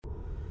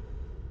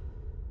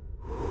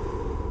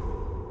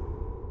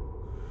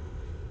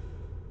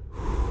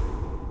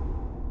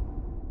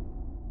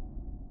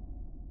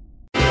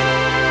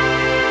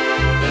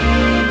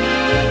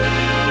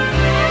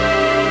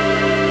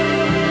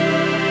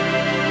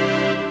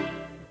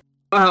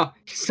Wow,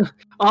 so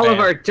all of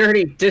our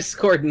dirty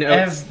Discord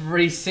notes.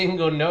 Every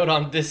single note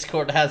on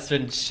Discord has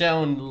been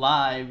shown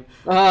live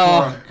for Oh,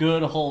 a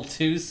good whole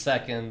 2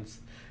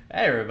 seconds.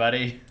 Hey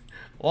everybody,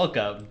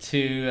 welcome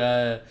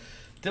to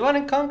Divide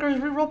and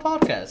Conquer's ReRoll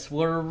podcast,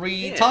 where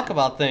we talk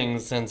about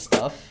things and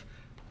stuff.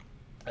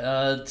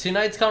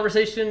 Tonight's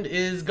conversation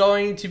is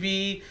going to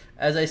be,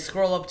 as I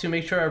scroll up to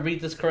make sure I read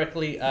this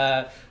correctly,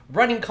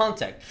 running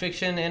contact,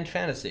 fiction and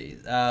fantasy.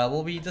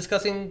 We'll be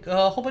discussing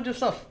a whole bunch of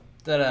stuff.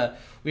 That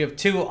we have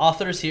two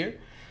authors here.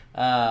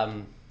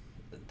 Unpublished,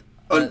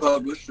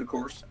 of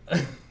course.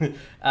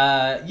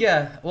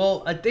 Yeah,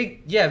 well, I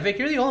think, Vic,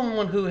 you're the only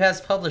one who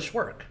has published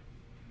work.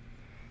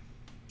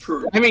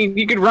 True. I mean,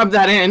 you could rub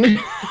that in.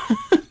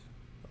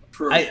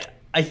 True. I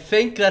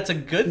think that's a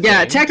good thing.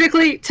 Yeah,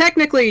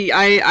 technically,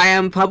 I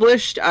am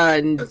published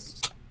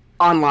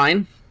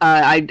online.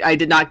 I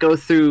did not go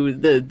through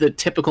the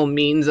typical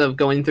means of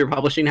going through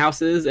publishing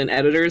houses and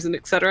editors and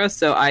etc.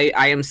 So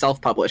I am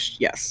self-published.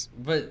 Yes.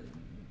 But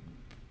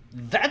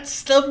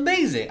that's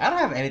amazing. I don't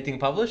have anything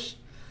published.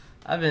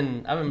 I've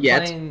been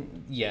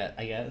playing. Yeah,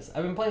 I guess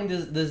I've been playing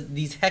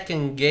these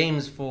heckin'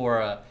 games for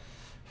a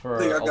while.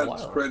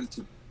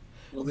 The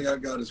only thing I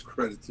got is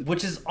credited,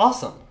 which is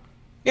awesome.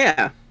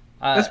 Yeah,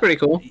 that's pretty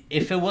cool.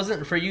 If it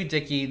wasn't for you,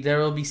 Dickie,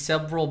 there will be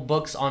several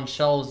books on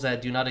shelves that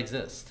do not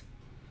exist.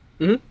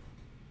 Mm-hmm.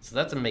 So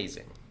that's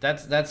amazing.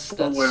 That's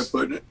one way of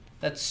putting it.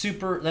 That's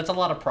super. That's a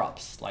lot of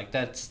props. Like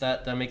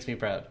that makes me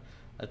proud.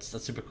 That's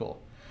super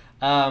cool.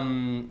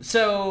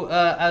 So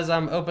as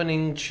I'm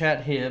opening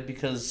chat here,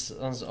 because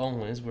as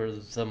always we're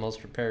the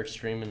most prepared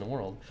stream in the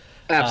world.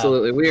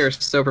 Absolutely, we are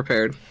so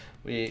prepared.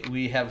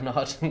 We have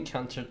not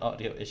encountered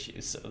audio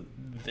issues, so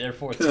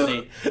therefore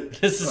today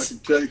this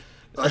is.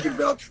 I can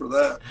vouch for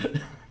that.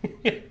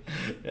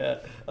 Yeah.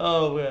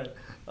 Oh man.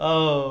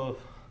 Oh,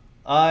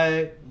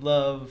 I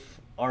love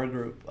our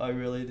group. I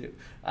really do.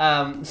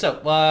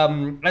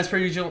 As per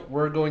usual,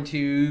 we're going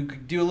to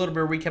do a little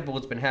bit of recap of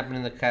what's been happening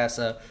in the past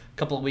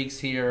couple of weeks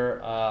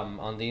here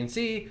on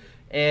DNC,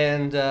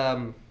 and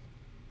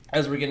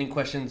as we're getting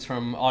questions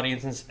from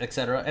audiences,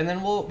 etc., and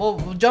then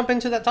we'll jump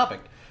into that topic.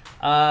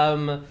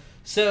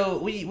 So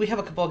we have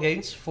a couple of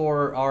games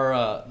for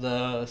our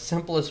the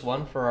simplest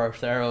one for our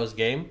Theros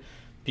game.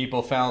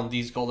 People found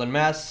these golden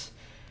masks.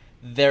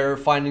 They're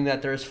finding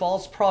that there's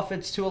false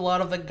prophets to a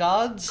lot of the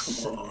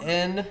gods,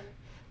 and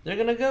they're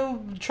gonna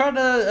go try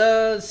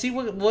to see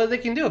what they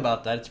can do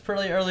about that. It's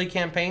pretty early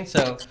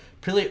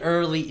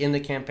in the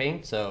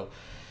campaign, so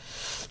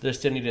they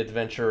still need to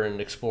adventure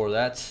and explore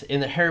that. In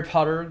the Harry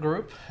Potter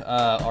group,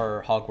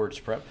 our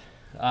Hogwarts prep,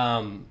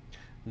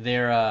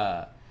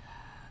 they're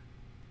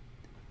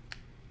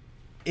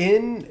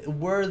in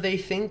where they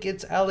think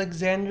it's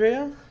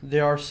Alexandria. They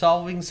are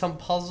solving some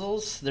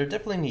puzzles. They're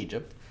definitely in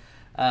Egypt.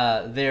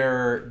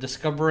 They're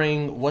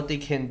discovering what they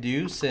can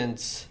do,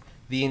 since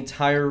the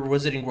entire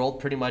wizarding world,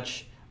 pretty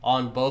much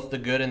on both the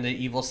good and the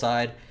evil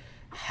side,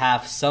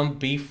 have some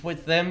beef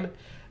with them.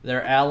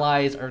 Their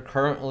allies are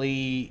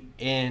currently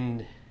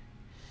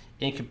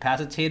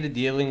incapacitated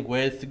dealing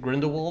with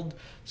Grindelwald,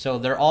 so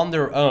they're on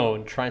their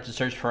own trying to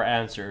search for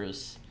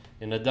answers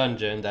in a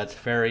dungeon that's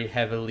very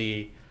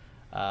heavily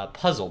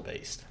puzzle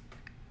based.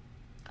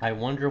 I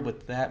wonder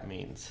what that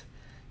means.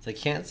 So I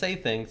can't say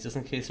things just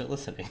in case they're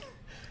listening.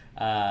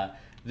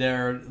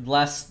 Their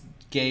last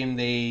game,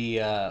 they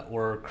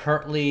were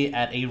currently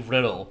at a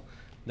riddle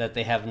that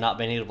they have not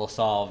been able to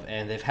solve,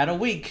 and they've had a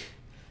week,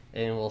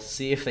 and we'll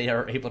see if they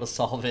are able to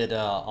solve it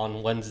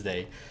on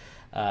Wednesday.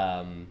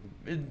 That's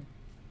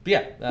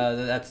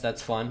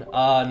fun.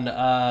 On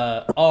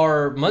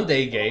our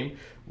Monday game,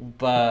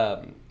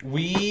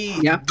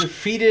 we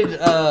defeated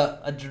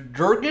a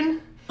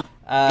Durgan.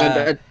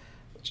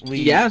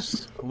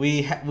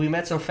 We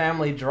met some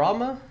family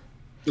drama.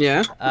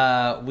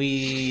 Yeah.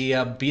 We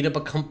beat up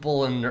a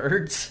couple of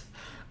nerds.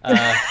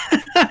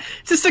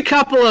 Just a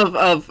couple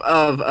of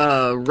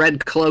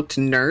red cloaked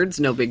nerds.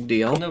 No big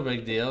deal. No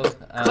big deal.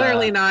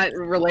 Clearly not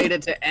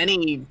related to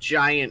any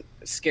giant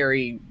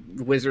scary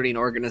wizarding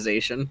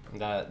organization.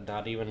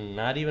 Not even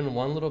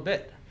one little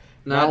bit.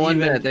 Not one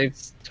bit. They're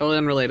totally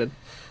unrelated.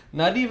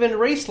 Not even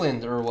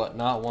Raceland or what?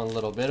 Not one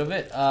little bit of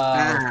it.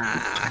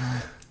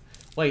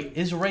 Wait,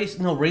 is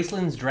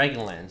Raceland's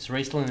Dragonlance.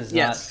 Raceland is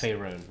not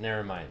Faerun.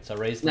 Never mind. So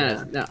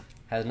Raceland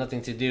has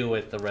nothing to do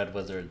with the Red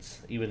Wizards,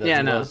 even though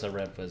he was a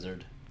Red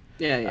Wizard.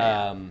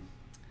 And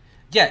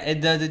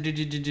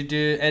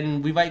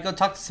we might go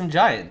talk to some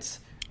giants,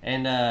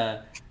 and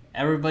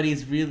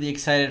everybody's really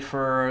excited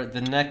for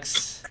the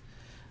next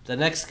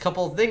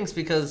couple of things,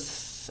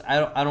 because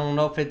I don't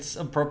know if it's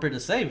appropriate to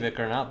say, Vic,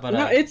 or not, but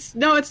it's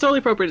totally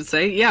appropriate to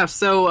say. Yeah,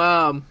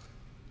 so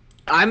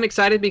I'm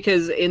excited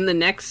because in the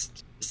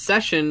next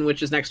session,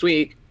 which is next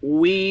week,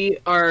 we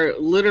are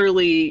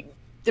literally,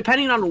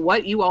 depending on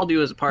what you all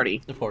do as a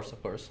party, of course,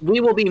 we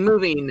will be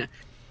moving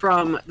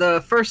from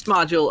the first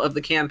module of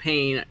the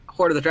campaign,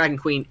 Horde of the Dragon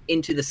Queen,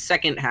 into the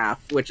second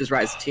half, which is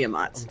Rise of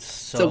Tiamat.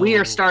 So we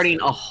are starting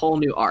a whole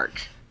new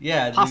arc.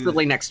 Yeah,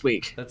 possibly next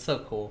week. That's so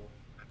cool.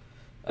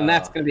 And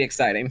that's going to be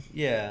exciting.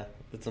 Yeah,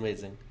 that's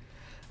amazing.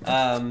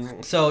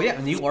 So yeah,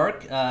 new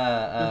arc,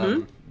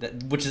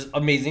 which is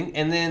amazing.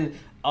 And then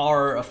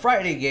our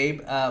Friday game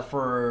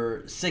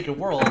for Sacred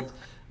World,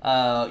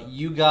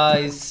 you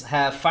guys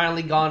have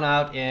finally gone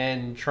out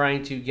and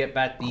trying to get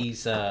back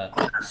these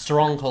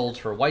strongholds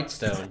for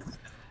Whitestone.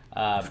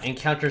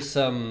 Encounter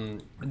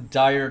some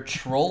dire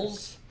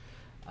trolls.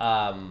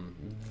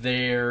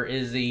 There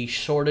is a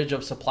shortage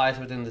of supplies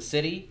within the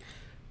city.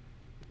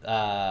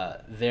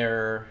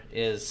 They're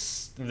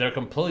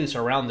completely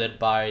surrounded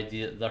by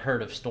the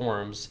herd of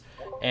storms,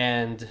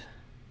 and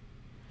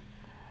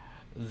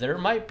there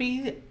might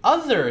be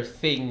other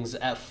things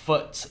at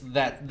foot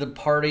that the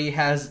party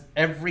has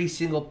every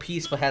single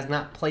piece but has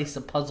not placed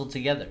the puzzle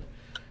together.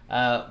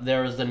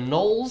 There's the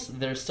gnolls.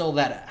 There's still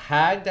that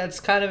hag that's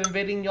kind of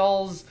invading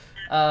y'all's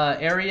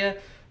area.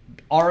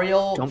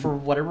 Ariel, for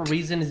whatever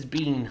reason, is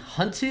being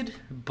hunted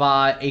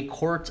by a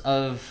court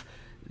of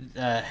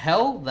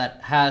hell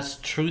that has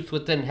truth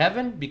within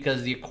heaven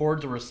because the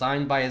accords were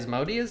signed by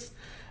Asmodeus.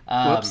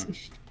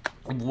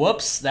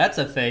 Whoops, that's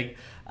a thing.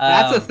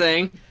 That's a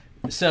thing.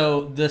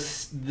 So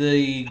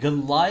the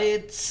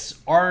Goliaths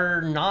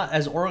are not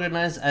as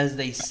organized as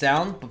they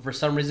sound, but for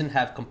some reason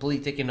have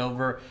completely taken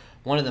over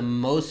one of the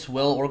most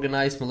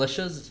well-organized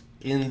militias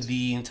in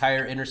the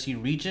entire Inner Sea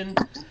region.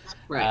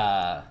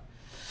 Right.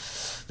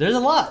 There's a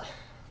lot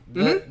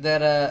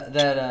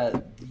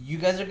that you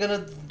guys are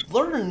gonna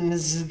learn.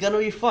 This is gonna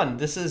be fun.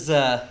 This is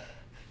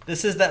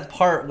that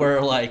part where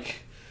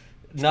like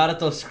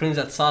Naruto screams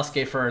at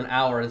Sasuke for an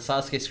hour, and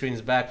Sasuke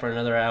screams back for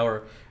another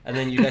hour, and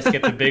then you guys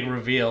get the big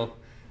reveal,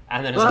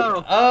 and then it's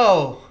like,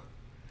 oh,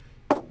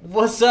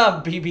 what's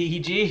up,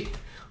 BBEG?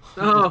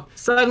 Oh,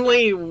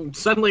 suddenly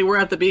we're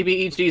at the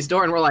BBEG's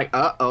door, and we're like,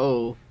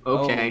 uh-oh,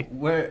 okay.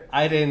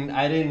 I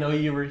didn't know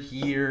you were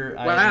here.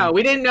 Wow,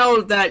 we didn't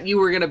know that you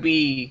were gonna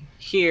be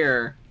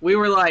here. We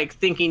were like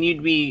thinking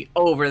you'd be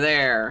over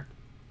there.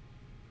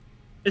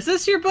 Is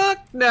this your book?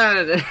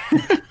 No.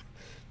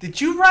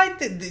 Did you write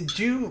that? Did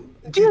you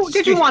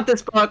want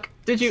this book?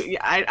 Did you?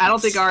 I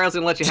don't think Ariel's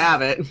gonna let you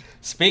have it.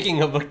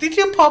 Speaking of book, did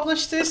you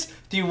publish this?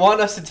 Do you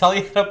want us to tell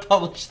you how to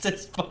publish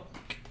this book?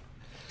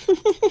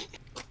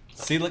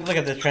 See, look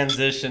at the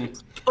transition.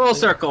 Full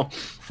circle.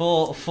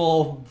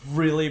 Full,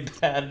 really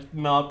bad,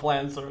 not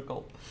planned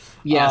circle.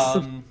 Yes.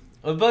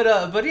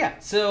 But yeah.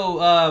 So,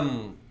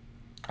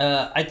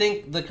 I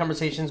think the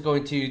conversation is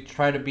going to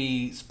try to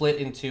be split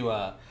into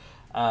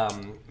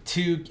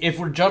if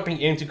we're jumping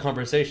into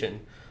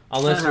conversation,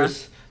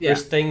 unless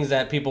there's things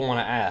that people want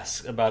to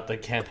ask about the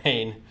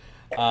campaign.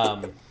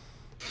 I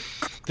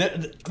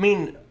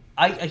mean,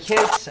 I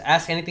can't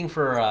ask anything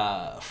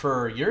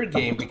for your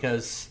game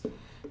because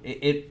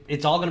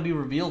it's all going to be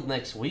revealed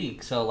next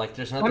week. So like,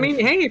 there's nothing. I mean,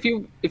 hey,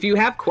 if you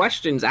have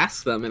questions,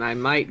 ask them, and I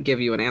might give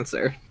you an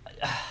answer.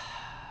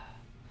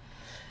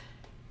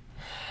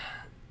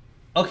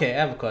 Okay, I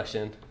have a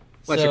question.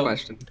 What's your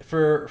question?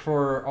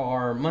 For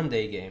our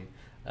Monday game,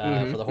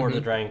 for the Horde of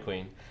the Dragon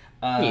Queen,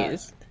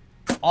 yes.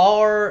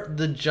 Are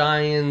the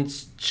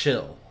giants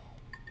chill?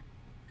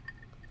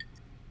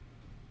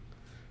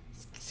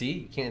 See,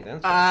 you can't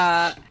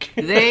answer.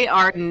 They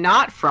are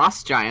not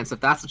frost giants, if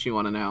that's what you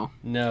want to know.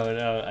 No,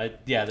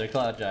 they're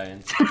cloud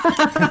giants.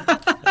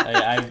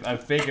 I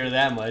figure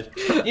that much.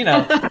 You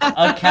know,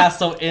 a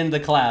castle in the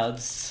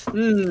clouds.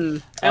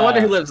 I wonder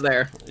who lives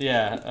there.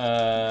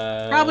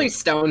 Yeah. Probably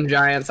stone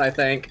giants, I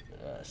think.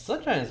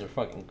 Stone giants are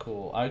fucking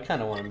cool. I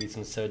kind of want to meet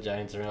some stone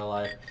giants in real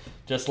life.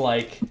 Just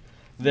like...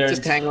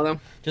 Just hang with them?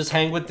 Just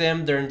hang with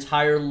them. Their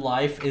entire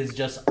life is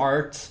just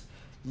art.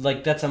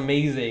 Like, that's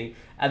amazing.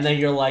 And then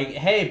you're like,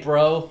 hey,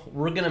 bro,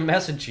 we're going to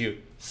message you.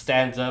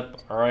 Stands up.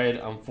 All right,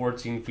 I'm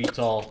 14 feet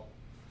tall.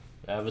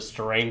 I have the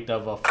strength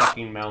of a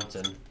fucking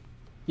mountain.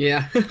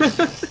 Yeah.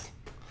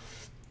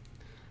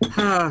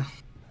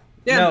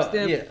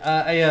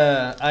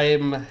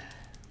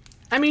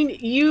 I mean,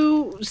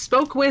 you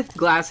spoke with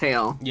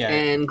Glasshail. Yeah.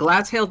 And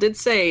Glasshail did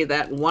say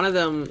that one of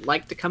them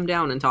liked to come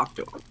down and talk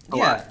to him a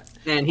lot.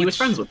 And he was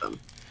friends with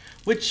them.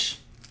 Which...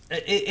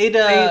 They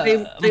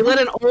let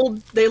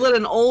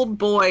an old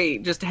boy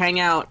just hang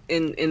out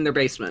in their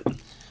basement,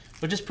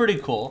 which is pretty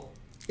cool.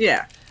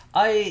 Yeah.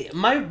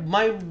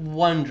 My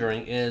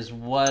wondering is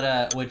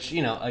what which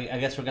I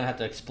guess we're gonna have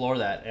to explore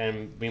that,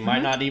 and we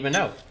might not even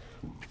know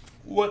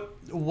what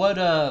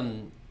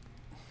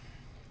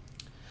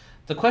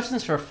the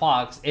questions for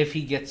Fox, if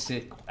he gets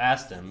to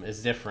ask them,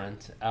 is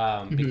different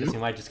because he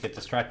might just get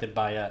distracted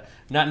by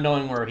not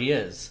knowing where he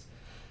is.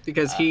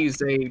 Because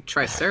he's a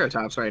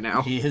Triceratops right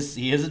now. He is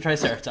a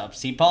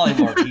Triceratops. He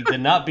polymorphed. He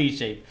did not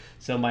B-shape.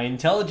 So my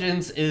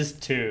intelligence is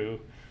 2.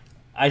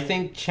 I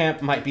think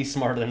Champ might be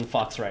smarter than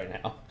Fox right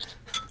now.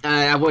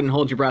 I wouldn't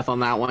hold your breath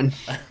on that one.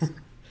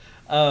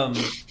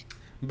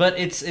 But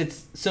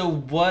it's so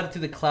what do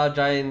the Cloud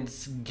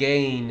Giants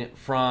gain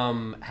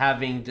from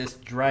having this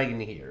dragon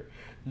here?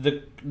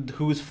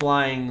 Who's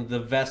flying the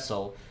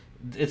vessel?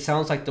 It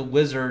sounds like the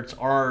wizards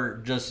are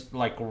just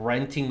like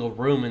renting a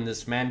room in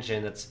this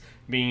mansion that's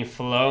being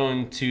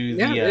flown to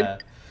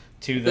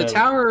to The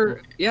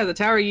tower, the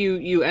tower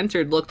you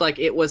entered looked like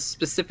it was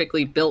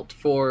specifically built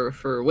for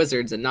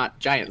wizards and not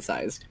giant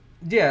sized.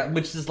 Yeah,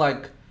 which is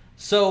like,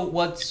 so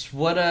what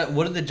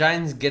do the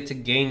giants get to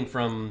gain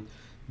from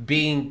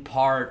being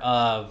part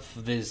of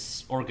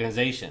this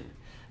organization?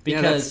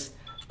 Because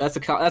that's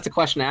a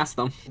question to ask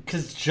them.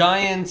 Because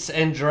giants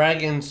and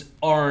dragons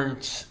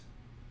aren't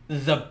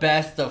the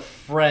best of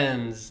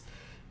friends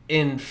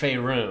in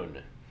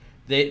Faerun.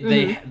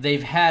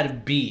 They've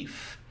had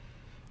beef.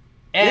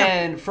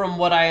 And from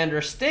what I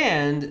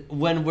understand,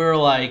 when we're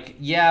like,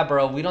 yeah,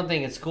 bro, we don't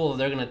think it's cool if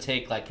they're going to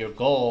take, like, your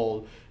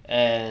gold,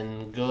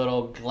 and good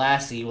old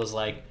Glassy was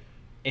like,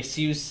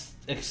 excuse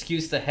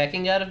the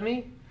hecking out of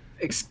me?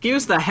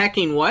 Excuse the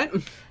hecking what?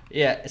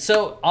 Yeah,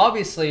 so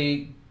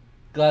obviously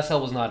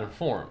Glasshell was not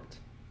informed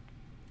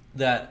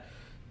that,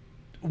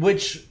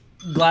 which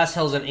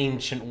Glasshell's an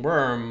ancient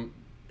worm,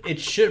 it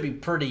should be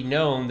pretty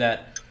known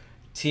that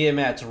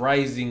Tiamat's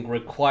rising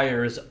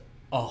requires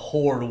a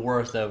horde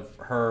worth of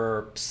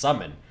her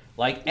summon,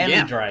 like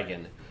any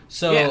dragon.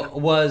 So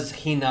was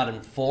he not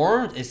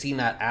informed? Is he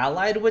not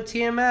allied with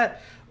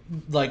Tiamat?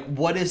 Like,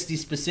 what is the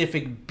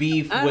specific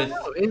beef with?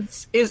 Don't know.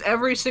 Is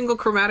every single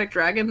chromatic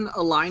dragon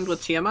aligned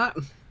with Tiamat?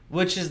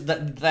 Which is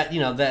that you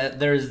know that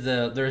there's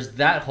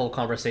that whole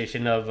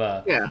conversation of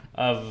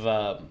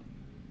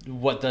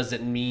what does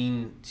it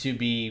mean to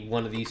be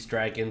one of these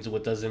dragons?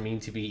 What does it mean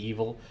to be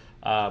evil?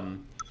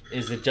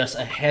 Is it just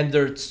a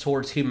hindrance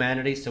towards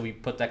humanity? So we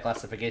put that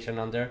classification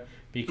on there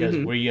because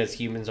we as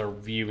humans are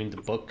viewing the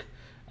book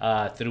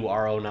through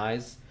our own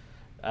eyes.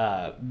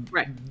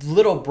 Right.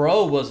 Little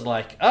bro was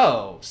like,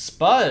 "Oh,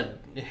 Spud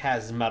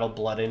has metal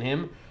blood in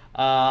him.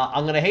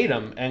 I'm gonna hate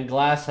him." And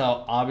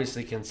Glasshell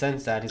obviously can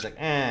sense that. He's like,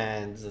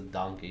 he's a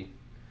donkey.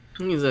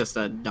 He's just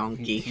a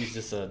donkey. He's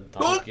just a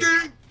donkey.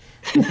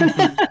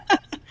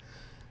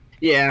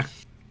 Yeah.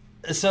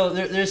 So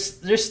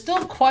there's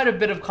still quite a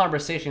bit of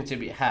conversation to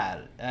be had,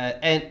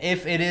 and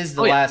if it is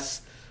the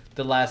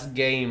last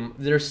game,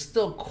 there's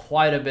still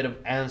quite a bit of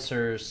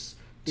answers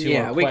to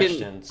our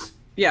questions.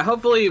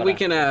 Hopefully we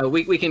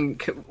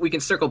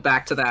can circle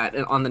back to that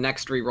on the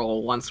next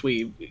reroll once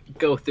we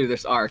go through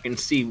this arc and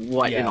see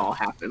what it all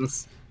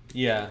happens.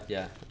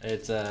 Yeah.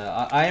 It's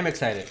I am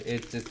excited.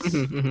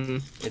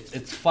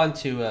 It's fun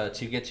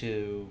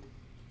to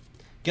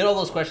get all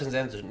those questions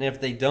answered, and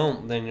if they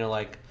don't, then you're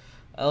like,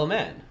 oh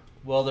man.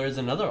 Well, there's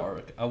another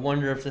arc. I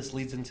wonder if this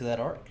leads into that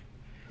arc.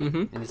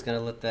 And it's gonna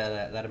let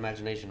that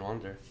imagination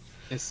wander.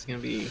 It's gonna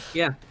be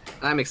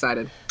I'm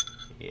excited.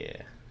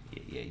 Yeah.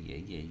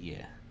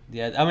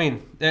 I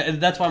mean,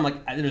 that's why I'm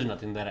like, there's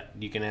nothing that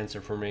you can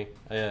answer for me.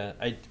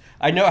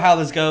 I know how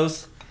this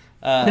goes,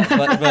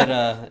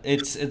 but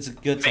it's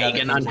good to have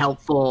Vague and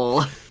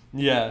unhelpful.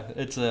 Yeah,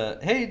 it's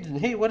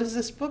hey, what is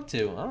this book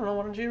to? I don't know.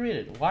 Why don't you read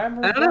it? Why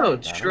am I don't know.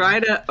 Try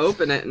to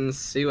open it and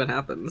see what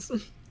happens.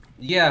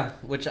 Yeah,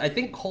 which I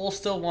think Cole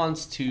still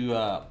wants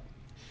to.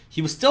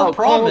 He was still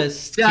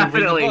promised to read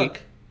the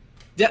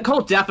book. Cole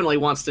definitely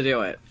wants to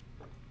do it.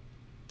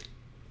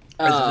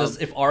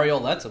 If Ariel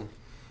lets him.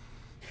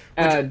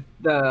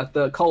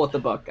 The Cole with the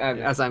book,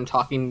 as I'm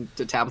talking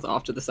to Tabitha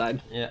off to the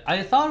side. Yeah,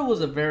 I thought it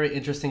was a very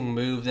interesting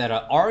move that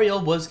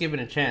Ariel was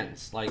given a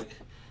chance. Like,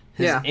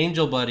 his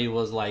angel buddy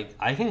was like,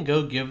 I can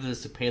go give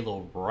this to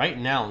Palo right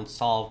now and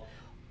solve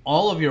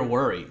all of your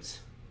worries.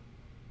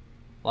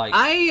 Like,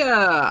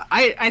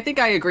 I think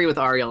I agree with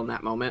Ariel in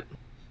that moment,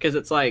 because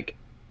it's like,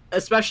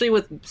 especially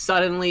with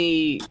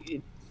suddenly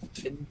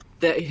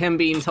him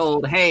being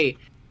told, hey,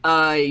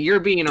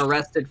 you're being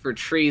arrested for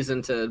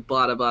treason to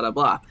blah blah blah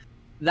blah.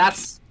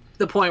 That's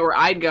the point where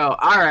I'd go,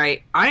 all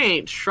right, I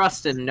ain't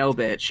trusting no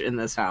bitch in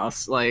this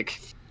house, like.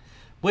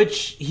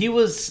 Which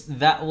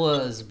that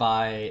was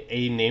by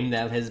a name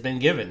that has been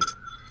given.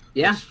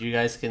 Yeah. Which you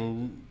guys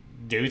can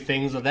do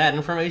things with that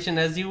information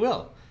as you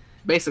will.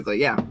 Basically,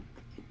 yeah.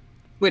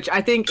 Which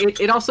I think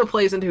it also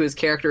plays into his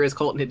character, as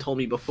Colton had told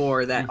me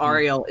before, that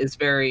Ariel is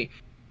very,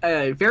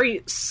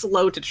 very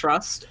slow to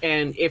trust,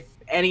 and if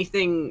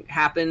anything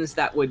happens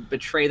that would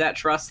betray that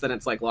trust, then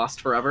it's like lost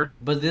forever.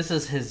 But this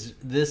is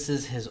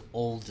his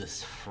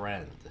oldest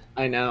friend.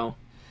 I know.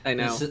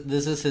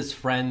 This is his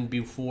friend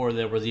before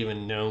there was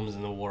even gnomes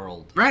in the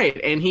world. Right,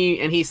 and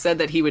he said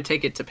that he would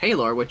take it to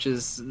Pelor, which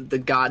is the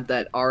god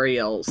that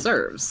Ariel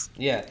serves.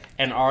 Yeah,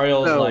 and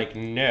Ariel's like,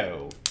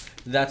 no.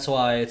 That's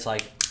why it's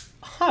like,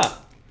 huh.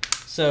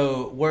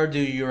 So where do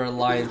your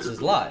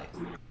alliances lie?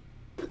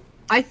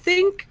 I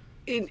think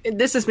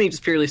this is me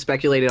just purely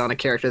speculating on a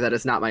character that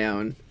is not my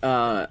own.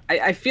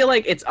 I feel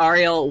like it's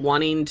Ariel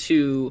wanting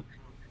to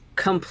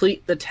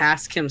complete the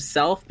task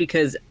himself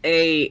because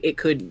it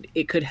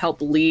could help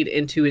lead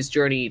into his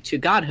journey to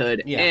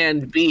godhood,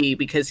 and B,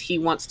 because he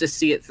wants to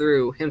see it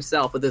through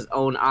himself with his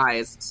own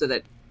eyes so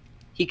that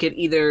he could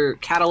either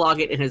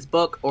catalog it in his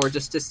book or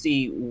just to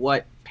see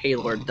what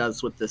Paylor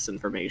does with this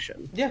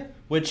information. Yeah,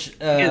 which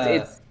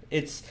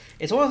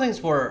it's one of the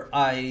things where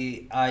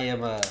I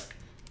am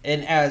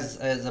and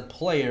as a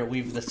player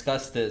we've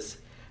discussed this,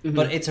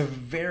 but it's a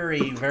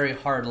very, very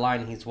hard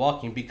line he's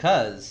walking,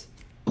 because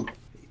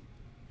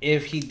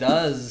if he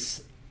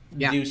does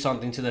do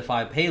something to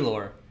defy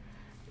Paylor,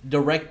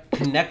 direct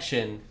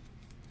connection,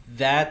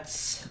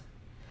 that's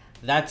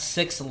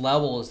 6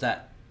 levels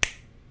that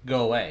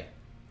go away.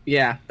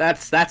 Yeah,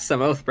 that's some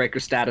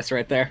Oathbreaker status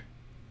right there.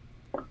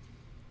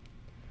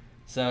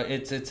 So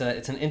it's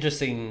a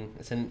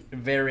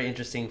very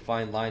interesting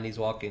fine line he's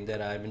walking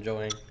that I'm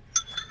enjoying.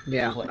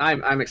 Yeah,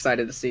 I'm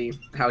excited to see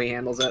how he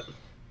handles it.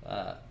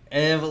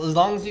 And as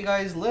long as you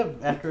guys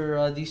live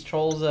after these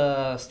trolls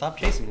stop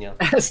chasing you.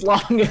 As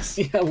long as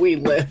we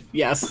live,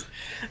 yes.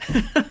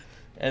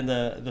 And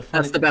the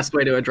funny that's the best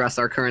way to address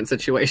our current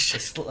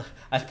situation.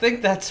 I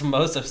think that's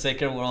most of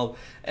Sacred World.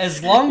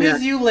 As long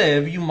as you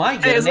live, you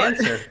might get an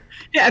answer.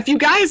 Yeah, if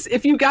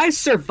you guys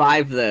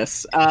survive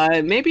this,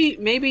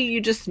 maybe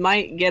you just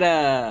might get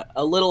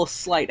a little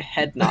slight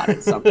head nod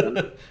at something.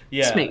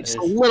 Yeah, just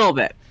a little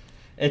bit.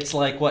 It's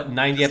like, what,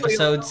 90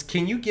 episodes?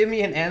 Can you give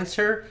me an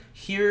answer?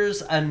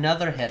 Here's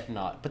another head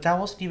nod. But that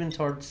wasn't even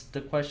towards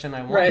the question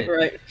I wanted.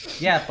 Right.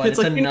 Yeah, but it's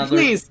like, another...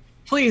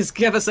 Please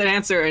give us an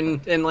answer.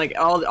 And like,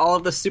 all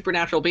of the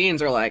supernatural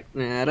beings are like,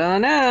 I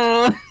don't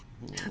know.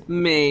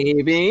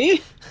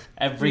 Maybe.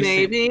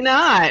 Maybe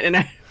not.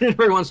 And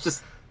everyone's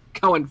just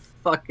going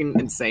fucking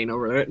insane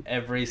over it.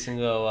 Every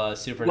single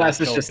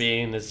supernatural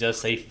being is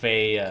just a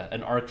fae,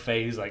 an arc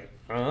fae who's like,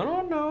 I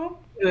don't know.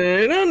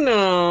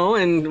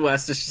 And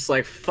West is just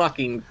like,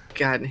 fucking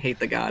God, hate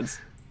the gods.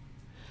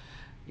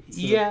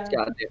 Yeah.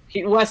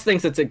 West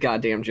thinks it's a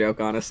goddamn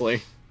joke,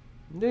 honestly.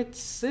 I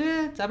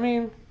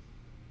mean...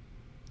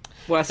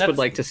 West would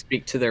like to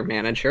speak to their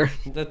manager.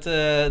 That's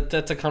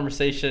a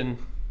conversation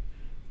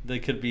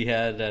that could be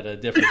had at a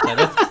different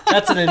time.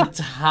 That's an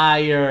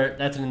entire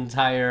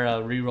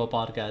ReRoll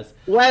podcast.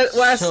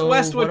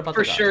 West would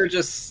for sure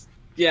just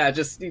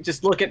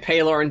look at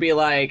Paylor and be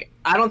like,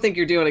 I don't think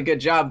you're doing a good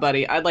job,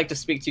 buddy. I'd like to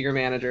speak to your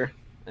manager.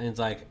 And it's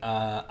like,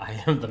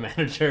 I am the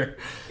manager.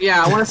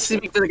 Yeah, I want to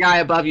speak to the guy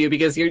above you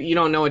because you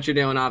don't know what you're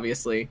doing,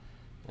 obviously.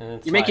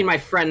 You're making my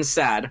friends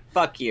sad.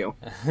 Fuck you.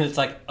 It's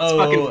like, let's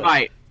fucking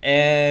fight.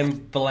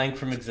 And blank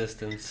from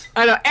existence.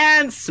 I know,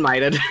 and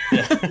smited.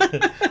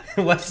 Yeah.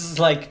 Wes is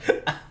like,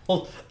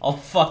 I'll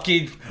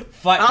fucking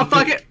fight. I'll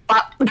fucking...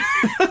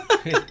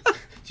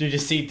 You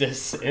just see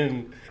this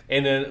in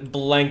a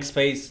blank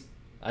space.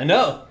 I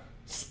know.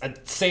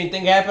 Same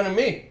thing happened to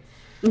me.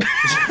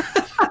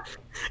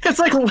 It's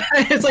like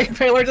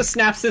Paylor just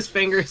snaps his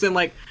fingers and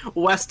like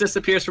Wes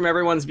disappears from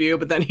everyone's view,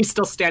 but then he's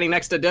still standing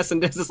next to Dis,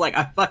 and Dis is like,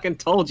 I fucking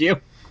told you.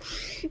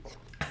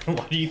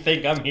 Why do you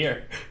think I'm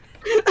here?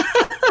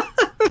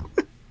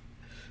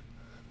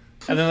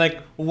 And then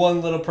like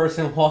one little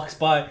person walks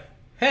by,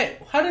 hey,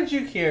 how did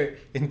you hear?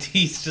 And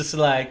D's just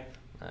like,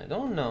 I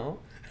don't know.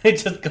 It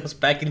just goes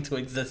back into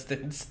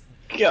existence.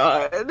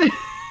 God.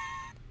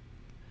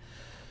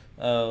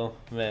 Oh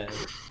man.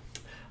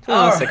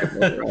 Sacred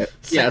World, right?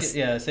 Yes.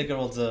 Yeah, Sacred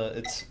World's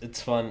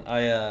it's fun.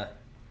 I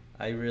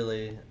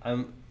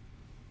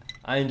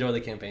enjoy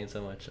the campaign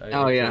so much.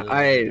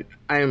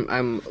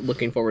 I'm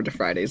looking forward to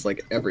Fridays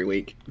like every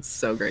week. It's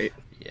so great.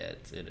 Yeah,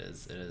 it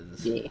is.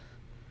 Yeah.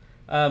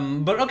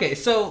 But okay,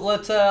 so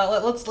let's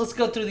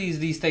go through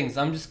these things.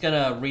 I'm just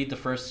gonna read the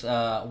first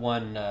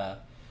one.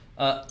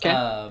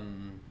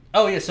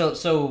 Okay.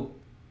 So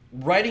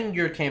writing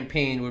your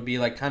campaign would be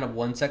like kind of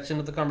one section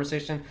of the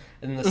conversation,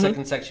 and then the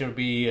second section would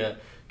be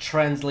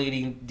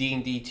translating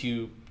D&D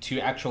to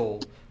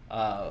actual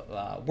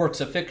works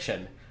of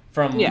fiction.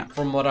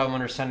 From what I'm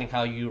understanding,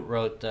 how you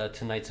wrote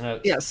tonight's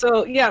notes. Yeah.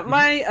 So yeah,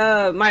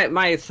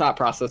 my thought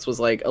process was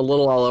like a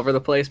little all over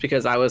the place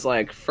because I was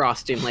like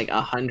frosting like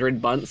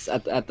 100 bunts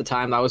at the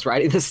time I was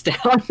writing this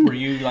down. Were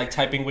you like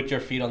typing with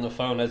your feet on the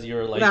phone as you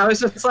were like? No, I was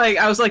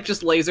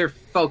just laser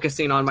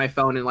focusing on my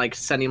phone and like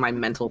sending my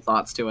mental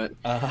thoughts to it.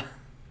 As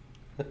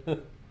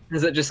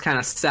it just kind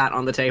of sat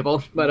on the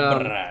table, but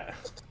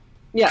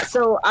yeah.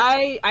 So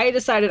I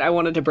decided I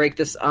wanted to break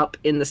this up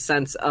in the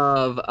sense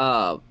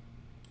of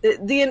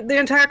the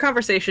entire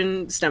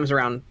conversation stems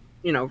around,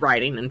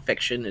 writing and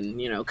fiction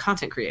and,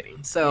 content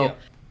creating. So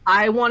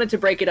I wanted to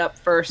break it up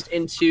first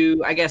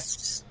into,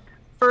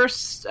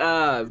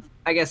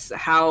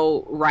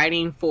 how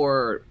writing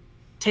for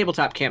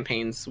tabletop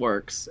campaigns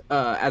works,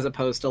 as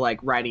opposed to like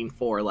writing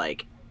for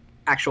like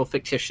actual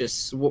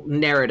fictitious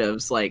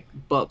narratives like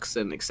books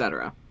and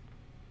etc.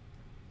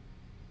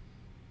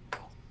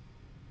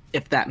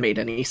 If that made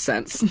any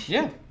sense.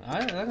 Yeah,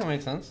 that can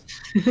make sense.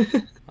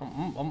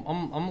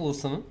 I'm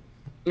listening.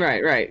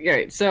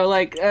 Right. So,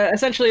 like,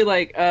 essentially,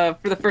 like, for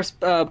the first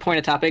point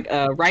of topic,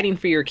 writing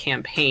for your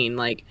campaign,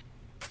 like,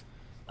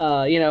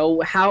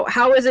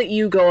 how is it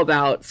you go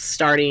about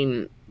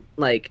starting,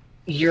 like,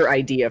 your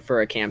idea for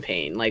a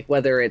campaign? Like,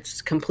 whether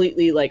it's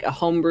completely like a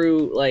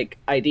homebrew like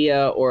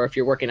idea, or if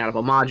you're working out of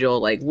a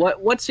module, like,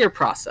 what's your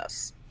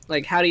process?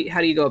 Like, how do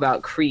you go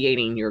about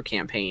creating your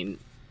campaign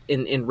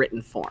in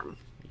written form?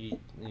 You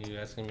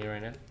asking me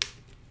right now?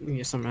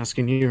 Yes, I'm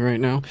asking you right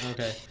now.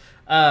 Okay.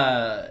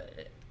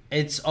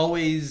 It's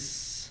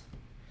always,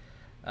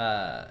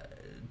 to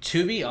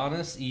be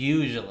honest,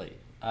 usually,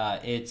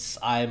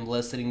 I'm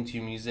listening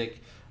to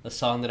music a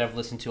song that I've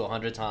listened to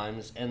 100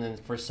 times, and then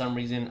for some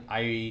reason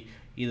I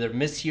either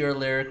mishear a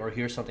lyric or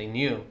hear something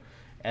new,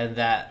 and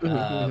that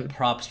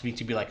prompts me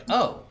to be like,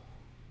 oh,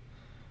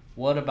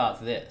 what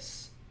about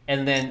this?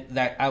 And then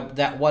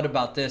that what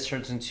about this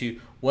turns into,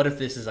 what if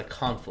this is a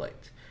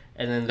conflict?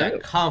 And then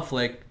that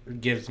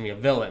conflict gives me a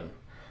villain.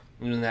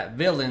 And then that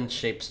villain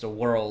shapes the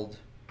world.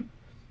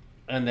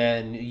 And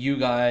then you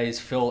guys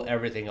fill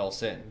everything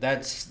else in.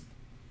 That's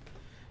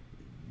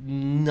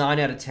 9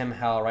 out of 10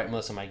 how I write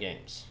most of my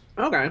games.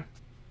 Okay.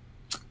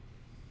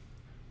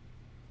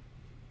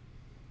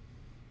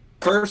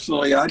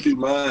 Personally, I do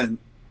mine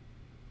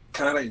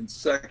kind of in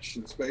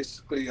sections.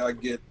 Basically,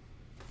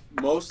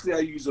 mostly I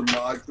use a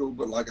module,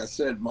 but like I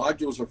said,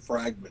 modules are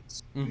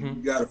fragments. Mm-hmm.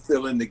 You got to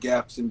fill in the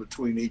gaps in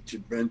between each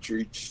adventure,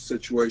 each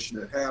situation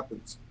that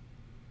happens.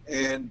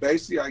 And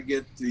basically, I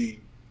get the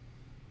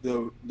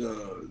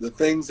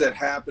things that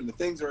happen, the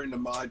things that are in the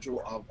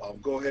module. I'll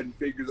go ahead and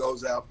figure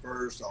those out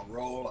first. I'll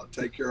roll. I'll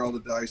take care of all the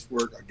dice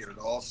work. I'll get it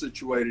all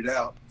situated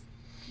out.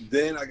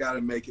 Then I got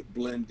to make it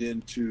blend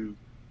into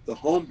the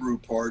homebrew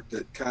part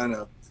that kind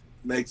of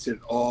makes it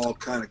all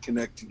kind of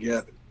connect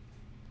together.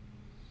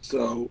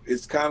 So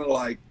it's kind of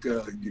like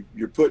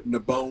you're putting the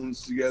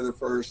bones together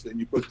first, then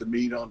you put the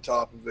meat on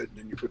top of it, and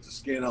then you put the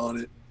skin on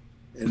it,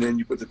 and then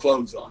you put the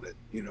clothes on it.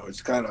 You know,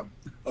 it's kind of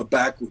a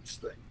backwards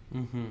thing.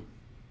 Mm-hmm.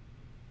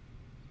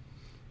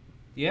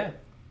 Yeah.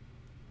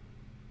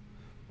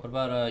 What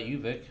about you,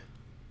 Vic?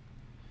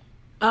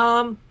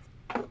 I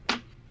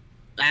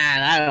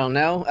don't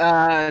know.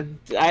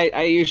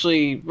 I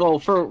usually, well,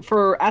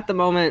 for at the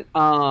moment,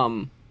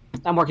 I'm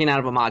working out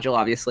of a module,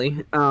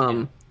 obviously.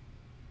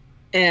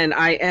 And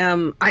I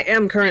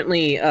am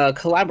currently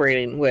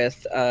collaborating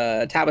with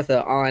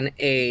Tabitha on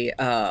a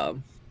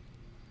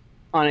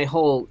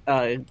whole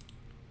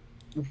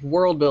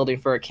world building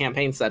for a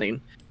campaign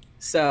setting.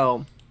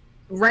 So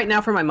right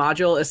now for my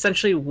module,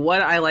 essentially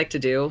what I like to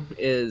do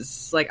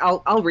is like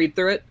I'll read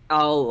through it.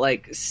 I'll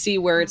like see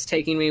where it's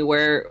taking me,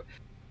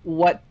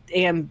 what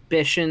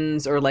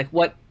ambitions or like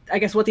what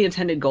the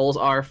intended goals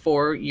are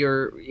for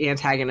your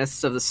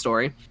antagonists of the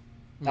story.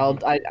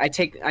 Mm-hmm. I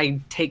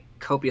take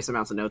copious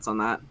amounts of notes on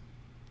that,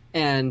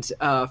 and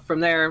from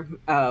there,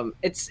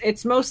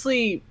 it's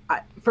mostly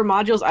for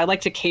modules. I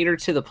like to cater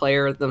to the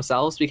player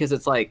themselves because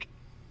it's like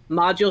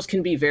modules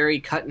can be very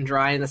cut and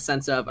dry in the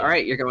sense of, all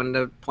right, you're going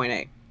to point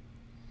A,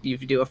 you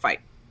do a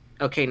fight,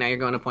 okay, now you're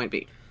going to point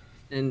B,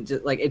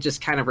 and like it just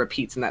kind of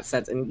repeats in that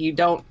sense, and you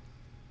don't.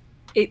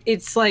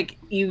 It's like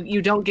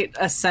you don't get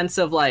a sense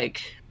of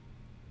like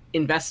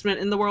investment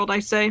in the world, I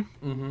say.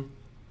 Mm-hmm.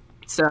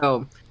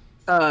 So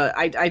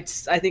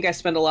I think I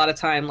spend a lot of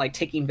time like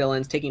taking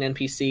villains, taking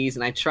NPCs,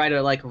 and I try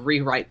to like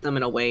rewrite them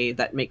in a way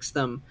that makes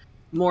them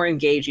more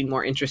engaging,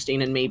 more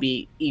interesting, and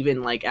maybe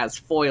even like as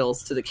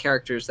foils to the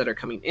characters that are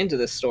coming into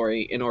this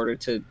story in order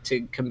to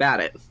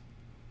combat it.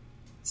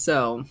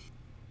 So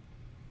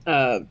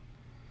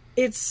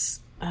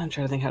it's, I'm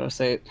trying to think how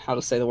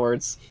to say the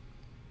words.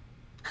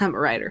 I'm a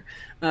writer.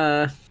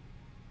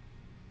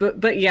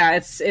 But yeah,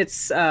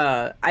 it's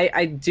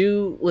I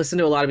do listen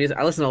to a lot of music.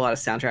 I listen to a lot of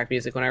soundtrack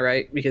music when I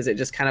write because it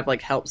just kind of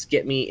like helps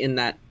get me in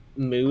that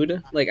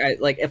mood. Like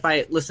if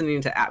I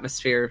listening to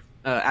atmospheric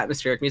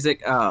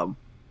music,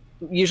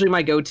 usually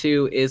my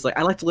go-to is like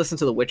I like to listen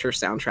to the Witcher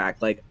soundtrack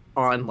like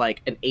on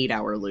like an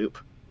 8-hour loop.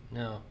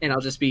 No. And I'll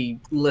just be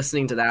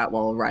listening to that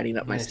while writing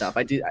up my stuff.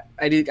 I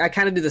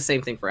kind of do the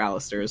same thing for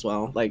Alistair as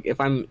well. Like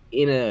if I'm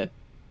in a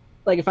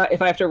like if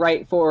I have to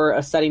write for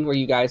a setting where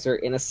you guys are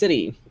in a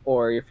city,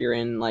 or if you're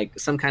in like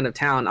some kind of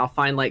town, I'll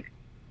find like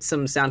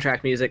some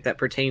soundtrack music that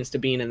pertains to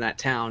being in that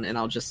town, and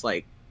I'll just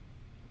like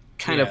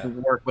kind of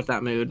work with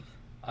that mood.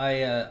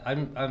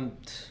 I'm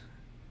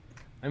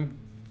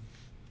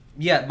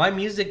yeah, my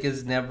music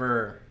is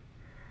never.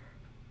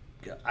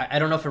 I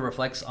don't know if it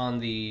reflects on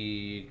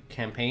the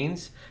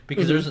campaigns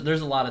because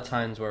there's a lot of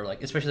times where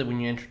like, especially when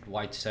you enter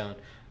Whitestone,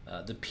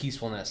 the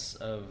peacefulness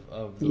of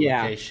the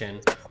location,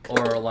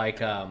 or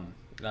like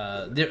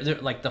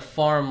like the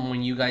farm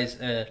when you guys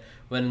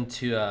went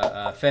into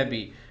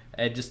Febby,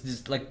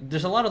 just like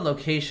there's a lot of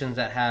locations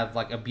that have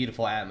like a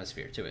beautiful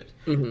atmosphere to it.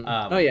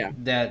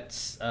 Mm-hmm.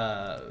 That's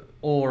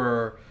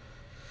or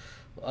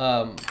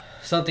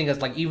something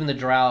that's like even the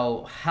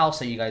Drow house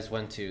that you guys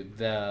went to,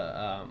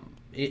 the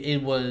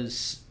it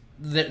was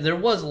there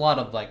was a lot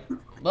of like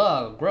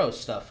gross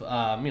stuff,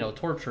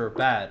 torture,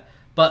 bad.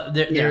 But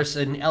there's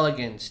an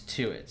elegance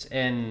to it,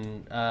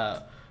 and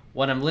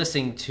when I'm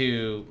listening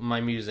to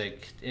my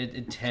music,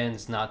 it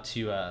tends not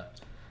to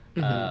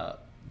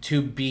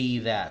be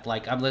that.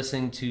 Like I'm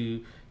listening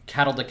to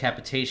cattle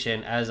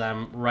decapitation as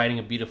I'm writing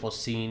a beautiful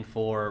scene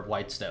for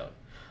Whitestone,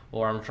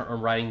 or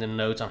I'm writing the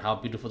notes on how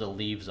beautiful the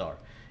leaves are.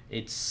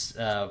 It's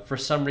for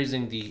some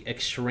reason the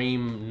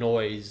extreme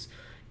noise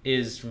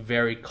is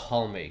very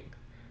calming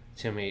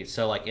to me,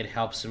 so like it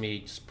helps me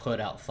just put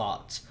out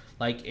thoughts.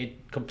 Like,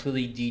 it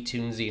completely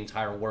detunes the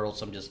entire world,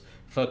 so I'm just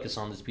focused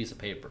on this piece of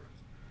paper.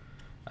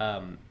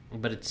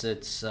 But it's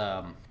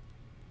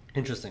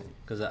interesting,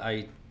 because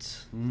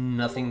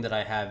nothing that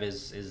I have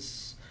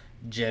is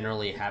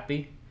generally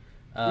happy.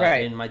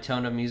 Right. in my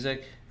tone of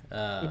music.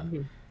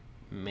 Mhm.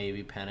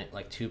 Maybe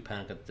two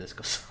Panic at the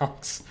Disco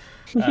songs.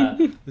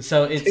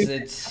 So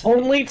it's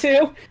Only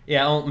two.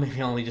 yeah,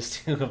 maybe only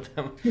just two of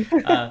them.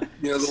 Uh,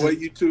 You know, the so, way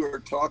you two are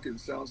talking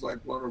sounds like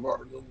one of our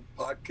little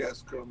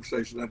podcast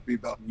conversations that'd be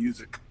about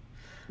music.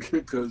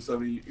 Because I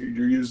mean,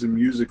 you're using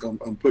music on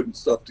putting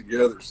stuff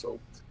together. So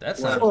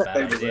that's we'll not have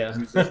a to bad table idea. that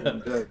music one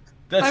day.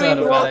 That's I not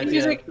mean, a well, bad idea.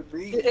 music. To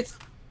me, It's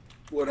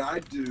what I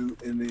do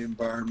in the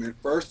environment,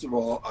 first of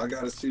all, I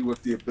got to see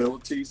what the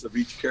abilities of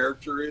each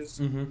character is.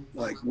 Mm-hmm.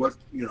 Like what,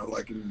 you know,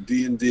 like in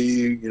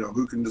D&D, you know,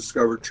 who can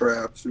discover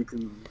traps, who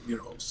can, you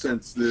know,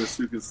 sense this,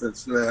 who can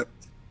sense that.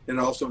 And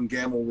also in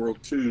Gamma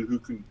World too, who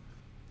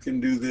can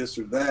do this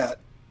or that.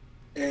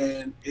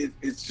 And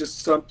it's just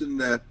something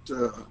that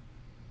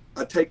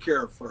I take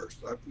care of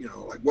first. You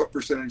know, like what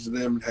percentage of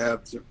them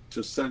have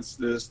to sense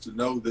this, to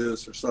know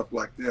this, or stuff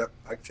like that.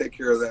 I take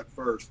care of that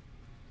first,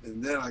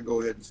 and then I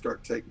go ahead and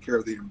start taking care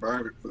of the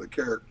environment for the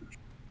characters.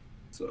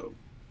 So,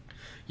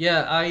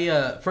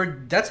 Yeah,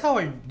 that's how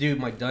I do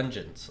my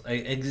dungeons.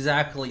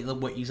 Exactly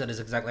what you said is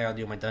exactly how I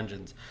do my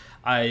dungeons.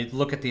 I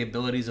look at the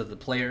abilities of the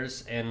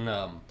players and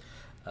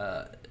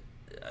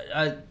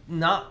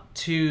not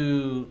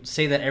to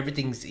say that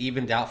everything's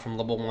evened out from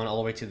level 1 all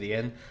the way to the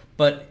end,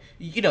 but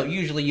you know,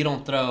 usually you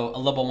don't throw a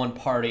level 1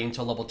 party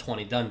into a level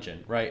 20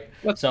 dungeon, right?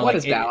 what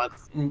is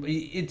balance?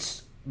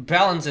 It's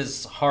balance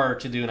is hard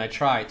to do, and I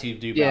try to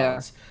do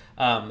balance.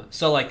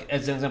 So like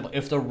as an example,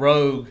 if the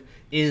rogue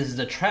is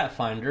the trap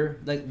finder,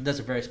 that's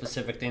a very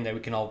specific thing that we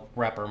can all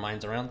wrap our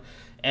minds around,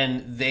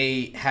 and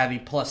they have a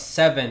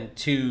 +7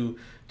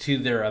 to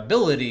their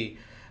ability.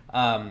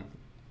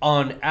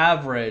 On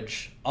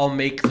average, I'll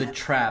make the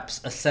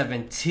traps a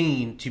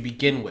 17 to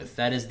begin with.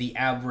 That is the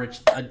average,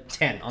 a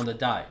 10 on the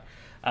die.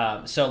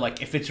 So,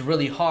 like, if it's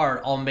really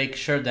hard, I'll make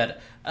sure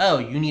that,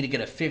 you need to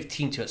get a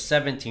 15 to a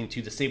 17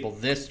 to disable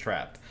this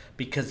trap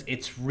because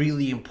it's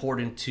really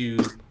important to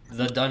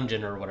the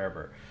dungeon or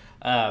whatever.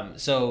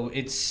 So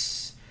it's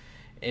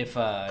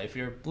if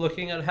you're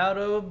looking at how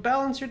to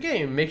balance your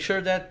game, make sure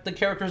that the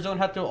characters don't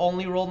have to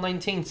only roll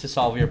 19s to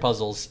solve your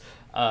puzzles.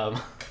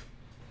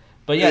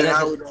 But yeah, and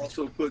I would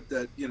also put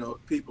that, you know,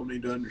 people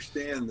need to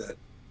understand that,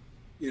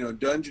 you know,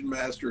 dungeon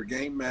master,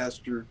 game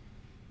master,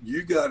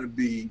 you got to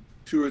be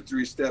 2 or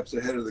 3 steps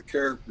ahead of the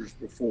characters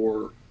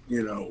before,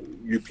 you know,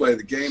 you play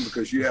the game,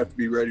 because you have to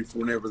be ready for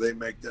whenever they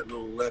make that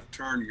little left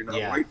turn. You're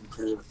not waiting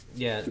for to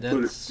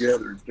put it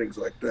together and things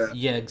like that.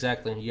 Yeah,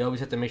 exactly. You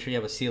always have to make sure you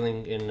have a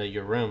ceiling in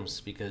your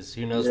rooms, because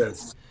who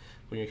knows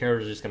when your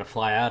characters are just going to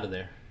fly out of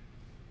there.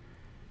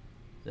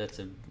 That's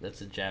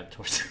a jab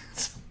towards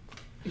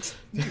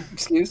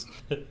Excuse?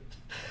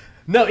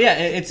 No, yeah,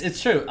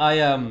 it's true.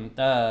 I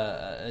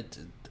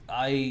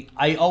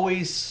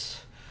always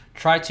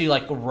try to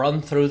like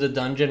run through the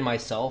dungeon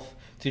myself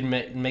to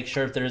make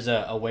sure if there's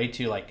a way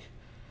to like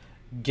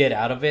get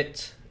out of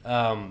it,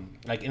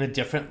 like in a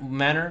different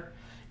manner.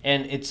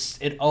 And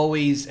it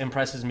always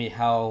impresses me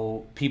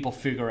how people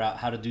figure out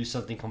how to do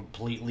something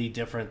completely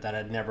different that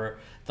I'd never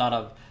thought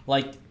of.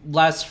 Like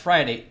last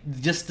Friday,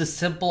 just the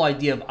simple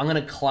idea of I'm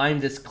gonna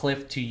climb this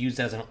cliff to use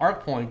as an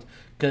arc point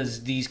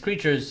because these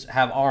creatures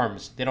have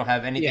arms; they don't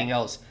have anything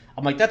else.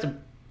 I'm like, that's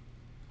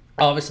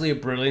obviously a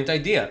brilliant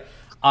idea.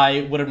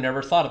 I would have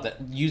never thought of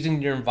that.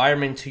 Using your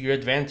environment to your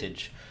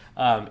advantage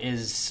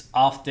is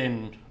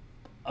often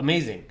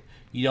amazing.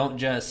 You don't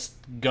just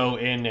go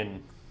in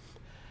and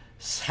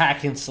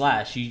hack and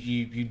slash.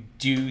 You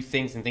do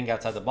things and think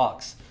outside the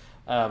box.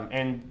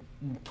 And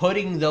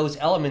putting those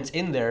elements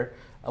in there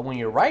when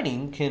you're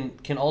writing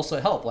can also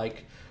help.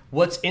 Like,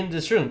 what's in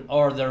this room?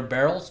 Are there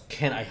barrels?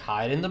 Can I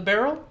hide in the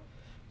barrel?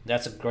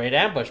 That's a great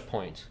ambush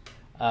point.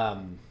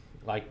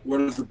 Like, what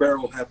does the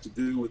barrel have to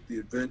do with the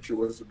adventure?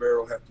 What does the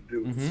barrel have to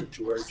do with the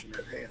situation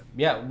at hand?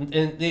 Yeah,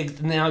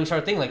 and now you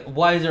start thinking, like,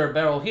 why is there a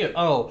barrel here?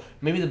 Oh,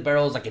 maybe the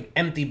barrel is like an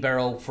empty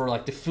barrel for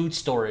like the food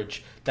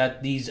storage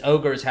that these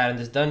ogres had in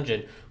this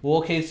dungeon. Well,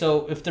 okay,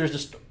 so if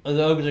there's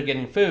the ogres are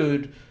getting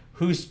food,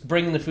 who's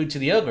bringing the food to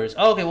the ogres?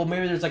 Oh, okay, well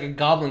maybe there's like a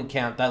goblin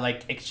camp that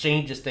like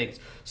exchanges things.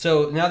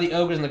 So now the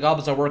ogres and the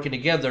goblins are working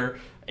together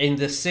in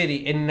the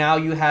city, and now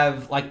you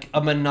have like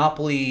a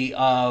monopoly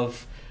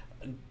of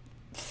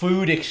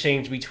food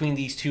exchange between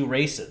these two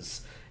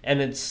races,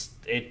 and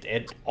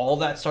it all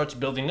that starts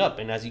building up.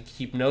 And as you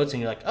keep notes,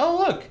 and you're like, oh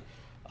look,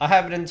 I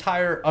have an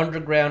entire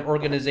underground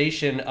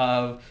organization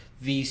of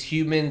these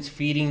humans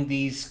feeding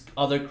these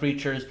other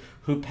creatures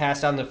who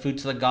pass down the food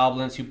to the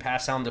goblins, who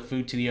pass down the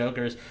food to the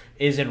ogres.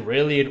 Is it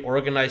really an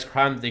organized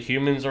crime that the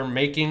humans are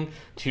making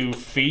to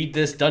feed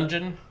this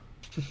dungeon?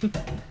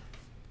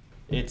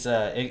 It's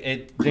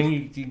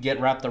then you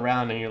get wrapped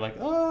around and you're like,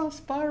 oh,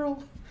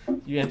 spiral.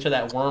 You enter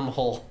that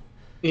wormhole.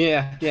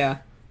 Yeah.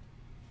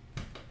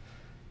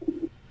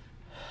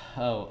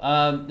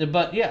 Oh,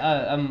 but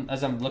yeah,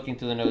 as I'm looking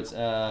through the notes,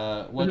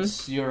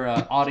 what's your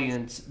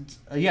audience?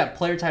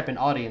 Player type and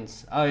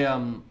audience.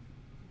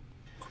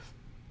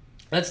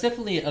 That's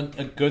definitely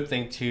a good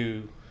thing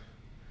to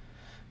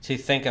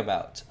think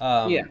about.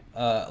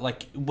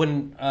 Like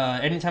when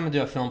anytime I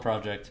do a film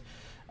project,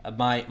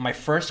 My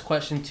first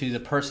question to the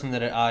person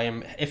that I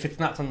am, if it's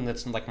not something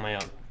that's like my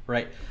own,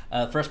 right?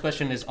 First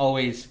question is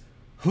always,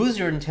 who's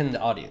your intended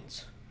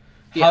audience?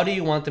 How do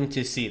you want them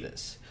to see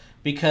this?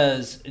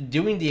 Because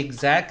doing the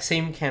exact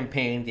same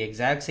campaign, the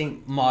exact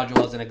same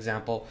module as an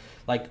example,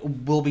 like,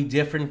 will be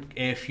different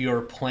if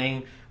you're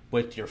playing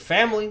with your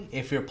family,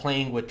 if you're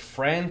playing with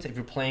friends, if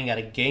you're playing at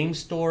a game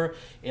store.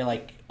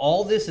 Like,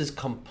 all this is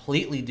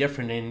completely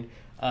different, and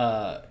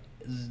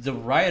the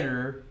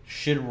writer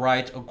should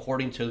write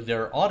according to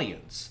their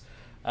audience.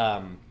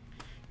 Like,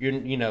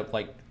 I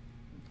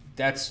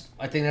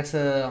think that's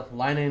a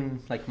line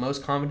in like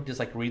most comedy, just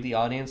like read the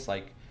audience,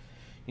 like,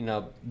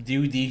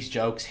 do these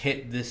jokes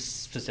hit this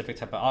specific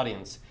type of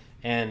audience,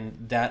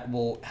 and that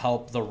will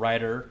help the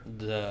writer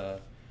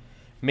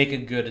make a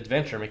good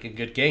adventure, make a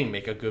good game,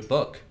 make a good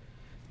book.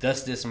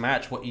 Does this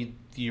match what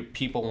your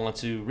people want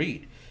to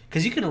read?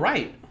 Because you can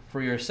write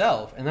for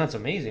yourself, and that's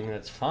amazing, and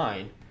that's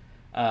fine.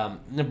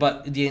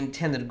 But the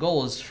intended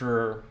goal is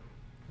for,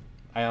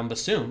 I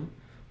assume,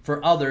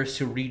 for others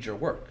to read your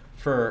work,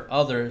 for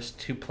others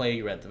to play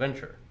your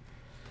adventure.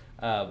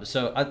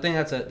 So I think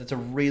that's a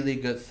really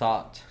good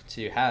thought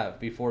to have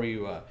before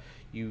you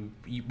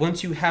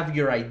once you have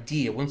your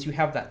idea, once you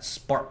have that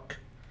spark,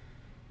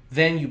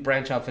 then you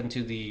branch off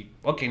into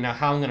now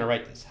how I'm going to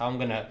write this, how I'm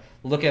going to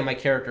look at my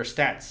character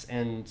stats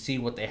and see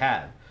what they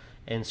have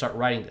and start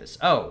writing this.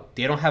 Oh,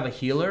 they don't have a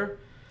healer,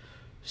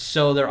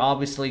 so they're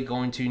obviously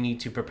going to need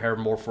to prepare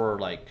more for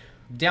like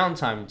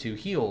downtime to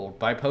heal or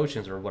buy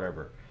potions or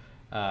whatever.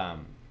 It's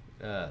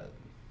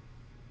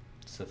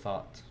a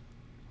thought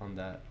on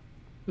that.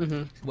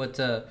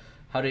 Mm-hmm.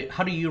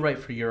 How do you write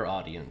for your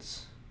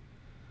audience?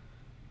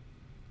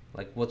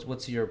 Like,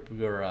 what's your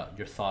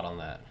thought on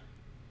that?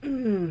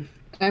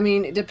 I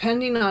mean,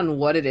 depending on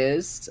what it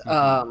is,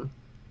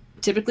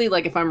 typically,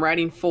 like if I'm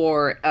writing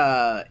for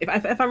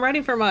if I'm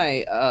writing for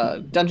my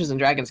Dungeons and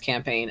Dragons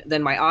campaign,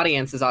 then my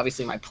audience is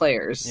obviously my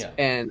players,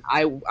 and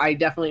I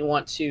definitely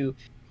want to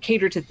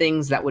cater to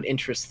things that would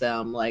interest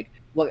them,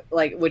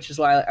 which is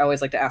why I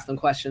always like to ask them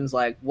questions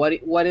like what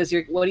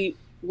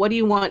do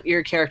you want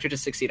your character to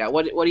succeed at?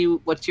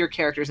 What's your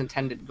character's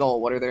intended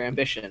goal? What are their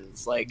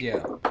ambitions? Like,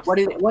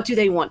 what do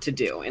they want to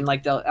do? And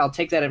like, I'll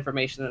take that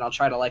information and I'll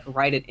try to like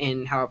write it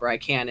in however I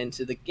can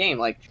into the game.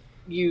 Like,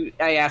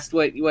 I asked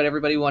what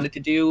everybody wanted to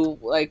do,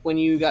 like when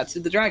you got to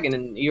the dragon,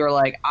 and you were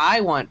like,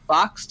 I want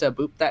Fox to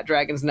boop that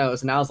dragon's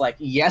nose, and I was like,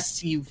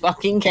 yes, you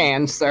fucking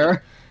can,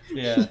 sir.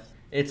 Yeah,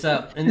 it's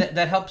and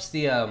that helps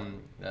the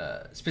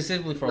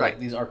specifically for like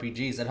these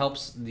RPGs. It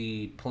helps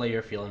the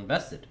player feel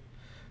invested.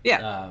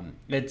 Yeah.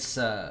 It's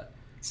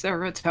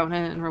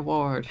serotonin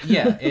reward.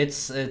 Yeah,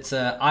 it's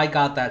I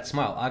got that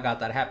smile, I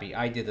got that happy,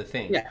 I did the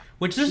thing. Yeah.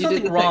 Which there's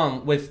nothing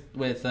wrong with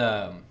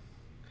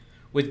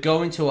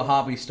going to a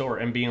hobby store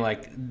and being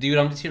like, dude,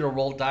 I'm just here to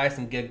roll dice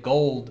and get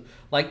gold.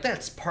 Like,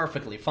 that's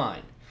perfectly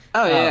fine.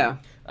 Oh yeah.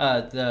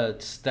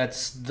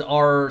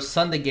 Our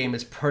Sunday game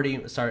is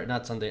pretty. Sorry,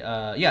 not Sunday.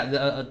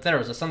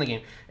 Theros, a Sunday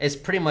game is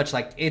pretty much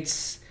like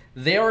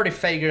they already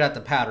figured out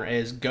the pattern.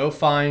 Is go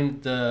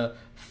find the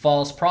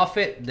false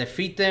prophet,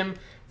 defeat them.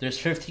 There's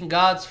 15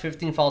 gods,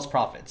 15 false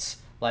prophets.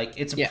 Like,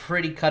 it's a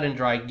pretty cut and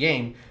dry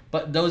game.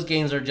 But those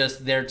games are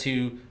just there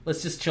to,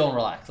 let's just chill and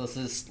relax.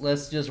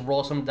 Let's just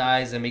roll some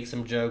dice and make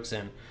some jokes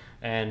and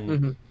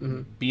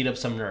beat up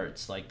some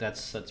nerds. Like,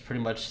 that's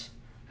pretty much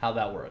how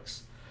that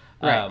works.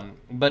 Right.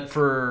 But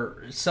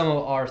for some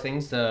of our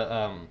things,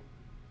 it's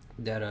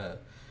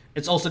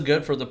also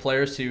good for the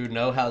players to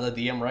know how the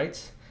DM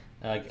writes.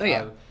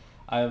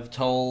 I've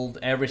told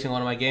every single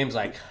one of my games,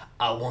 like,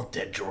 I want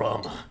that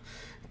drama.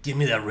 Give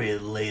me that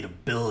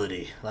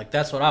relatability. Like,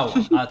 that's what I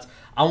want.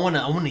 I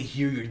want to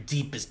hear your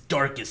deepest,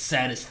 darkest,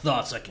 saddest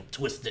thoughts so I can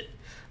twist it.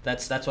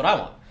 That's what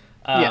I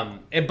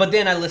want. But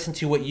then I listen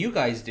to what you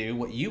guys do,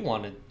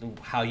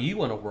 how you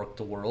want to work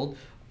the world.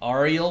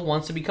 Ariel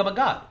wants to become a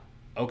god.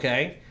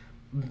 Okay,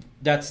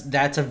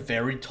 that's a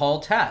very tall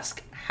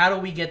task. How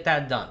do we get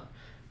that done?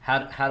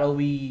 How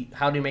do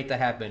you make that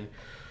happen?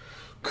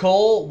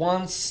 Cole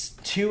wants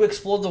to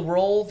explore the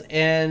world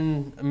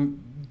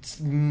and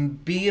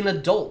be an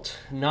adult,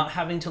 not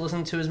having to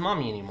listen to his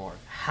mommy anymore.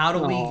 How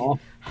do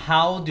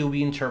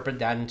we interpret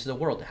that into the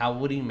world? How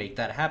would he make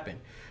that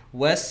happen?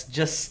 Wes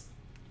just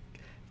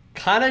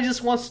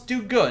wants to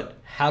do good.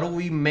 How do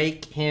we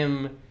make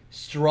him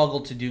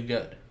struggle to do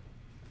good?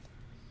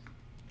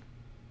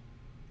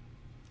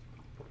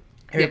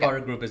 Harry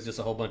Potter group is just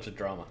a whole bunch of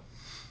drama.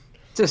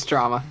 Just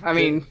drama. I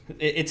mean,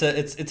 it's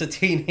a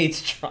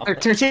teenage drama.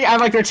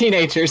 They're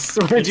teenagers.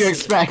 What did you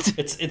expect?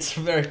 It's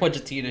very much a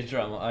teenage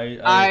drama.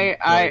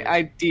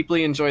 I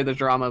deeply enjoy the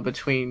drama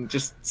between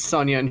just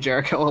Sonya and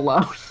Jericho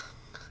alone.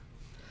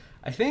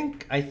 I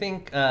think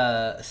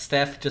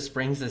Steph just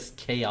brings this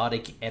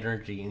chaotic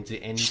energy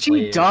into any.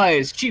 She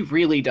does. She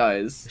really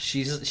does.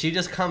 She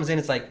just comes in.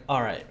 It's like,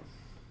 all right,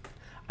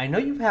 I know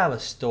you have a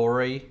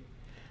story,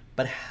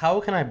 but how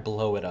can I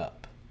blow it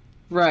up?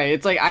 Right.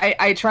 It's like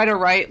I try to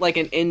write like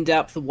an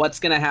in-depth what's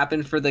gonna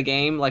happen for the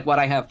game, like what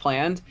I have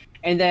planned,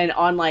 and then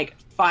on like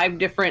 5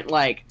 different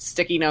like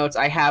sticky notes,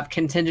 I have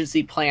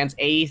contingency plans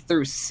A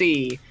through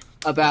C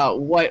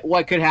about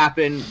what could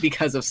happen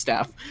because of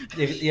stuff.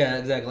 Yeah,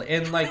 exactly.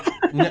 And like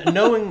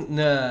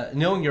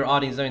knowing your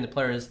audience, knowing the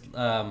players.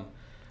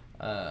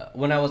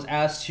 When I was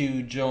asked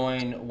to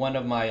join one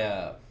of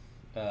my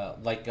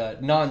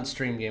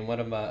non-stream game,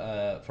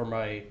 for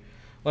my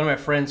one of my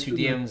friends who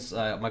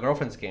DMs my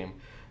girlfriend's game,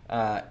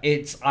 I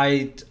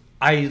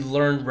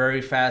learned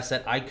very fast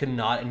that I could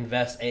not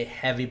invest a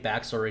heavy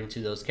backstory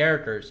into those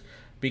characters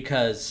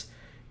because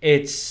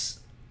it's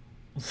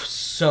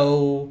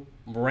so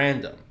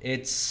random.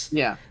 It's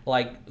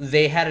like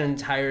they had an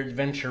entire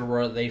adventure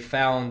where they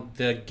found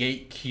the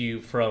gate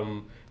cube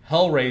from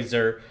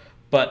Hellraiser,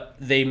 but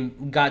they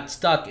got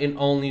stuck and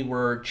only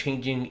were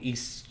changing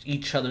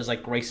each other's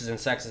like races and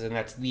sexes, and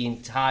that's the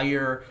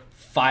entire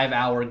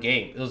 5-hour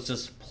game. It was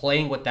just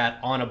playing with that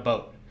on a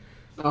boat.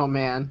 Oh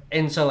man!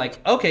 And so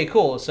like, okay,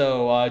 cool.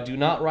 So do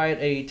not write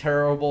a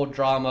terrible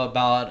drama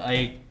about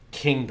a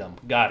kingdom.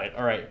 Got it.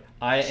 All right.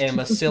 I am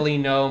a silly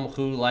gnome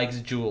who likes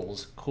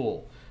jewels.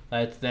 Cool.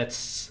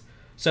 That's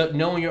so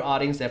knowing your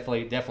audience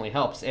definitely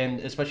helps, and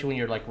especially when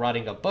you're like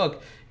writing a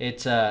book,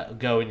 it's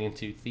going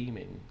into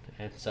theming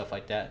and stuff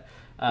like that.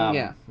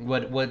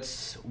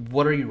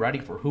 What are you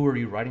writing for? Who are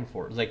you writing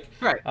for? Like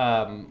right.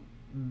 Not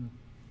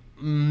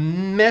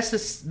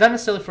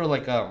necessarily for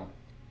like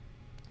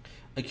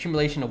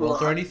accumulation of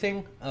wealth or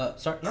anything.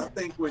 Sorry. I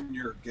think when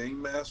you're a game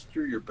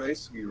master, you're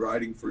basically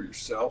writing for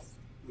yourself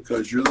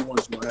because you're the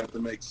ones who have to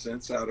make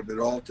sense out of it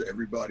all to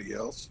everybody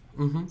else.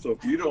 Mm-hmm. So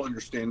if you don't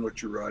understand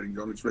what you're writing,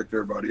 don't expect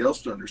everybody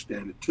else to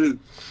understand it too.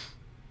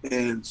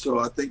 And so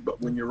I think, but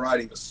when you're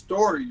writing a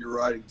story, you're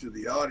writing to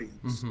the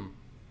audience,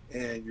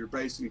 and you're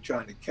basically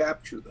trying to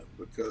capture them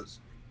because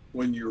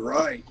when you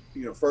write,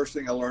 first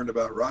thing I learned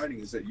about writing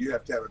is that you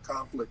have to have a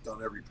conflict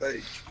on every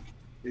page.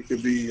 It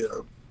could be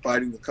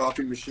fighting the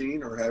coffee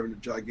machine or having a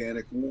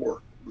gigantic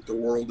war with the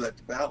world at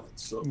the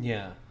balance. So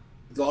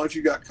as long as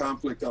you got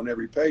conflict on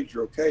every page,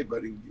 you're okay.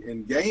 But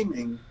in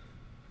gaming,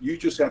 you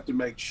just have to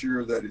make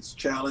sure that it's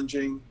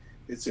challenging,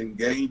 it's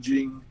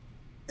engaging,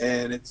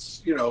 and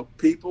it's,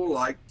 people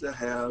like to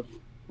have,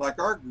 like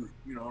our group,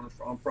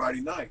 on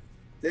Friday night,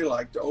 they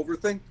like to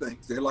overthink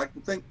things. They like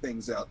to think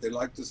things out. They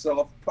like to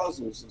solve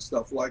puzzles and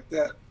stuff like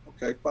that.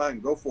 Okay, fine,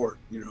 go for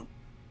it.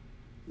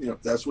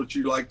 If that's what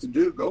you like to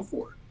do, go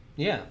for it.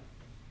 Yeah.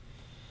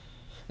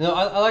 No,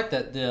 I like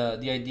that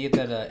the idea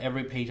that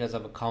every page has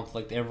a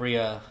conflict. Every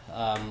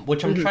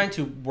which I'm trying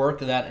to work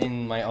that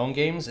in my own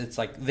games. It's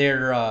like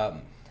they're I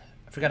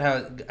forgot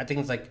how I think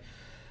it's like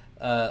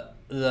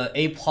the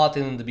A plot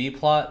and the B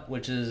plot,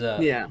 which is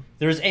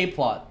there's A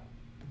plot.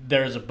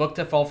 There's a book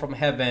that fell from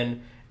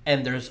heaven,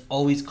 and there's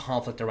always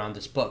conflict around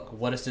this book.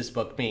 What does this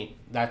book mean?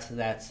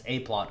 That's A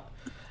plot.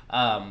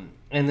 And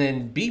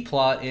then B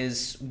plot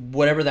is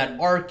whatever that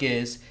arc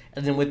is,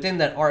 and then within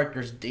that arc,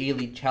 there's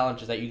daily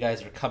challenges that you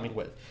guys are coming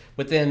with.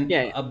 Within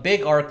a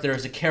big arc,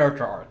 there's a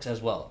character arcs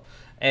as well.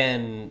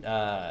 And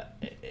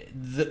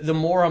the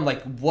more I'm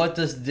like, what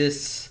does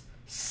this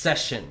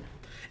session?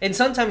 And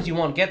sometimes you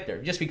won't get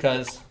there just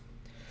because,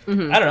 I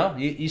don't know,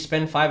 you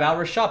spend 5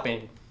 hours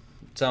shopping.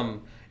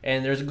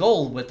 And there's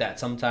gold with that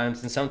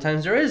sometimes, and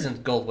sometimes there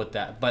isn't gold with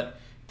that. But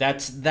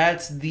that's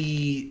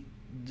the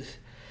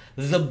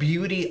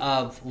beauty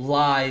of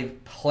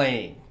live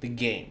playing the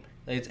game.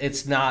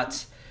 It's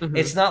not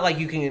like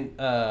you can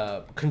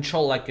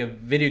control like a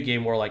video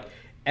game where like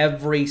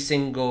every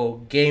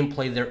single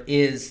gameplay there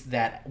is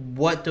that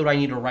what do I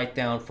need to write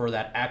down for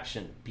that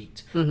action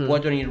beat?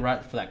 What do I need to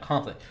write for that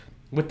conflict?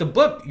 With the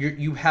book,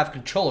 you have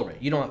control over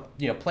it. You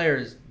don't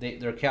players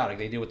they're chaotic.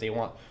 They do what they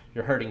want.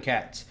 You're herding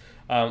cats.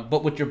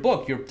 But with your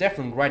book, you're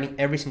definitely writing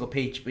every single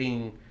page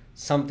being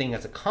something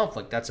as a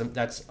conflict. That's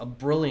a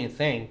brilliant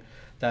thing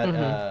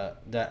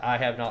that that I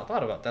have not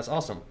thought about. That's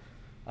awesome.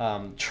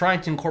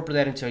 Trying to incorporate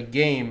that into a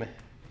game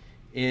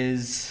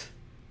is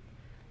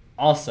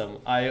awesome.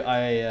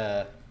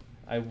 I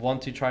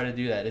want to try to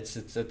do that. It's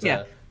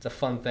a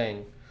fun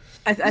thing.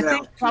 I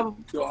think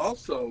probably to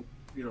also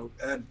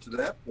add to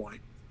that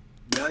point.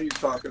 Now you're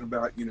talking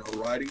about,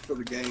 writing for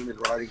the game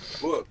and writing the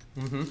book.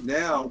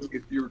 Now,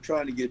 if you're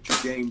trying to get your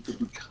game to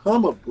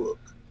become a book,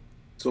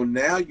 so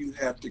now you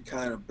have to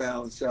kind of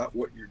balance out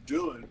what you're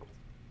doing.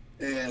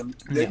 And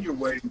then you're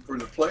waiting for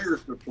the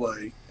players to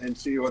play and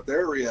see what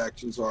their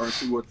reactions are and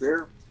see what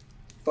their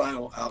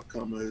final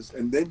outcome is.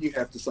 And then you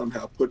have to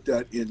somehow put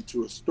that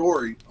into a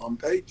story on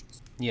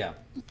pages. Yeah.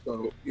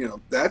 So,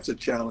 that's a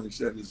challenge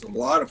that is a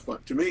lot of fun.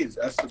 To me,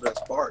 that's the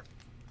best part.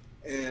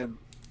 And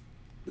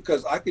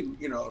because I can,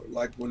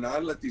 like when I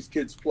let these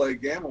kids play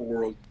Gamma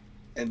World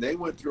and they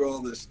went through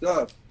all this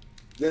stuff,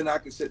 then I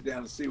can sit down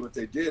and see what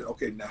they did.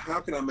 Okay, now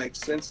how can I make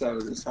sense out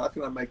of this? How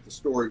can I make the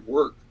story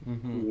work?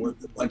 What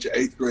a bunch of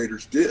 8th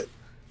graders did,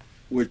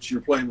 which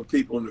you're playing with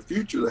people in the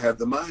future that have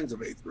the minds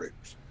of 8th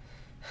graders.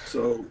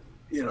 So,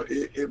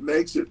 it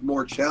makes it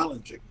more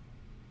challenging.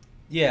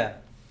 Yeah,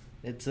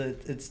 it's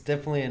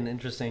definitely an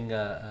interesting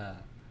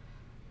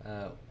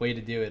way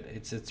to do it.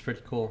 It's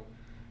pretty cool.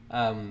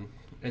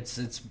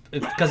 It's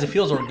because it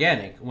feels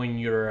organic when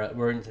you're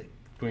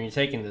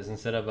taking this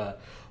instead of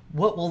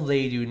what will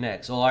they do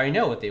next? Well, I already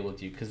know what they will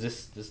do because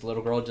this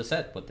little girl just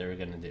said what they were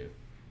gonna do.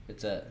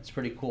 It's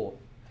pretty cool.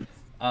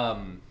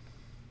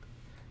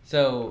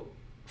 So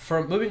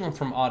from moving on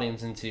from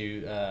audience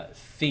into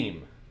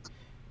theme,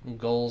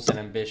 goals and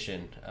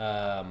ambition.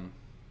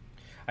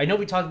 I know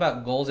we talked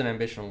about goals and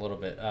ambition a little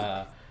bit,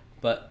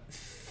 but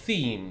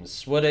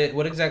themes. What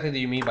exactly do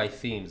you mean by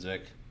themes,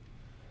 Vic?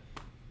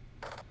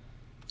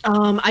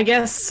 I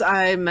guess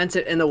I meant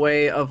it in the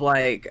way of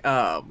like,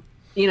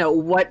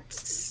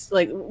 what's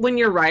like when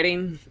you're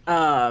writing,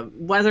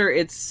 whether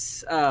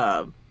it's,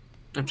 I'm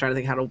trying to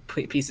think how to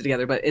piece it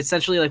together, but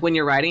essentially like when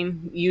you're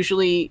writing,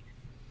 usually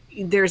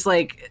there's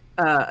like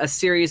a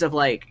series of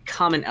like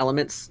common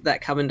elements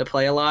that come into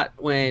play a lot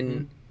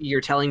when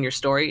you're telling your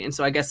story. And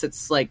so I guess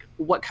it's like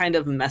what kind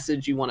of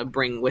message you want to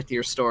bring with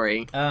your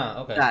story.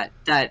 Okay.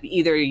 That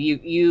either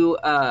you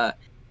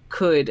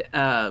could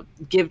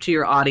give to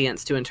your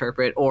audience to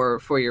interpret, or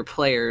for your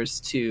players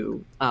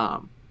to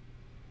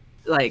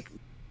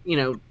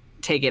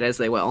take it as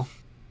they will.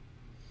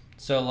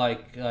 So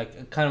like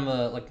kind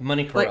of like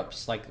money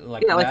corrupts, like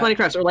yeah, like money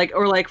corrupts, or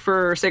like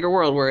for Sacred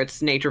World where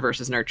it's nature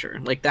versus nurture,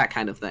 like that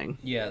kind of thing.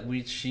 Yeah,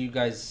 you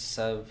guys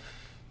have,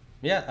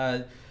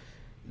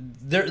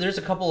 there's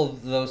a couple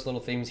of those little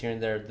themes here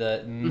and there.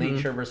 The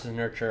nature versus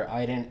nurture,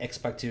 I didn't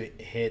expect to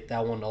hit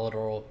that one a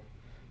little,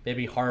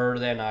 maybe harder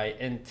than I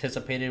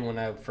anticipated when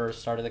I first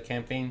started the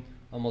campaign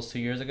almost 2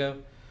 years ago.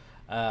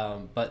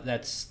 But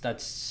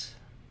that's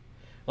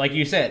like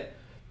you said.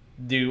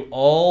 Do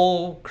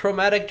all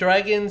chromatic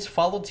dragons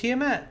follow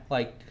Tiamat?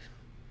 Like,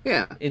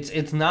 yeah,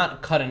 it's not a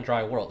cut and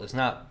dry world. It's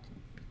not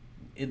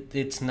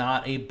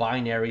a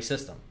binary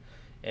system.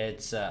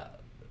 It's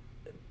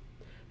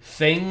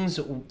things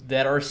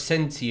that are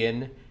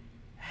sentient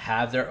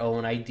have their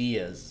own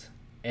ideas,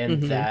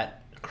 and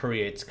that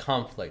creates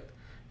conflict,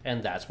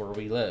 and that's where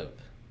we live.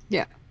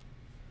 Yeah.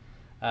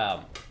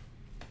 And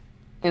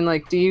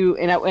like, do you?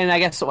 And I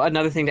guess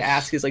another thing to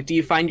ask is like, do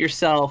you find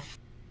yourself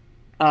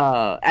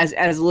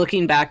as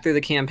looking back through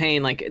the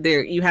campaign, like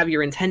there you have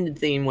your intended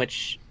theme,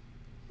 which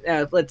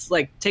let's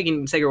like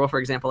taking Sacred World for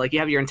example, like you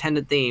have your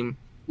intended theme,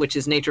 which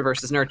is nature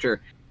versus nurture,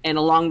 and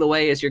along the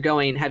way as you're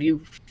going, have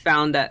you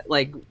found that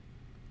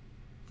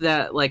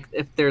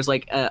if there's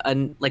like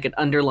an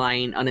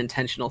underlying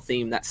unintentional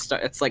theme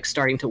it's like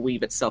starting to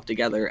weave itself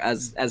together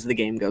as the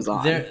game goes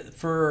on?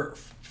 For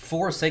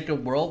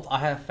Sacred World, I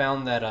have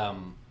found that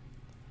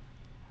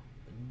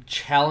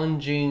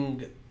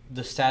challenging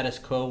the status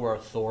quo or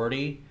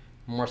authority,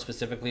 more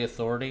specifically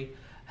authority,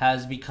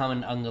 has become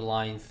an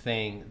underlying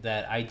thing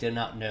that I did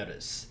not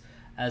notice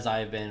as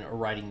I've been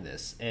writing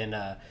this. And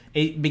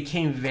it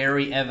became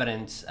very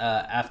evident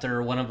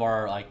after one of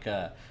our,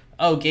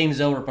 game's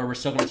over, but we're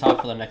still going to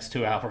talk for the next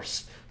 2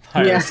 hours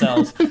by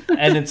ourselves.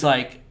 And it's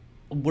like,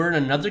 we're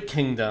in another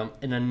kingdom,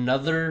 and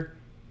another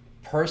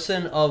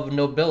person of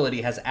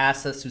nobility has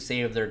asked us to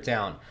save their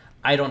town.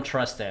 I don't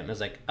trust them. It's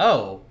like,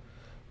 oh,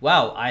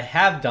 wow, I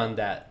have done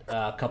that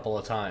a couple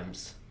of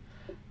times.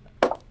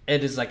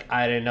 It is like,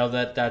 I didn't know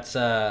that's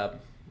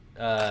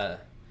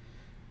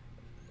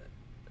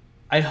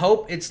I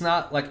hope it's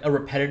not like a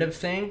repetitive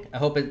thing. I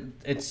hope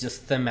it's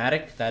just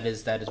thematic. That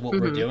is what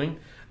we're doing.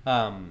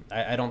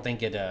 I don't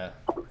think it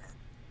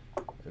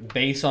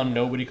based on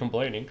nobody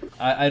complaining.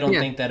 I don't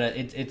think that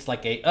it's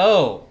like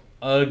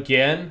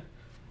again,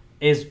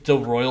 is the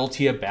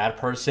royalty a bad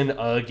person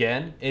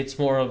again? It's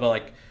more of a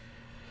like,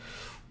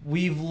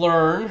 we've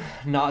learned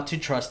not to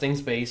trust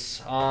things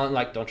based on,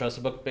 like, don't trust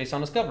a book based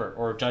on its cover,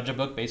 or judge a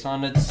book based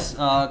on its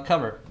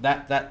cover.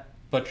 That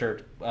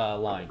butchered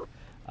line.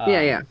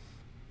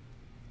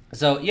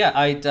 So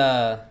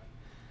yeah,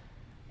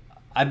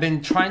 I've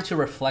been trying to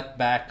reflect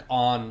back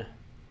on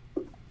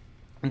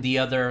the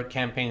other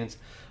campaigns,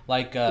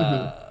 like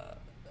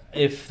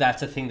if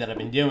that's a thing that I've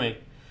been doing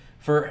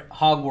for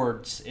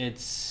Hogwarts.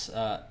 It's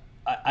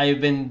I've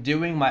been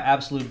doing my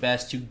absolute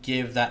best to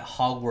give that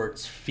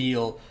Hogwarts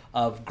feel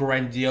of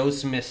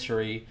grandiose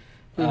mystery,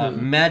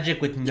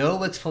 magic with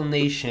no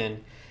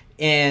explanation,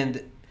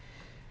 and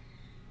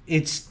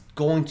it's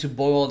going to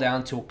boil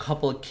down to a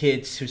couple of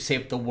kids who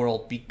save the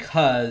world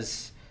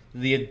because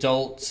the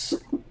adults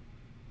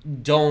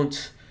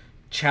don't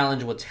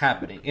challenge what's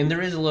happening. And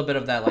there is a little bit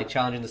of that, like,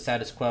 challenging the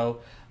status quo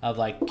of,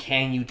 like,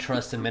 can you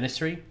trust the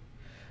ministry?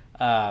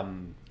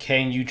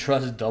 Can you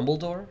trust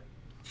Dumbledore?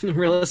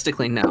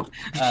 Realistically, no.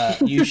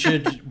 You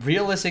should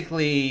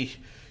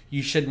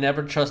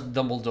never trust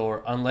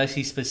Dumbledore unless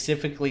he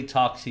specifically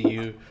talks to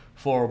you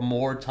for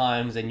more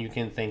times than you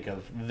can think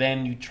of.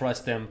 Then you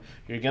trust him.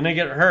 You're gonna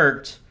get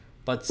hurt,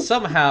 but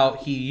somehow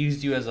he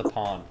used you as a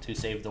pawn to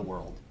save the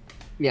world.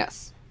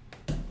 Yes.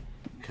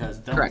 Because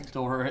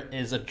Dumbledore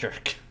is a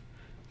jerk.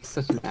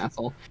 Such an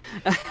asshole.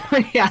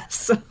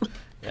 Yes.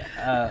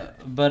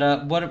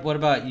 But what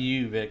about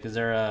you, Vic? Is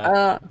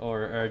there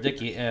or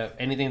Dickie,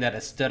 anything that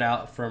has stood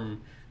out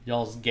from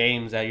y'all's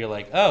games that you're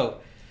like,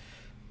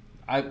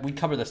 we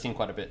cover this theme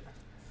quite a bit?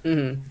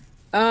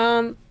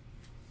 Mm-hmm.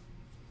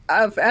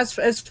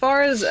 As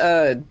far as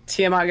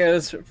Tiamat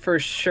goes, for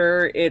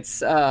sure,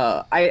 it's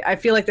I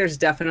feel like there's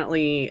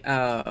definitely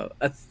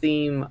a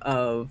theme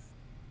of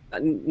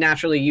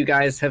naturally you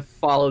guys have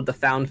followed the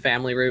found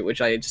family route,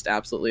 which I just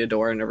absolutely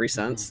adore in every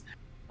sense.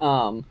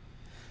 Um,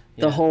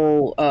 the Yeah.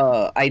 whole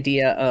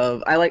idea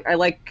of I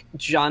like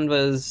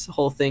Janva's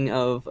whole thing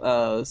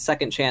of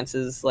second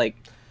chances, like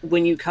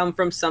when you come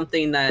from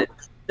something that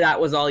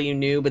was all you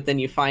knew, but then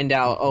you find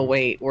out, oh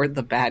wait, we're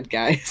the bad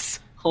guys.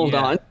 Hold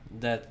Yeah, on.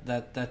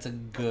 that's a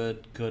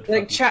good Like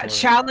fucking story.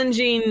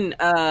 challenging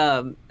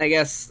I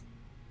guess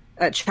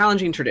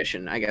challenging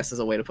tradition, I guess, is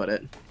a way to put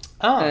it.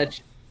 Oh.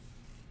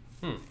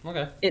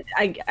 Okay.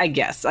 I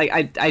guess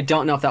I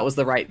don't know if that was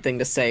the right thing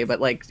to say,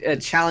 but like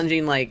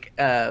challenging, like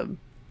That's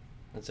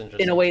interesting.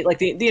 in a way, like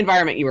the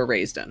environment you were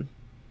raised in.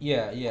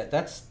 Yeah,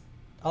 that's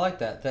I like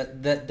that.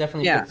 That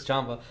definitely Yeah. fits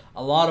Jamba.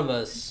 A lot of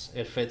us,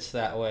 it fits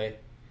that way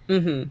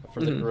Mm-hmm.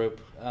 for the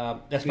group,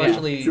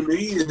 especially. To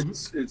me,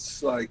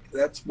 it's like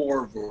that's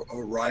more of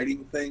a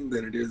writing thing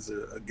than it is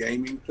a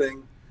gaming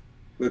thing,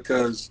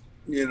 because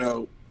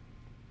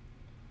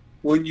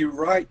when you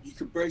write, you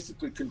can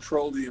basically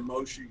control the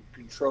emotion, you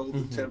control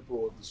the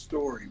tempo of the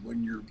story.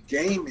 When you're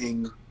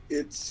gaming,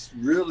 it's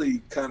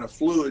really kind of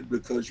fluid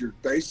because you're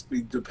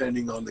basically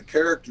depending on the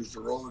characters to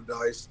roll the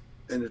dice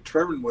and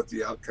determine what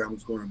the outcome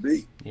is going to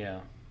be. Yeah.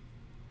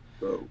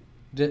 So,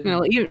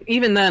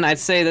 Even then, I'd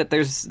say that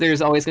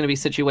there's always going to be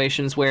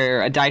situations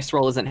where a dice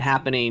roll isn't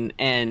happening,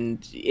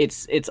 and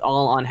it's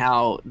all on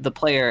how the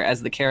player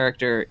as the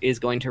character is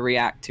going to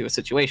react to a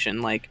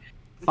situation. Like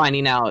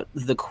finding out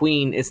the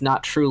queen is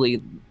not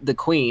truly the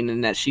queen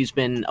and that she's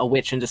been a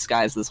witch in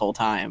disguise this whole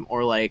time,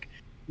 or like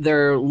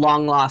their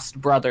long lost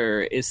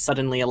brother is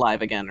suddenly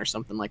alive again, or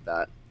something like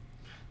that.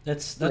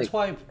 That's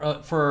why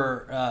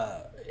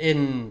for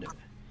in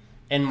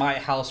my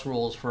house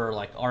rules for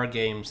like our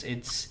games,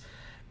 it's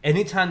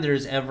anytime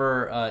there's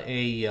ever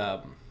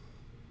a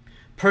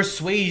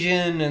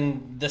persuasion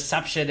and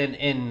deception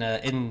and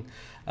in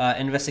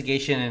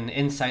investigation and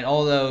insight,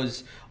 all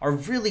those are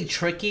really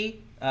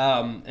tricky.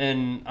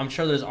 And I'm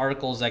sure there's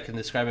articles that can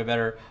describe it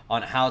better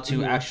on how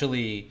to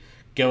actually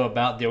go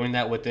about doing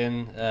that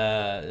within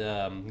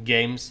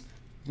games,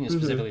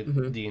 specifically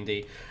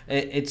D&D.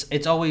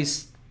 It's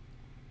always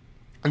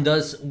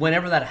does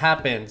whenever that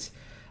happens.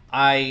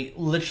 I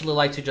literally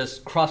like to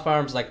just cross my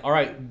arms, like, all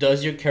right,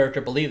 does your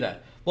character believe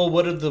that? Well,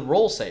 what did the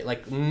roll say?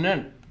 Like,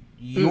 no,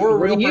 you're a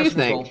real person.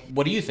 Roll.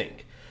 What do you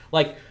think?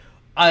 Like,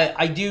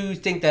 I do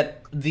think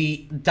that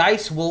the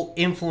dice will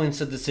influence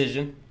the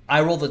decision.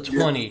 I roll the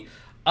 20. Yeah.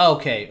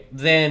 Okay,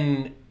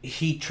 then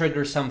he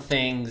triggers some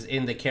things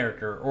in the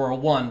character, or a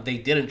 1, they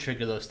didn't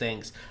trigger those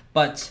things.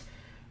 But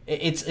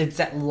it's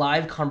that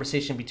live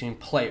conversation between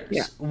players.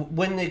 Yeah.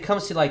 When it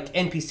comes to like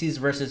NPCs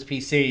versus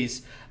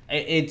PCs,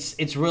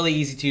 it's really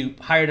easy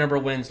to higher number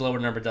wins, lower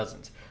number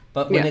doesn't.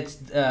 But when it's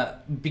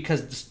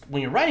because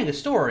when you're writing a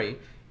story,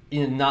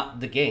 not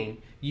the game,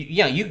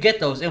 you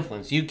get those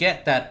influence. You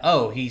get that,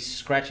 oh, he's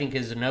scratching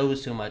his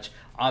nose too much.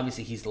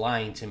 Obviously, he's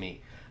lying to me.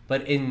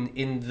 But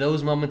in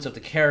those moments of the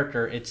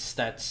character,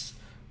 that's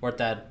where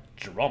that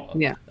drama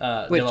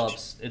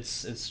develops.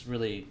 It's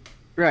really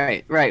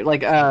right.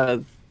 Like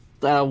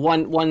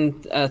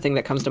one thing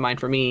that comes to mind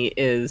for me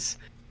is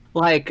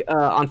like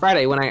on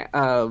Friday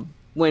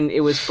when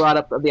it was brought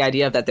up the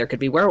idea that there could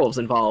be werewolves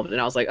involved,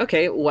 and I was like,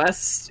 okay,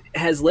 Wes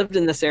has lived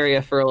in this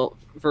area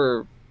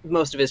for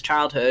most of his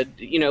childhood.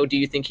 Do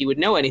you think he would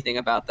know anything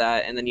about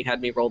that? And then you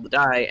had me roll the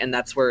die, and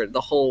that's where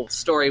the whole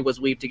story was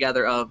weaved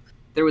together of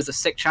there was a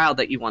sick child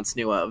that you once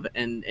knew of,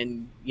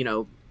 and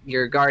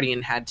your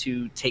guardian had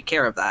to take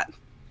care of that.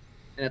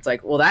 And it's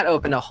like, well, that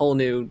opened a whole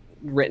new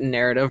written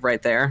narrative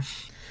right there.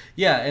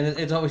 Yeah, and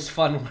it's always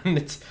fun when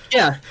it's...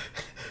 Yeah.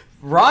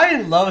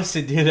 Ryan loves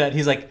to do that.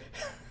 He's like...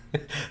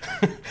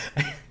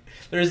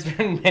 There's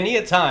been many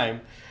a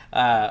time...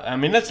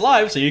 it's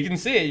live, so you can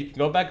see it. You can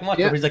go back and watch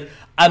it. He's like,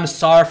 I'm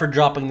sorry for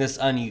dropping this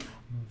on you,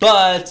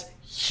 but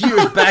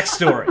here's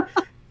backstory.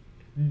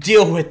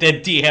 Deal with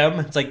it,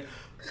 DM. It's like,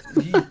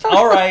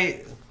 all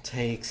right,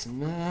 takes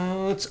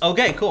notes.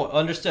 Okay, cool,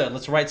 understood.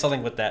 Let's write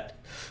something with that.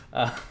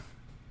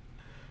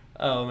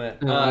 Oh man,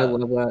 I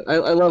love that.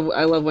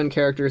 I love when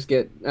characters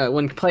get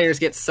when players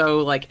get so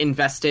like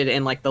invested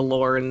in like the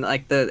lore and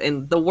like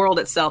the world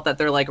itself that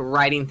they're like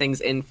writing things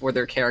in for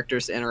their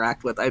characters to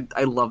interact with.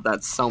 I love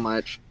that so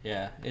much.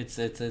 Yeah, it's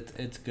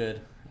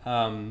good.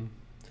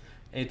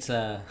 It's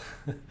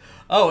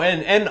oh,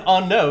 and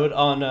on note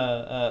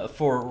on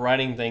for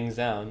writing things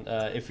down,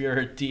 if you're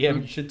a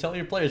DM, you should tell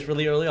your players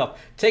really early off,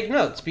 take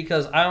notes,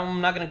 because I'm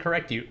not going to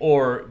correct you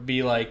or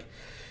be like,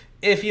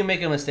 if you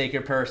make a mistake,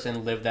 your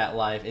person lived that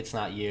life, it's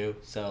not you.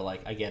 So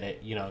like, I get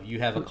it. You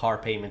have a car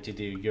payment to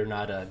do. You're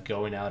not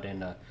going out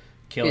and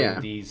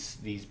killing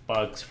these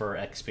bugs for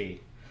XP.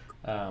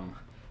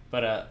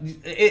 But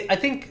I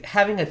think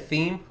having a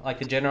theme,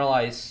 like a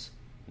generalized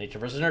nature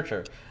versus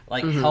nurture,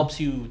 like helps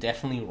you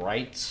definitely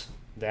write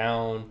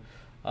down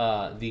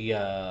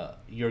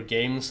your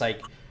games.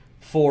 Like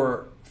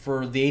for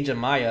for the Age of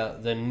Maya,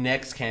 the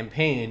next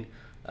campaign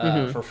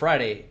for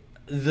Friday,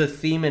 the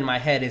theme in my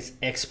head is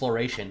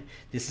exploration.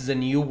 This is a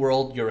new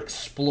world. You're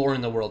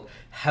exploring the world.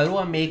 How do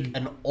I make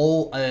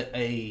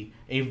a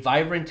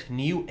vibrant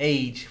new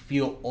age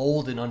feel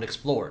old and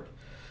unexplored?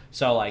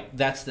 So like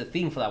that's the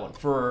theme for that one.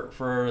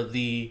 For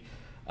the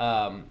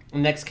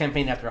next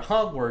campaign after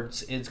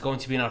Hogwarts, it's going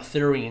to be an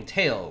Arthurian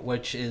tale,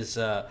 which is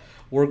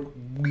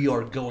we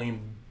are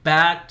going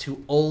back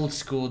to old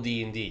school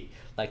D&D.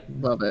 Like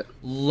love it.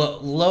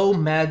 Low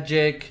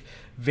magic,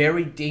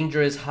 very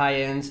dangerous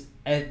high ends.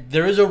 And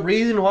there is a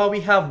reason why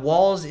we have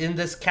walls in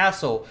this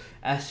castle.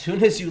 As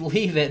soon as you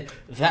leave it,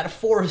 that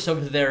forest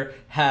over there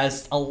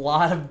has a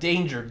lot of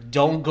danger.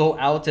 Don't go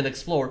out and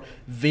explore.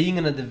 Being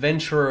an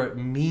adventurer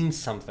means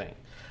something.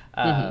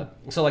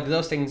 So like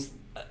those things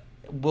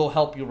will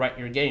help you write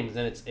your games.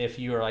 And it's if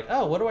you're like,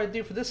 oh, what do I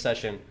do for this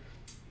session?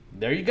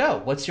 There you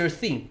go. What's your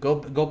theme?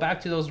 Go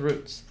back to those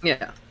roots.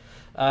 Yeah.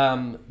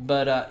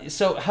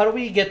 So how do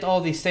we get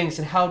all these things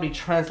and how do we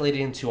translate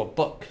it into a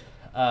book?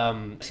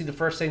 See, the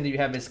first thing that you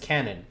have is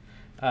canon.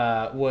 Do you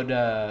want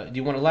to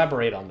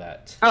elaborate on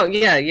that? Oh,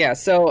 yeah.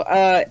 So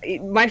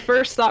my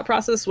first thought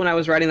process when I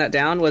was writing that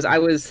down was I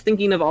was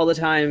thinking of all the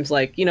times,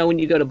 like, you know, when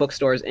you go to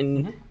bookstores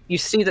and you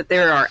see that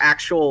there are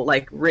actual,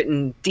 like,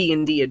 written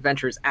D&D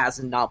adventures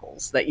as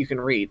novels that you can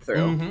read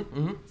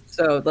through.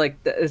 So, like,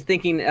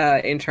 thinking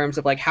in terms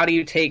of, like, how do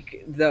you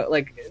take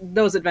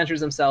those adventures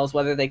themselves,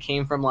 whether they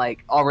came from,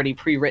 like, already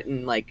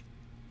pre-written, like,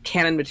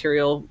 canon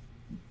material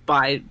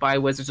by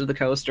Wizards of the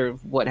Coast or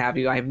what have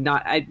you.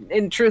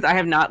 In truth, I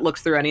have not looked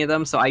through any of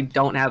them, so I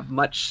don't have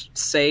much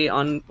say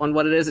on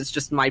what it is. It's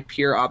just my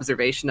pure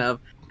observation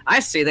of, I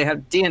see they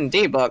have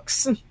D&D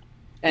books,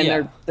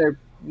 and they're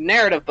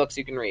narrative books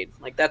you can read.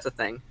 Like, that's a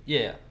thing.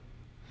 Yeah.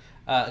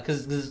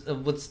 Because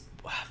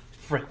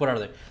what are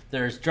they?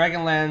 There's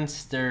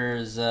Dragonlance,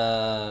 there's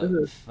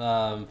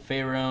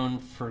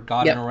Faerun,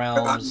 Forgotten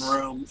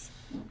Realms.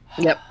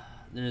 Yep.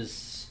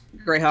 There's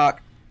Greyhawk.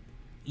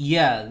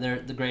 Yeah, they're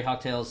the Greyhawk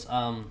Tales.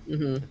 I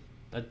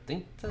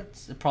think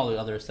that's probably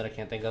others that I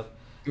can't think of.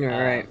 Yeah,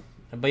 right.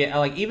 But yeah,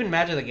 like even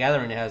Magic the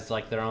Gathering has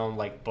like their own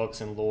like books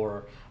and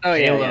lore. Oh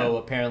yeah. Halo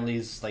apparently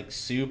is like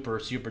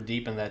super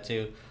deep in that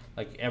too.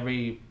 Like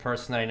every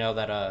person that I know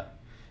that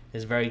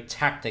is very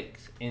tactic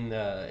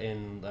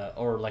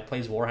or like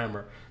plays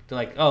Warhammer, they're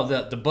like, oh,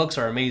 the books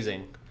are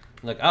amazing.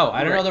 I'm like, oh,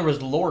 I didn't know there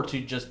was lore to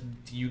just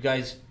you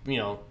guys, you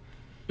know,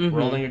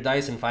 rolling your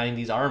dice and finding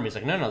these armies.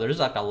 Like no, there's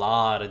like a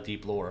lot of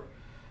deep lore.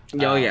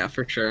 Oh yeah,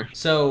 for sure.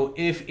 So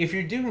if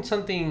you're doing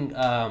something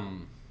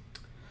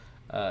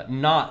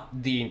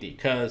not D&D,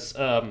 because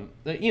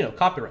you know,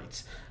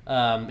 copyrights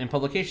and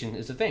publication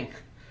is a thing.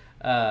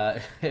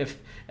 If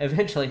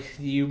eventually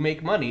you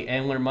make money,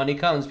 and when money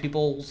comes,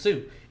 people will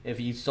sue if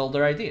you stole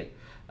their idea.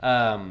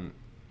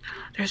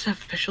 There's an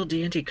official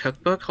D&D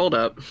cookbook. Hold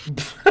up.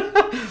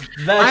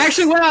 I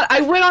actually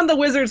went on the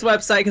Wizards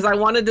website because I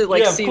wanted to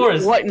see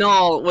what and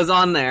all was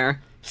on there.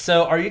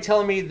 So, are you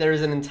telling me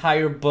there's an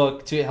entire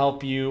book to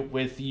help you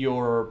with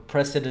your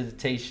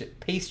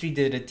pastry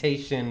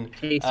digitation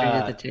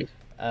channel?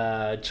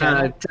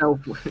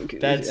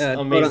 That's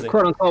amazing.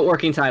 Quote unquote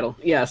working title.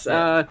 Yes.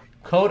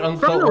 Quote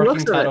unquote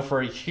working title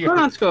for a year. Quote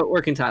unquote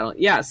working title.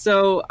 Yeah.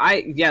 So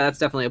that's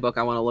definitely a book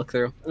I want to look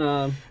through.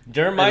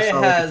 Jeremiah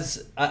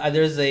has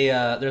there's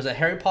a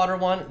Harry Potter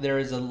one, there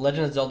is a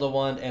Legend of Zelda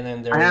one,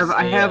 and then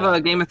I have a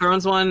Game of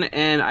Thrones one,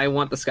 and I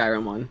want the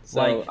Skyrim one.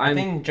 So I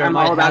think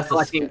Jeremiah all about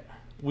collecting.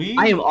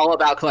 I am all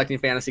about collecting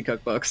fantasy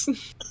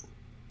cookbooks.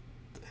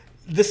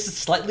 This is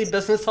slightly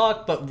business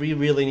talk, but we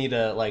really need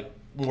to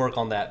work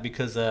on that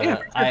because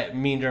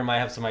me and Jeremiah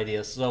have some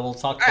ideas, so we'll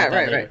talk about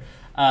that later.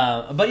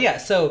 Right. But yeah,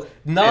 so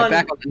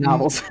back on the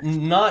novels.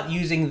 Not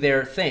using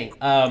their thing.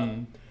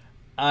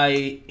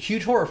 I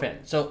huge horror fan.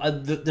 So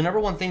the number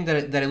one thing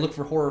that I look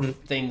for horror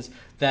things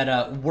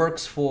that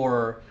works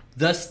for,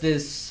 does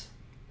this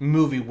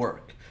movie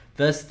work?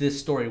 Does this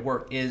story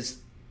work? Is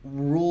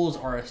rules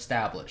are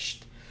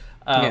established.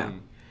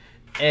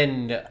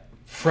 And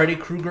Freddy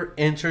Krueger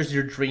enters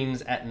your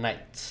dreams at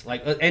night.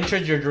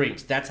 Enters your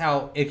dreams. That's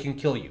how it can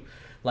kill you.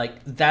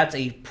 That's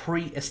a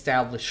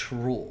pre-established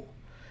rule.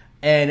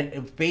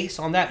 And based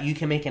on that, you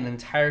can make an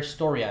entire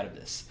story out of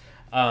this.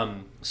 I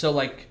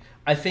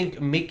think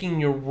making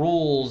your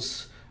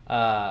rules,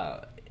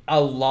 a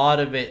lot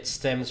of it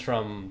stems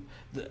from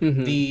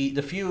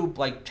the few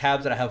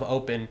tabs that I have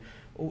open.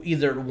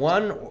 Either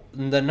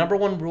the number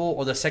one rule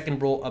or the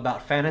second rule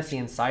about fantasy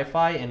and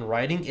sci-fi and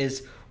writing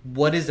is,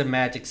 what is a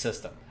magic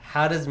system?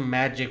 How does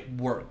magic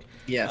work?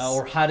 Yes.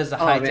 Or how does the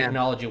high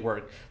technology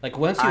work?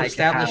 Once you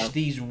establish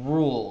these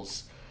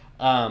rules,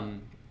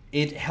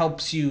 it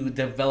helps you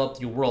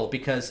develop your world,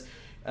 because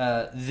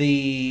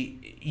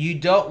you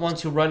don't want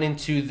to run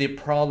into the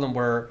problem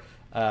where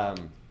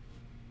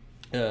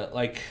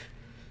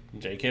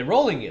J.K.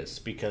 Rowling is,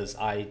 because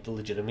I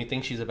legitimately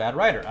think she's a bad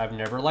writer. I've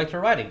never liked her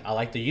writing. I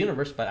like the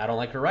universe, but I don't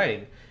like her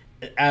writing.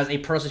 As a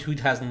person who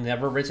has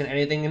never written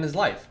anything in his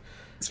life.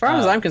 As far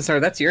as I'm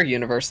concerned, that's your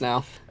universe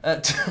now.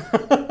 As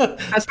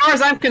far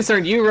as I'm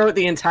concerned, you wrote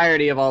the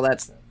entirety of all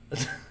that.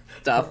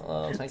 stuff.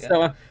 Oh my God.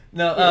 So,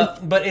 No,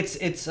 but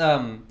it's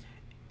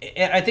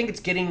I think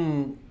it's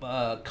getting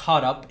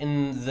caught up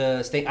in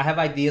the state. I have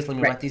ideas. Let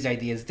me write these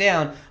ideas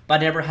down. But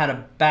I never had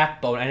a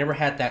backbone. I never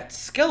had that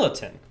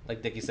skeleton,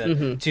 like Dickie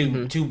said,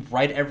 to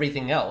write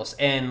everything else.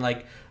 And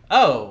like,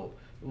 oh,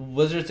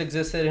 wizards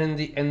existed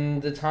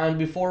in the time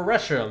before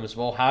restrooms.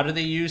 Well, how do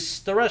they use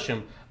the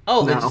restroom?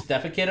 Oh, they just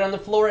defecated on the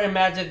floor and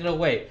magic it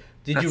away.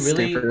 Did you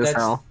really? Stupid as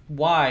hell.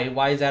 Why?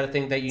 Why is that a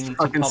thing that you need to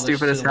Fucking publish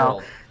stupid to as the hell.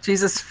 world?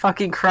 Jesus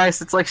fucking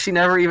Christ! It's like she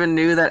never even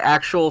knew that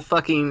actual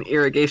fucking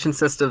irrigation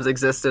systems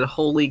existed.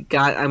 Holy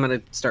God! I'm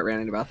gonna start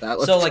ranting about that.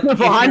 Let's So like,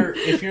 move on.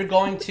 if you're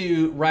going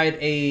to write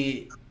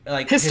a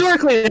like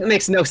Historically, it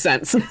makes no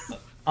sense.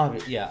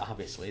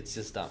 obviously it's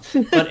just dumb.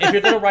 But if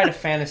you're going to write a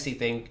fantasy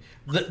thing,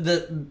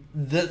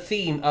 the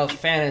theme of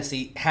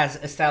fantasy has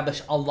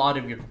established a lot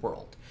of your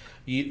world.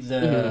 Gold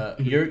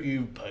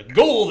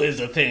is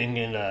a thing,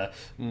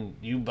 and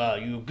you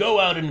go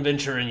out and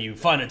venture, and you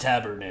find a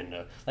tavern,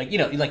 and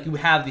you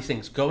have these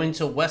things. Going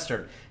to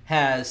Western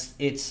has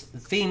its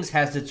themes,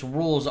 has its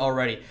rules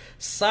already.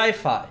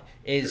 Sci-fi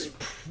is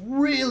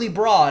really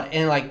broad,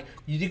 and like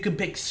you could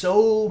pick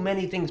so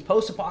many things: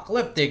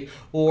 post-apocalyptic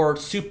or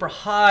super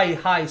high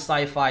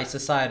sci-fi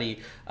society,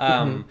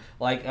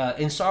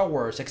 in Star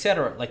Wars,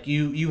 etc. Like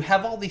you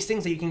have all these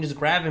things that you can just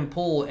grab and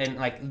pull, and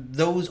like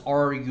those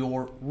are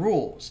your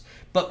rules.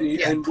 But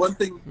and one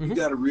thing you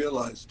got to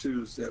realize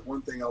too is that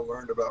one thing I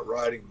learned about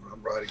writing when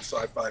I'm writing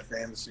sci-fi,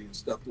 fantasy, and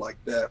stuff like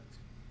that.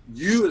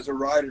 You as a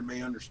writer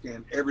may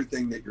understand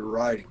everything that you're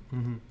writing,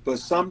 but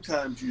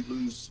sometimes you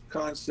lose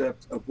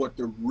concept of what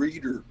the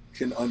reader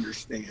can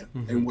understand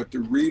and what the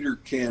reader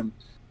can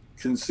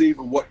conceive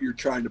of what you're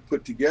trying to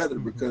put together.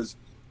 Because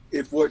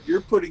if what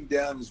you're putting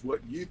down is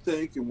what you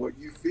think and what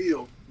you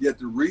feel, yet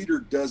the reader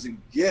doesn't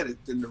get it,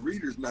 then the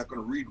reader's not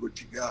going to read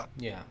what you got.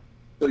 Yeah.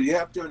 So you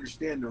have to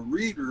understand the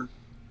reader.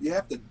 You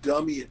have to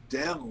dummy it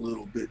down a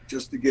little bit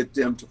just to get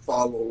them to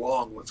follow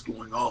along what's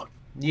going on.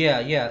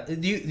 Yeah.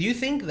 Do you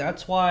think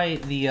that's why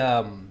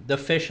the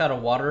fish out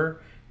of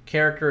water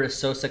character is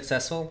so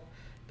successful?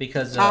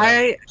 Because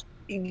I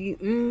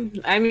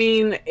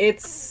mean,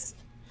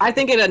 I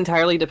think it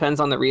entirely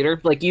depends on the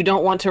reader. Like, you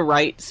don't want to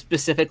write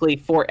specifically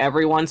for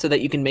everyone so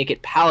that you can make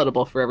it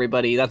palatable for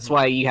everybody. That's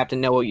why you have to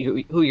know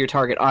who your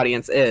target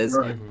audience is.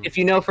 Right. If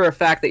you know for a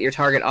fact that your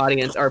target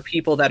audience are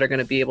people that are going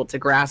to be able to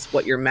grasp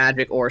what your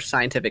magic or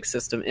scientific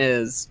system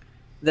is,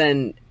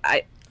 then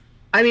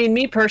I mean,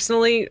 me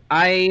personally,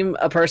 I'm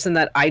a person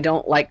that I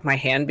don't like my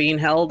hand being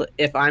held.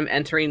 If I'm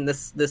entering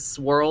this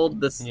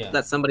world,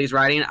 that somebody's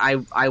writing,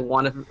 I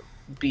want to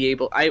be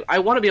able I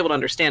want to be able to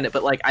understand it,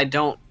 but like I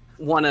don't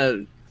want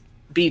to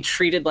be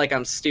treated like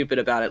I'm stupid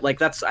about it. Like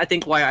that's I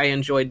think why I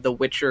enjoyed The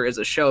Witcher as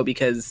a show,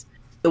 because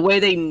the way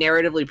they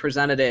narratively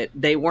presented it,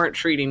 they weren't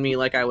treating me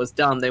like I was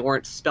dumb. They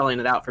weren't spelling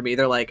it out for me.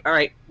 They're like, all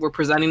right, we're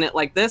presenting it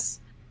like this,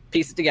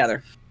 piece it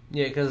together.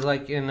 Yeah, because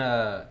like in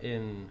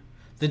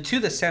the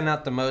two that stand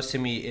out the most to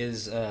me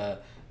is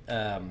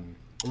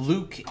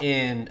Luke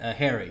and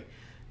Harry.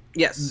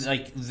 Yes.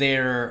 Like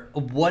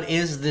what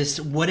is this?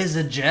 What is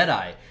a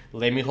Jedi?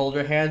 Let me hold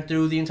your hand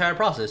through the entire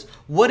process.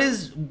 What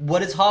is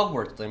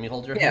Hogwarts? Let me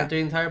hold your hand through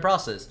the entire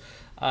process.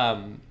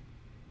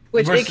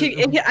 Which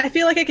I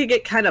feel like it could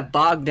get kind of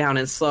bogged down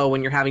and slow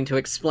when you're having to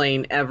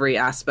explain every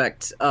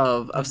aspect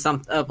of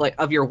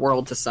your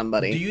world to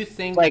somebody. Do you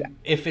think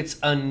if it's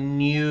a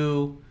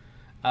new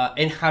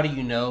and how do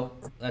you know?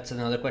 That's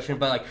another question.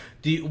 But like,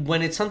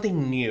 when it's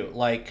something new,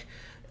 like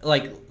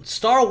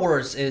Star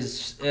Wars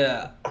is,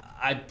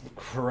 I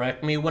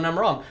correct me when I'm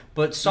wrong,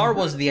 but Star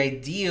Wars, the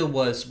idea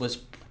was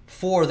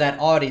for that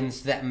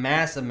audience, that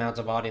mass amount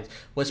of audience,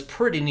 was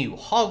pretty new.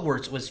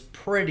 Hogwarts was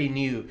pretty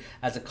new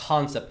as a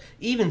concept.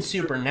 Even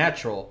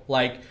Supernatural,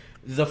 like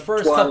the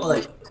first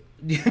Twilight.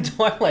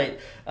 Twilight,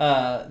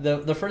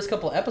 the first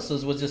couple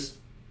episodes was just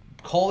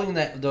calling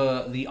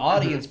the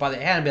audience by the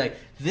hand and be like,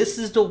 this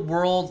is the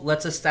world,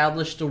 let's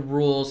establish the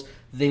rules,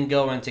 then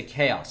go into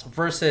chaos.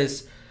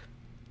 Versus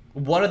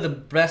one of the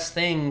best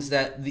things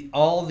that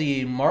all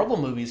the Marvel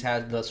movies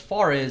had thus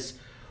far is,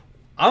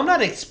 I'm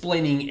not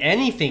explaining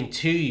anything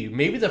to you,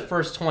 maybe the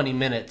first 20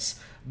 minutes,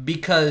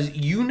 because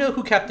you know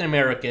who Captain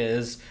America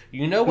is,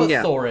 you know what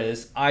Thor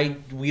is,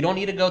 we don't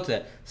need to go to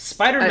that.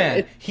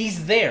 Spider-Man,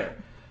 he's there.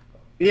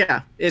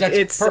 Yeah,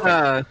 it's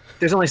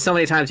there's only so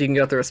many times you can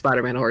go through a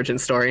Spider-Man origin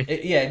story.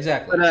 Yeah,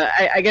 exactly. But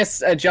I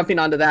guess jumping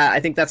onto that, I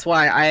think that's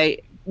why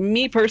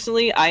me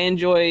personally, I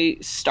enjoy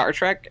Star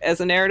Trek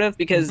as a narrative,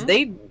 because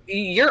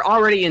you're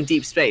already in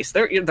deep space.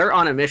 They're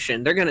on a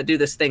mission. They're going to do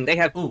this thing. They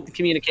have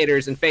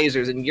communicators and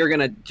phasers, and you're going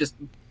to just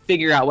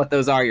figure out what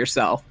those are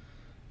yourself.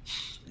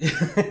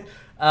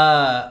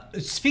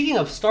 Speaking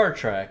of Star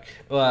Trek,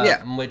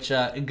 which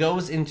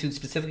goes into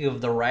specifically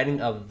of the writing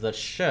of the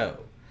show.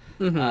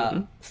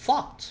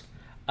 Thought.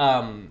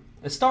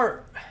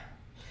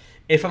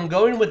 If I'm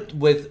going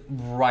with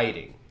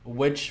writing,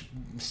 which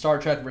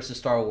Star Trek versus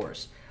Star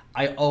Wars,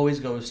 I always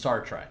go with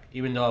Star Trek,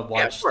 even though I've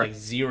watched like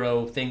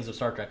zero things of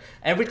Star Trek.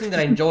 Everything that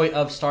I enjoy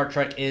of Star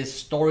Trek is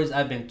stories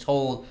I've been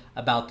told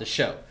about the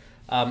show.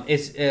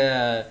 It's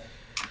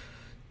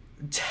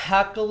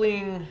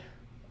tackling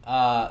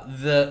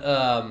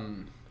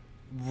the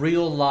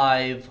real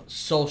live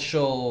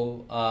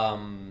social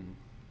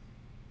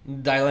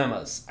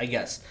dilemmas, I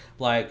guess.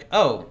 Like,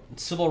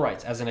 civil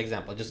rights, as an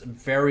example, just a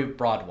very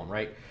broad one,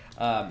 right?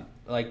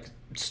 Like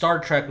Star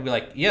Trek would be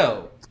like,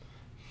 yo,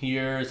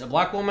 here's a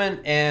black woman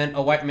and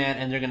a white man,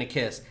 and they're gonna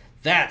kiss.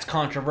 That's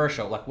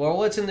controversial. Like, well,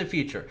 what's in the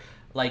future?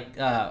 Like,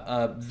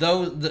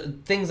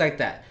 things like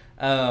that.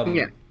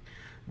 Yeah.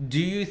 Do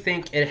you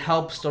think it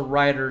helps the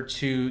writer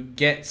to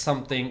get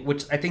something?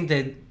 Which I think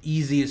the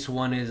easiest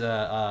one is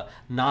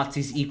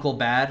Nazis equal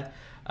bad.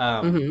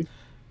 That's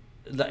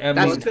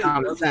just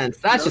common sense.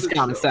 That's just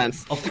common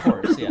sense. Of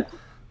course, yeah.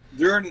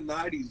 During the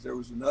 90s, there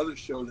was another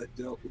show that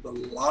dealt with a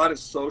lot of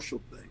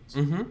social things.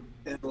 Mm-hmm.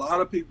 And a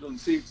lot of people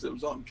didn't see it because it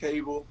was on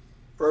cable.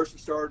 First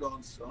it started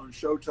on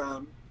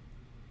Showtime.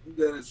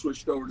 Then it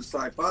switched over to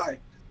Sci-Fi.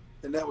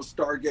 And that was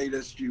Stargate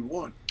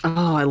SG-1.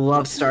 Oh, I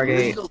love Stargate.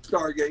 The original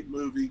Stargate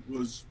movie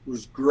was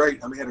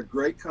great. I mean, it had a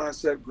great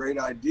concept, great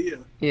idea.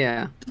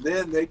 Yeah.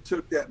 Then they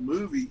took that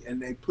movie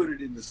and they put it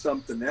into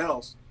something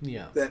else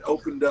that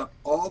opened up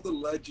all the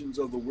legends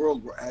of the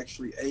world were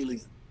actually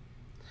alien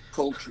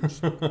cultures.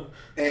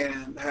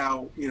 And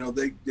how,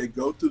 they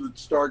go through the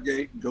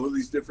Stargate, go to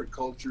these different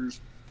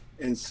cultures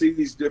and see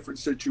these different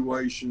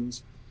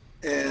situations.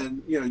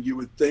 And, you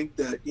would think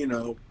that,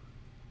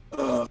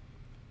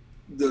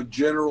 the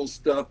general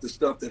stuff, the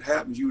stuff that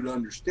happens, you would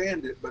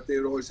understand it, but they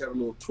would always have a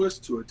little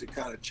twist to it to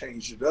kind of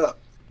change it up.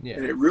 Yeah.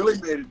 And it really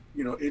made it,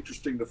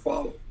 interesting to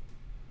follow.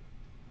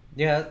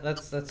 Yeah,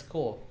 that's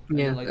cool.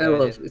 Yeah, I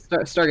love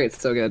Stargate's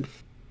so good.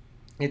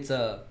 It's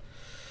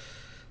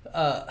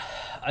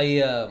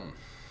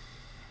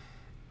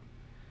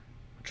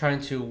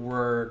trying to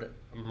word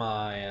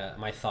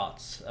my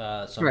thoughts,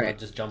 so I'm not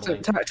just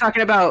jumbling. So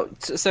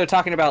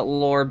talking about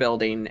lore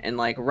building and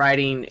like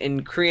writing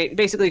and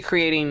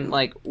creating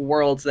like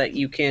worlds that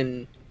you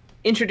can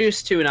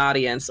introduce to an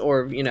audience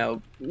or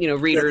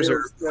readers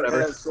or whatever.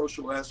 That has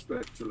social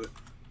aspect to it.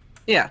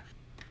 Yeah,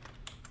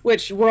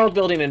 which world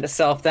building in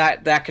itself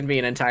that can be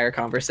an entire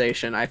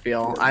conversation. I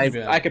feel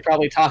I could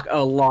probably talk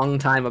a long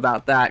time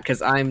about that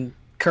because I'm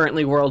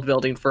currently world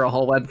building for a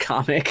whole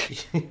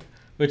webcomic,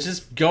 which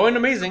is going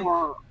amazing.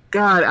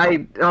 God,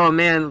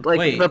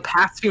 the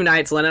past few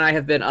nights, Len and I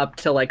have been up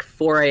till like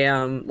 4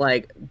 a.m.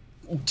 like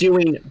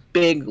doing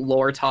big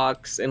lore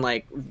talks and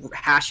like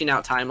hashing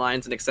out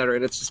timelines and etc.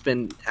 And it's just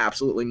been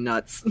absolutely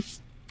nuts.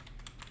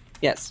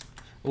 Yes.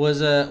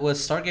 Was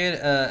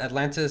Stargate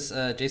Atlantis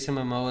Jason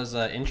Momoa's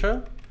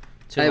intro?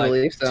 I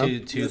believe so.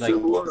 Yes,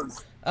 it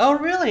was. Oh,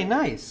 really?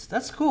 Nice.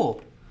 That's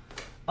cool.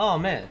 Oh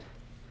man.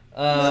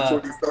 That's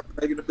when you start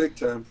making it big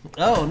time.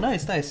 Oh,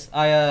 nice.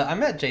 I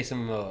met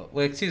Jason Momoa.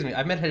 Wait, excuse me.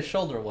 I met his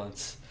shoulder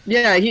once.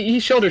 Yeah, he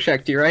shoulder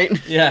checked you, right?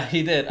 Yeah,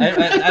 he did.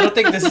 I don't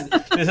think this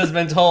has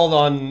been told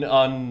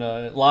on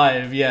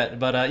live yet,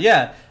 but I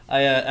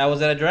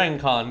was at a Dragon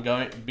Con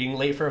being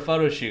late for a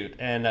photo shoot,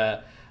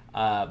 and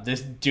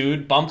this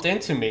dude bumped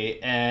into me,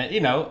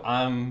 and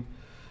I'm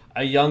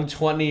a young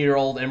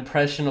 20-year-old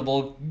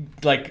impressionable,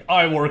 like,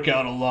 I work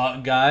out a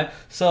lot guy.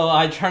 So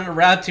I turned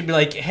around to be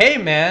like, hey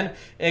man,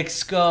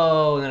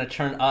 Ixco. And then I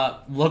turn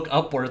up, look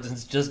upwards, and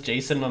it's just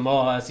Jason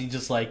Momoa as he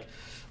just like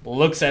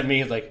looks at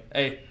me like,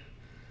 hey.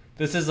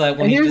 This is like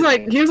when he was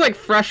like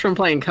fresh from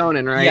playing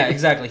Conan, right? Yeah,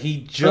 exactly.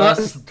 He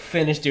just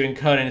finished doing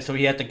Conan, so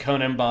he had the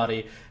Conan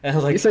body. And I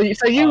was like, so you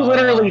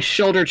literally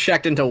shoulder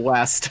checked into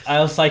West. I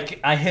was like,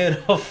 I hit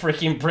a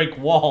freaking brick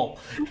wall.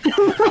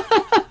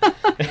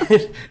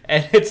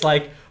 And it's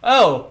like,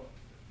 oh,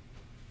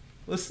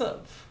 what's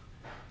up?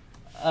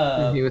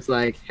 He was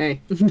like, hey.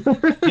 Yeah,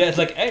 it's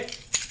like, hey,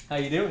 how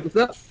you doing?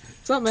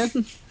 What's up, man?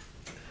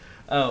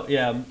 Oh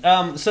yeah.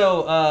 Going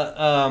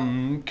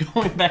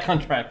back on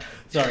track.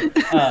 Sorry.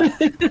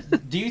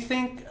 Do you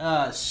think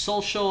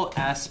social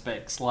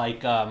aspects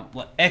like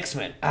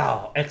X-Men?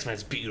 Oh,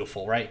 X-Men's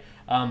beautiful, right?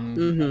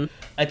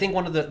 I think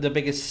one of the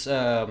biggest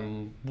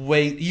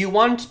way you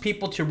want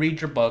people to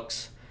read your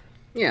books.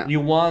 Yeah.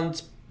 You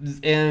want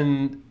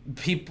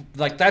people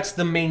like that's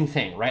the main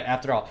thing, right?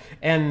 After all,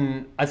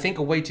 and I think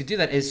a way to do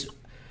that is.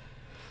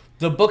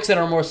 The books that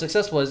are more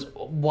successful is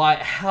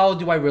how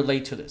do I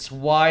relate to this?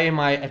 Why am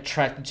I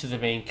attracted to the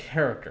main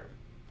character?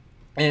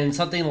 And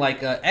something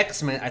like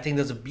X-Men, I think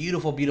there's a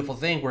beautiful, beautiful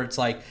thing where it's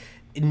like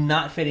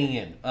not fitting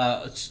in.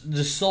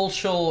 The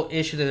social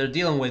issue that they're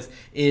dealing with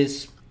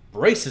is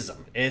racism.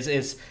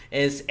 Is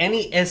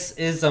any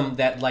ism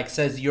that like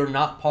says you're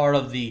not part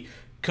of the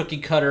cookie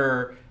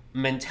cutter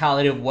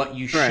mentality of what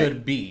you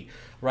should be,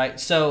 right?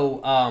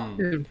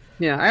 So.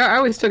 Yeah, I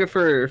always took it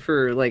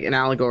for like an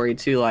allegory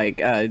to like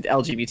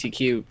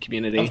LGBTQ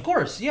community. Of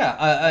course,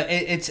 yeah.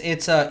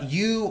 It's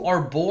you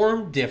are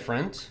born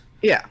different.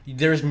 Yeah.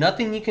 There's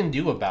nothing you can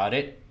do about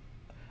it.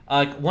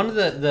 One of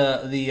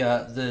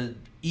the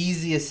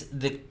easiest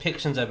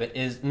depictions of it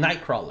is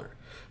Nightcrawler.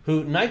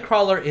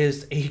 Nightcrawler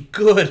is a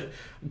good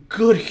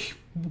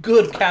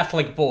good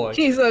Catholic boy.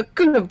 He's a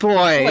good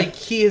boy. Like,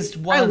 he is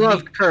one I of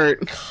love the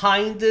Kurt.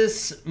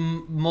 kindest,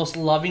 most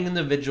loving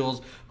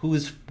individuals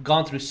who's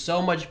gone through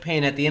so much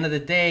pain. At the end of the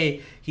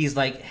day, he's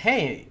like,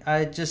 hey,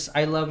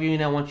 I love you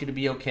and I want you to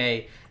be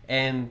okay.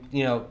 And,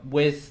 you know,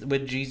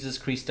 with Jesus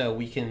Christo,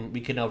 we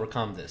can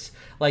overcome this.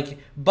 Like,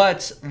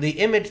 but the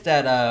image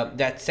that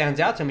that stands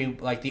out to me,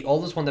 like the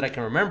oldest one that I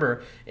can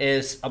remember,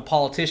 is a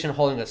politician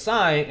holding a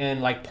sign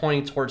and like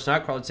pointing towards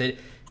Nightcrawler and said,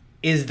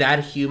 "Is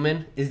that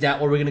human? Is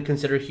that what we're gonna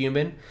consider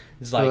human?"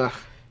 It's like, Ugh.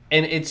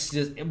 and it's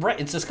just right.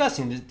 It's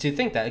disgusting to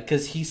think that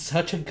because he's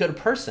such a good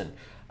person.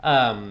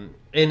 And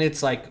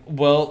it's like,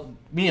 well,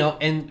 you know,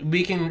 and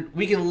we can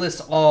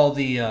list all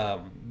the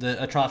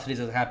atrocities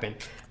that happen.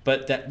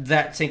 But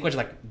that same question,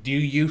 like, do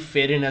you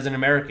fit in as an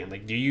American?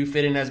 Like, do you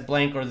fit in as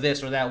blank or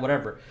this or that,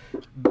 whatever?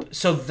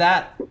 So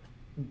that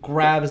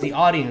grabs the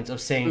audience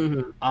of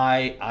saying,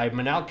 I'm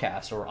an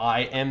outcast, or I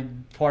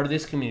am part of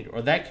this community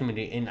or that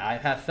community, and I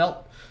have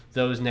felt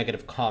those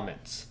negative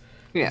comments.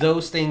 Yeah.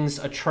 Those things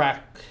are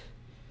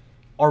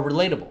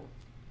relatable.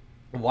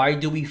 Why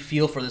do we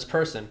feel for this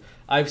person?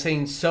 I've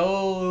seen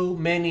so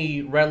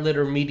many red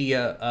letter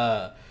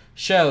media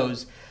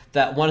shows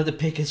that one of the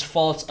biggest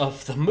faults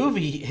of the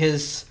movie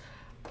is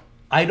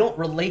I don't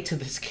relate to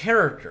this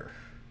character.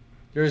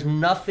 There's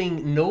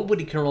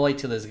nobody can relate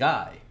to this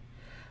guy.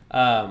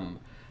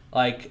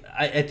 Like,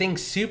 I think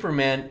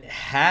Superman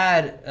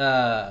had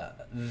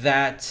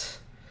that,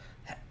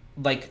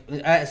 like,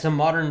 as a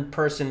modern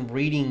person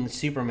reading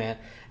Superman,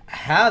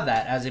 had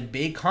that as a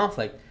big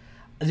conflict.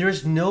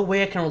 There's no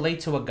way I can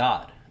relate to a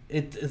god.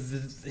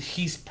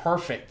 He's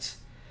perfect.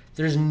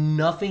 There's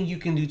nothing you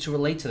can do to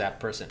relate to that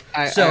person.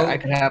 I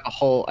could have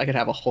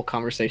a whole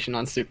conversation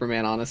on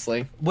Superman,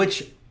 honestly.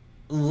 Which,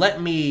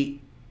 let me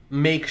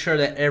make sure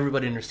that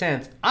everybody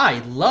understands. I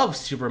love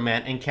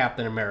Superman and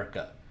Captain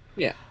America.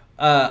 Yeah.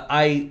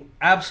 I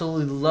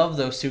absolutely love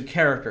those two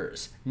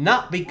characters.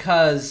 Not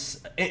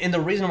because, and the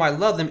reason why I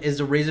love them is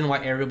the reason why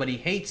everybody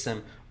hates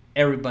them.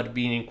 Everybody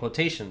being in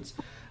quotations.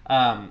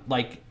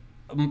 Like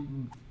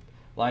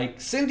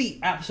Cindy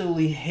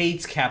absolutely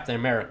hates Captain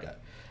America.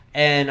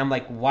 And I'm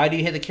like, why do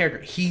you hate the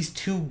character? He's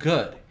too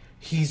good.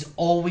 He's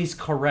always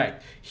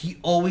correct. He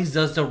always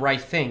does the right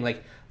thing.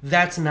 Like,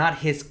 that's not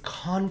his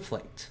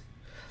conflict.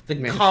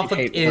 The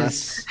conflict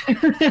is...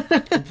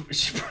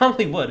 She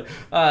probably would.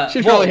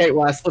 She'd probably hate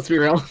Wes, let's be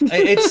real.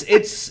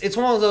 it's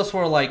one of those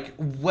where, like,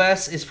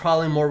 Wes is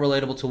probably more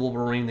relatable to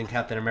Wolverine than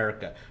Captain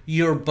America.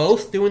 You're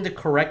both doing the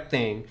correct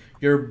thing.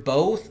 You're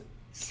both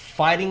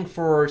fighting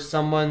for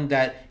someone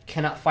that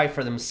cannot fight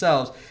for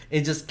themselves.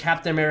 It's just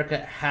Captain America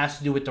has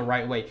to do it the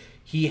right way.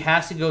 He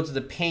has to go to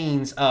the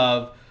pains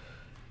of,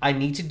 I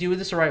need to do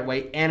this the right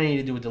way, and I need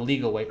to do it the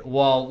legal way.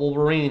 While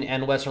Wolverine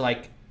and Wes are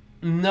like,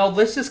 no,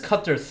 let's just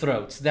cut their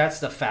throats. That's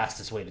the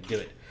fastest way to do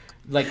it.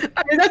 Like,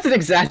 I mean, that's an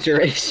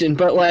exaggeration,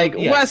 but like,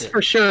 yes, Wes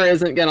for sure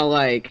isn't gonna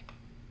like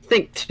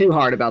think too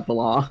hard about the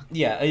law.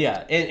 Yeah,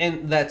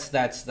 and that's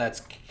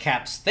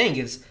Cap's thing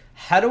is,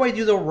 how do I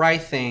do the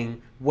right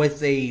thing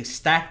with a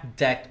stacked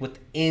deck with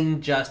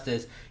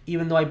injustice,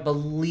 even though I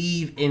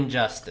believe in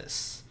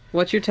justice?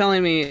 What you're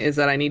telling me is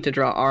that I need to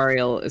draw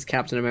Ariel as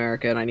Captain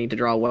America and I need to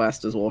draw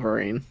West as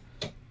Wolverine.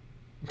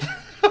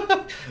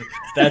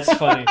 That's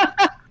funny.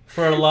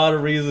 For a lot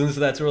of reasons,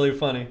 that's really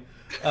funny.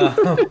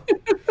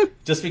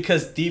 Just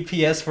because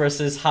DPS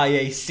versus high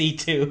AC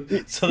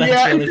too, so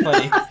that's really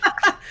funny.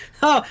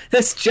 Oh,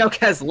 this joke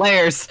has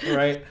layers,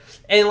 right?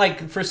 And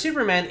like for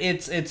Superman,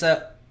 it's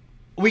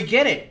we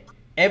get it.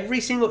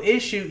 Every single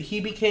issue, he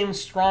became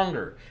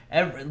stronger.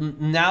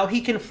 Now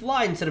he can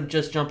fly instead of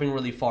just jumping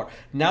really far.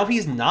 Now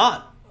he's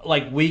not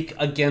like weak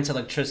against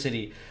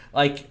electricity.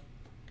 Like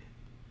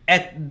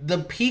at the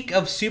peak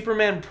of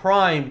Superman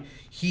Prime,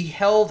 he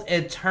held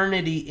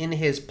eternity in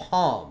his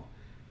palm.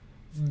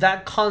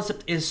 That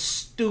concept is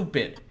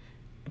stupid,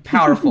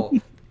 powerful.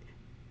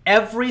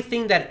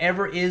 Everything that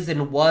ever is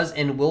and was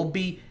and will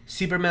be,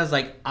 Superman's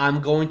like,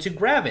 I'm going to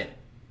grab it.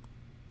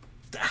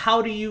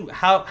 How can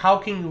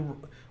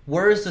you,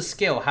 where's the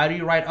skill? How do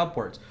you write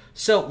upwards?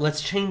 So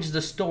let's change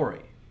the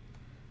story.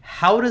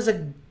 How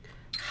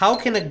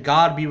can a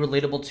god be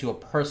relatable to a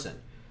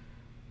person?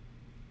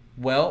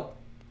 Well,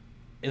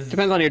 it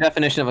depends on your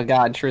definition of a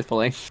god,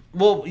 truthfully.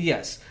 Well,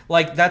 yes.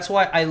 Like, that's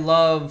why I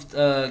loved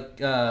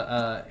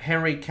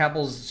Henry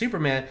Cavill's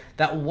Superman.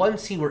 That one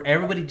scene where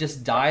everybody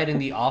just died in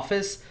the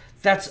office,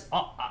 that's...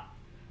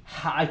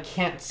 I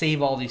can't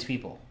save all these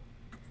people.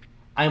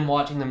 I'm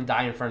watching them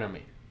die in front of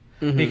me.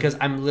 Mm-hmm. Because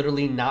I'm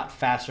literally not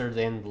faster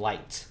than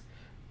light.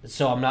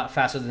 So I'm not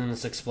faster than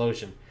this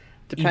explosion.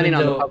 Depending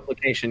on the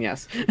publication,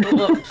 yes.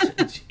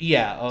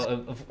 Yeah,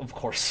 of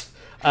course.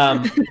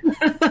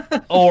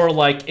 Or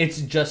like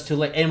it's just too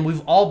late, and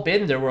we've all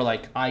been there. Where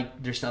like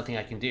there's nothing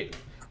I can do.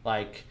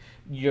 Like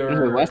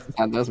Wes has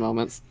had those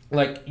moments.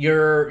 Like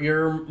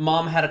your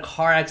mom had a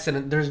car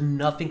accident. There's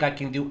nothing I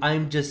can do.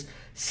 I'm just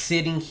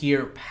sitting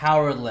here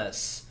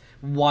powerless,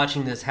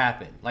 watching this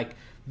happen. Like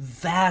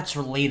that's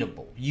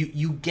relatable.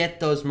 You get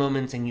those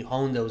moments and you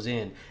hone those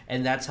in,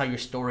 and that's how your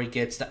story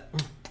gets that.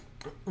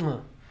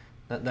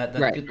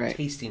 that good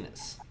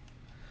tastiness.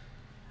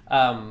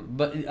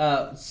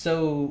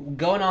 So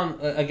going on,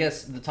 I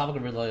guess the topic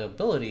of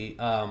relatability.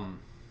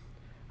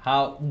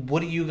 What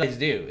do you guys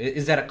do?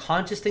 Is that a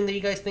conscious thing that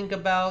you guys think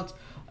about?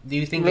 Do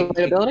you think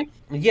relatability?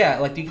 do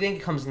you think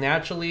it comes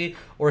naturally,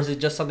 or is it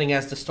just something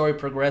as the story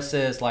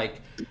progresses,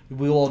 like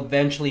we will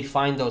eventually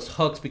find those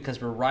hooks because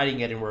we're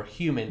writing it and we're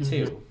human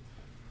too?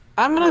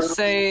 I'm gonna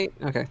say,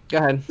 okay, go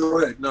ahead.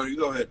 Go ahead. No, you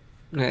go ahead.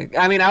 Okay.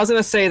 I mean, I was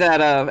gonna say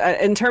that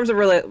in terms of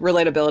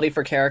relatability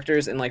for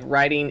characters and like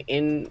writing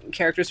in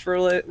characters for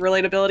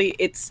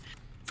relatability,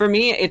 for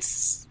me,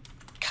 it's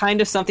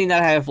kind of something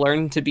that I have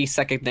learned to be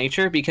second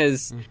nature,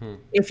 because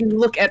if you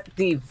look at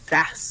the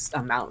vast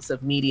amounts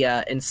of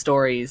media and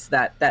stories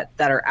that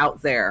are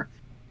out there,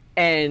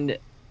 and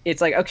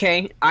it's like,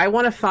 okay, I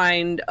want to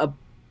find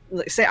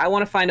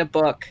a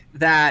book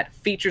that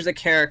features a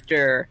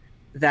character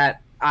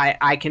that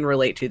I can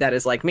relate to, that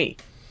is like me.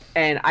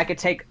 And I could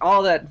take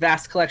all that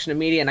vast collection of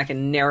media and I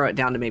can narrow it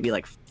down to maybe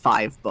like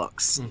 5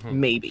 books,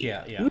 maybe.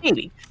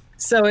 Maybe.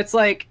 So it's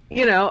like,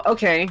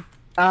 okay.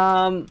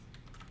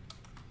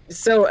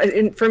 So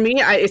for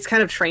me, it's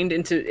kind of trained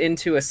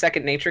into a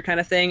second nature kind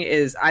of thing.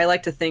 Is I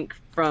like to think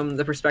from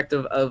the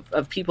perspective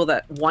of people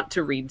that want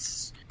to read,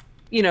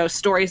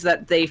 stories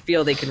that they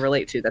feel they can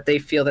relate to, that they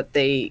feel that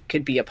they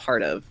could be a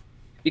part of.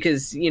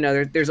 Because,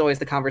 there's always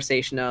the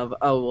conversation of,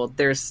 oh, well,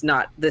 there's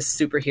not this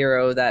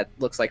superhero that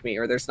looks like me,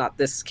 or there's not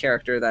this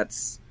character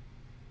that's,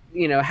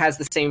 has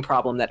the same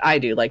problem that I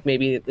do. Like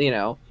maybe,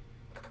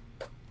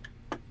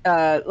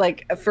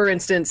 like for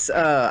instance,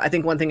 I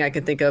think one thing I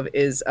can think of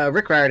is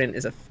Rick Riordan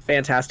is a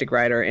fantastic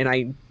writer, and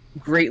I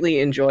greatly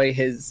enjoy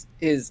his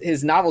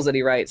novels that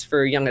he writes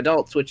for young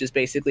adults, which is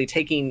basically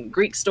taking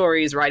Greek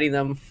stories, writing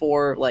them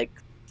for like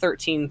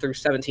 13 through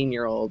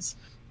 17-year-olds.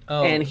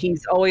 Oh. And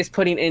he's always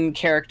putting in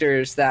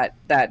characters that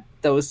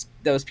those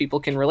people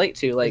can relate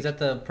to. Like, is that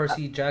the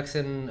Percy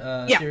Jackson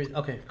series?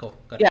 Okay, cool.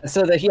 Got it. Yeah,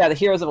 so the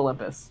Heroes of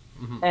Olympus,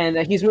 and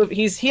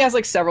he has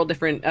like several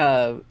different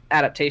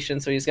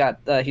adaptations. So he's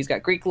got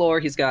Greek lore,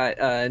 he's got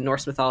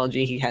Norse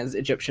mythology, he has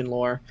Egyptian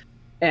lore,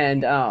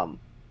 and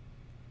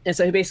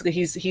so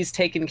he's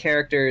taken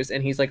characters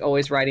and he's like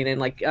always writing in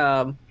like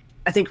I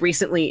think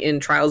recently in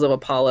Trials of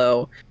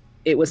Apollo,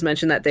 it was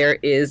mentioned that there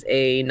is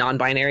a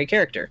non-binary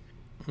character.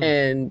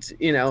 And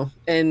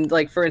and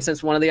like for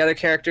instance, one of the other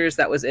characters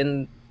that was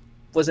in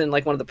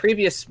like one of the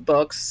previous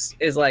books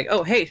is like,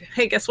 oh hey,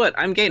 guess what,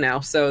 I'm gay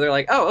now. So they're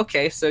like, oh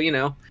okay, so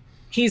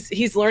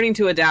he's learning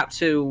to adapt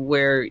to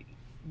where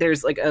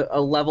there's like a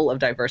level of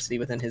diversity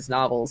within his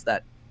novels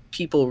that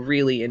people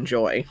really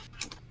enjoy.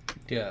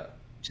 Yeah,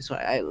 which is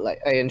why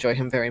I enjoy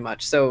him very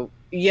much. So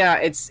yeah,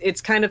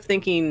 it's kind of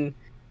thinking,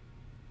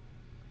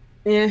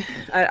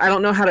 I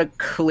don't know how to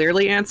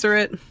clearly answer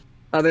it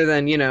other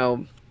than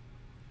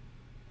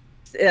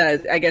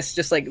I guess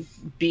just like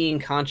being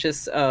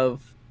conscious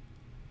of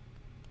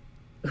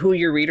who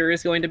your reader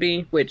is going to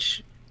be,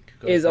 which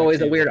is always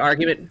a weird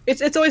argument.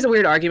 It's always a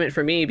weird argument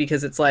for me,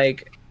 because it's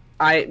like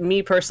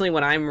me personally,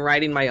 when I'm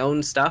writing my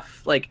own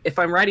stuff, like if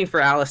I'm writing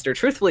for Alistair,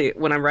 truthfully,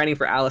 when I'm writing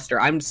for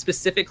Alistair, I'm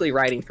specifically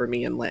writing for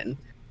me and Lynn.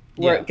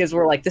 Because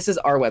we're like, this is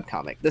our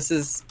webcomic. This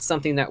is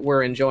something that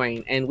we're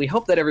enjoying, and we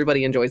hope that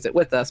everybody enjoys it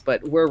with us,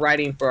 but we're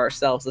writing for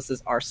ourselves. This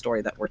is our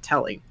story that we're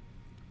telling.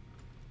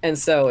 And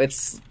so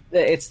it's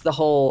the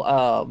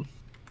whole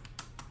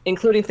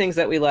including things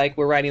that we like,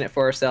 we're writing it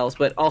for ourselves,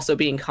 but also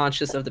being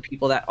conscious of the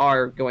people that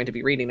are going to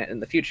be reading it in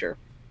the future.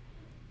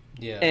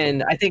 Yeah.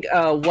 And I think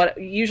what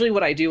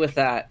I do with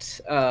that,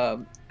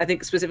 I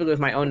think specifically with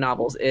my own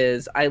novels,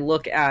 is I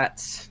look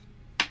at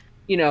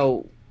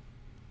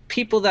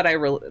people that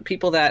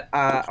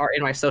are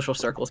in my social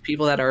circles,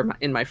 people that are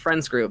in my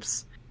friends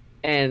groups,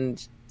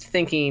 and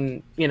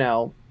thinking,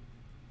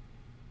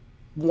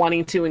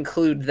 wanting to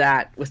include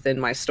that within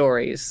my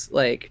stories.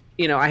 Like,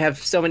 I have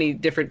so many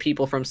different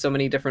people from so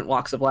many different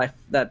walks of life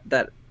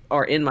that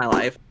are in my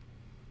life.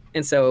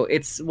 And so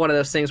it's one of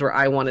those things where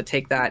I want to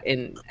take that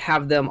and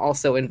have them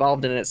also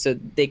involved in it, so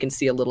they can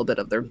see a little bit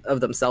of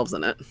themselves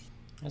in it.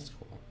 That's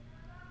cool.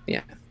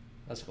 Yeah.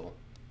 That's cool.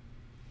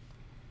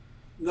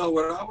 No,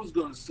 what I was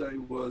going to say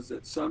was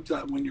that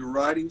sometimes when you're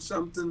writing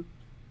something,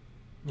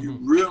 you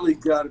really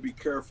got to be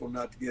careful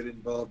not to get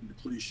involved in the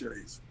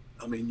cliches.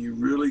 I mean, you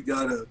really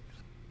got to,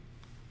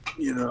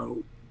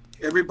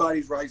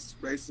 everybody writes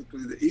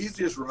basically, the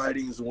easiest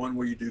writing is the one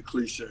where you do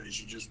cliches.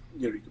 You just,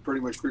 you can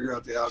pretty much figure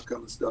out the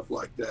outcome and stuff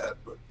like that.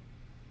 But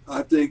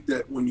I think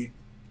that when you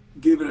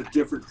give it a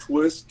different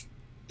twist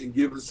and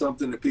give it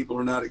something that people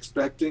are not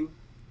expecting,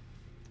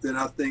 then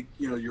I think,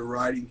 your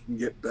writing can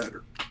get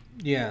better.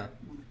 Yeah.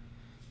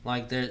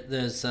 Like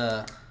there's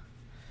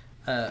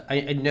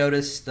I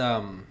noticed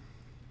I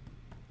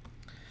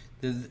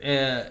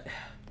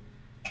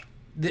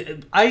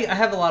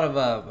have a lot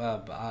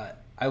of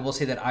I will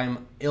say that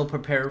I'm ill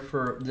prepared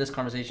for this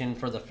conversation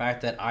for the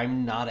fact that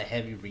I'm not a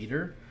heavy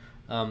reader,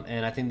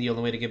 and I think the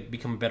only way to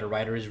become a better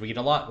writer is read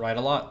a lot, write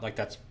a lot. Like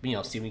that's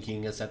Stephen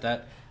King has said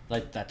that.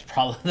 Like, that's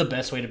probably the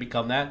best way to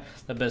become that.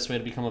 The best way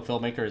to become a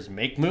filmmaker is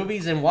make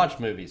movies and watch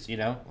movies, you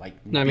know? Like,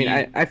 No, I mean,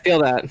 I feel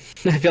that. I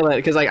feel that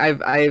because, like,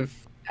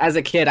 I've as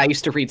a kid, I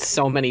used to read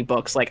so many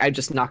books. Like, I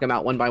just knock them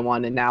out one by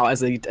one. And now,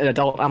 as an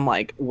adult, I'm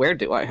like, where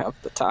do I have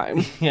the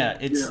time? Yeah,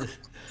 it's... Yeah.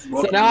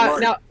 So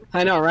now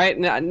I know, right?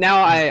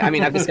 Now I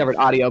mean, I've discovered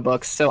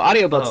audiobooks. So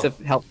audiobooks have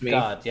helped me.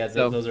 God, yeah,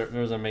 so, those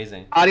are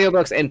amazing.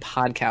 Audiobooks and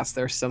podcasts.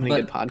 There's so many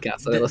good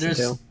podcasts that I listen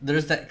to.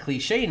 There's that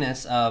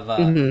clichéness of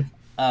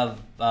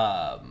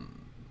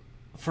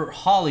for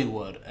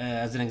Hollywood,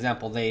 as an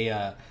example,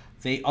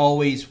 they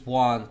always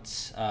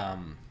want I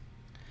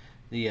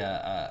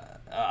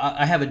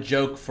have a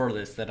joke for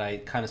this that I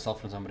kind of stole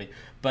from somebody,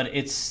 but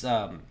it's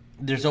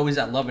there's always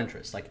that love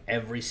interest. Like,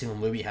 every single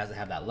movie has to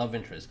have that love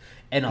interest,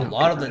 and a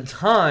lot of the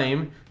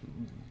time,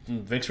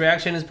 Vic's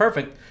reaction is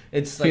perfect.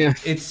 It's like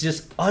it's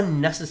just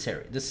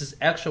unnecessary. This is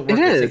extra work. It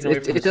is.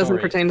 It doesn't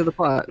pertain to the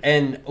plot.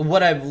 And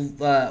what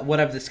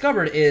I've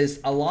discovered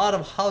is a lot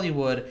of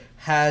Hollywood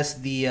has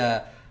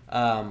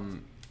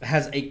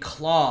has a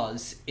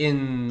clause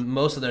in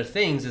most of their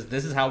things. Is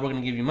this is how we're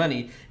going to give you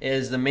money?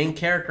 Is the main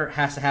character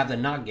has to have the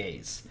not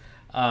gays.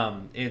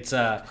 It's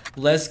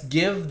let's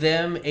give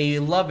them a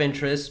love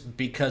interest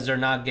because they're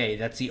not gay.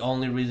 That's the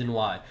only reason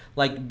why.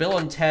 Like Bill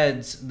and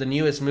Ted's, the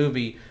newest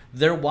movie,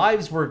 their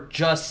wives were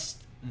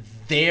just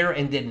there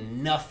and did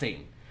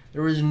nothing.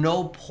 There was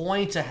no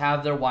point to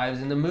have their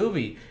wives in the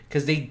movie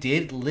because they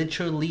did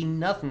literally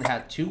nothing. They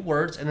had 2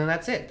 words and then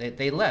that's it.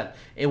 They left.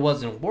 It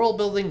wasn't world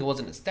building. It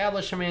wasn't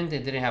establishment. They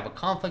didn't have a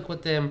conflict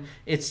with them.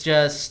 It's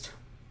just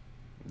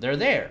they're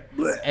there.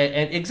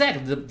 And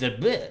exactly the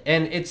bleh.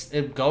 And it's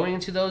going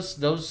into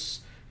those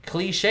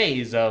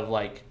cliches of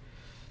like,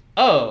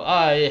 oh,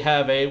 I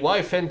have a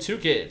wife and 2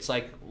 kids.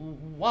 Like,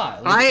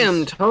 why? I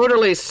am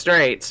totally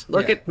straight.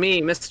 Look at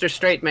me, Mr.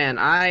 Straight Man.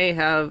 I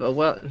have a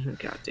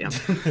goddamn.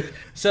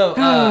 So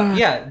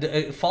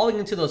falling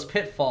into those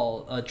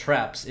pitfall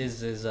traps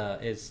is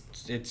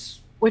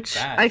which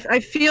bad. I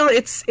feel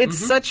it's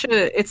such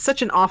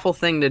an awful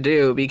thing to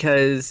do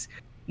because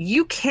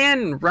you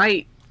can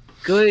write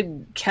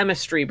good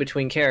chemistry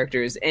between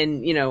characters,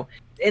 and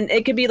and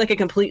it could be like a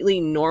completely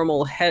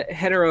normal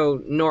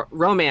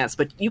romance,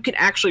 but you can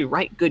actually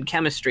write good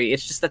chemistry.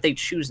 It's just that they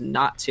choose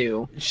not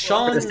to,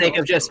 for the sake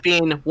of just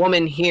being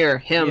woman here,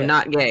 him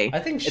not gay. I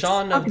think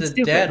Shaun of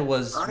the Dead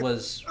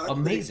was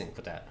amazing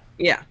for that.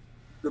 Yeah.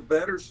 The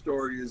better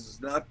story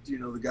is not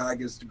the guy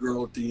gets the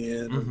girl at the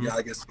end, or the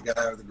guy gets the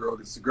guy, or the girl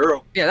gets the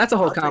girl. Yeah, that's a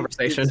whole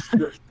conversation.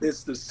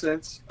 It's the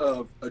sense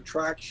of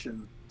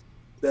attraction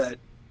that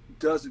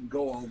doesn't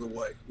go all the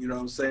way. You know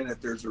what I'm saying?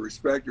 That there's a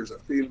respect, there's a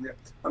feeling there.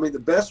 I mean, the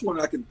best one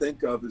I can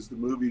think of is the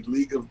movie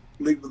League of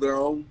Their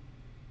Own.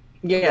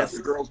 Yes. About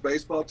the girls'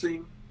 baseball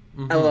team.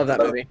 I love that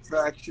movie.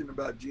 Attraction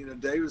about Gina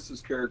Davis's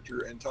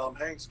character and Tom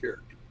Hanks'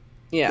 character.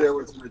 Yeah. There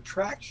was an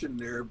attraction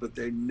there, but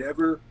they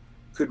never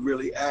could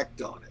really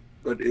act on it.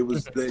 But it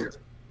was there,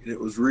 and it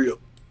was real.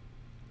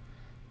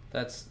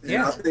 I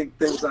think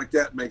things like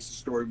that makes the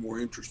story more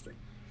interesting.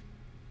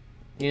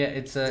 Yeah,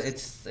 it's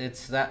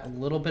that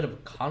little bit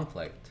of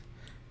conflict.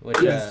 So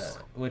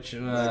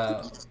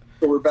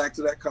we're back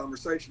to that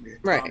conversation here.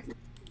 Right.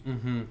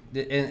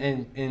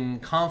 And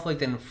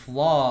conflict and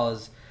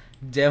flaws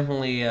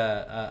definitely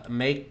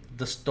make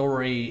the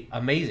story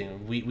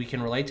amazing. We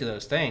can relate to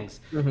those things.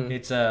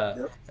 It's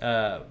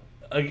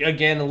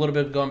again, a little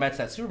bit going back to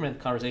that Superman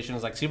conversation,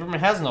 is like Superman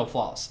has no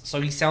flaws,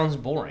 so he sounds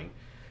boring.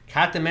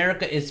 Captain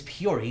America is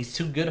pure. He's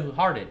too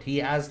good-hearted. He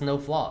has no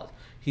flaws.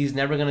 He's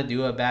never going to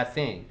do a bad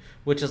thing,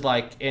 which is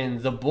like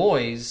in The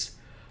Boys,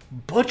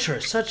 Butcher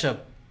is such a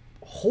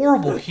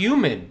horrible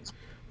human.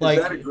 Like,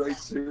 is that a great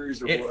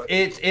series or what?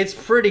 It's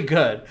pretty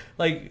good.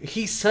 Like,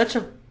 he's such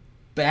a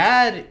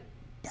bad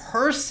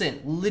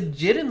person.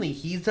 Legitimately,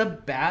 he's a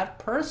bad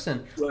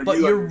person. Well, but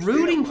you're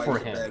rooting for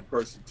him. He's a bad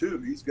person too.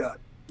 He's got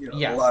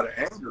a lot of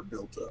anger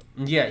built up.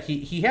 Yeah,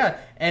 he has,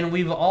 and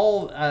we've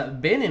all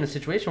been in a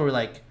situation where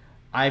like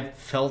I've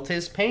felt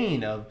his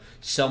pain of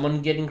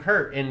someone getting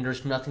hurt, and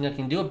there's nothing I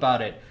can do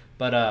about it.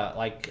 But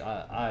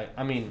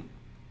I mean.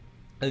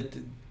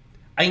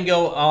 I can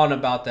go on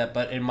about that,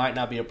 but it might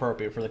not be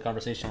appropriate for the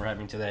conversation we're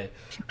having today.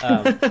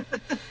 But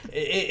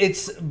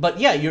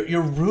yeah,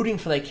 you're rooting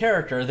for that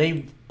character.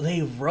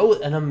 They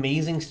wrote an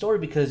amazing story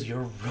because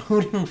you're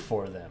rooting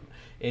for them.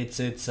 It's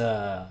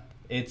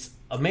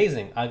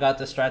amazing. I got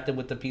distracted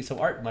with the piece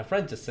of art my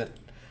friend just sent,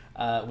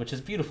 which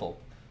is beautiful.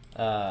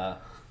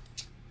 That's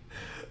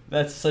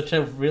such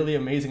a really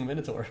amazing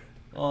Minotaur.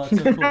 Oh,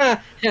 that's so cool.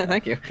 Yeah,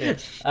 thank you. Yeah.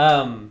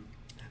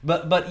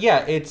 But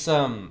yeah, it's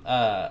I'm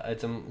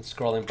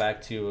scrolling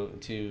back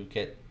to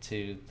get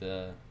to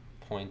the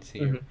points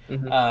here.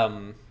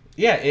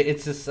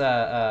 It's just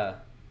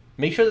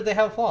make sure that they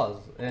have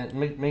flaws and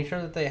make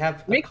sure that they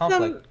have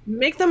conflict.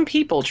 Make them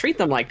people. Treat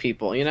them like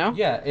people.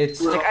 Yeah, it's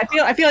like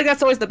I feel like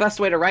that's always the best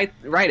way to write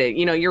it.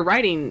 You're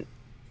writing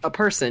a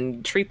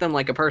person. Treat them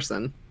like a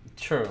person.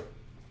 True.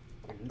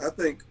 I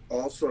think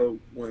also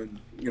when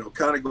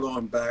kind of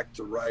going back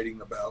to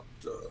writing about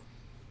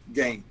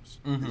games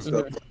and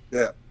stuff like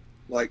that,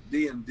 like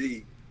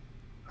D&D,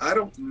 I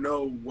don't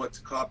know what's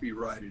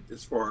copyrighted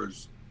as far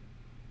as,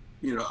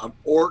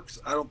 orcs.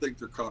 I don't think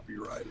they're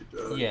copyrighted.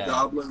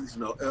 Goblins,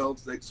 no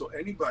elves. So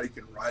anybody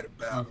can write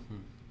about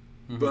them.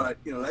 Mm-hmm. But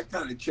that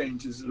kind of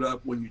changes it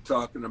up when you're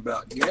talking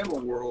about Gamma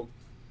World.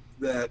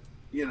 That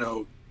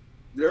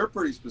they're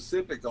pretty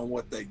specific on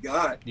what they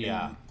got.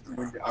 Yeah. And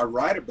when I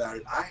write about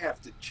it, I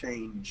have to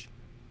change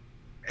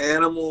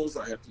animals.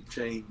 I have to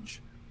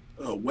change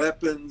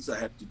weapons. I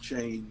have to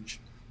change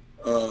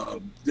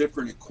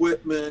different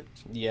equipment.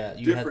 Yeah,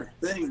 different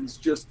things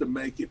just to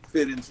make it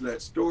fit into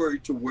that story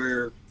to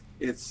where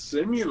it's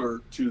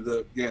similar to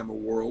the Gamma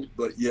World,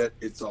 but yet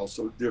it's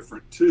also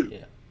different too.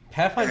 Yeah.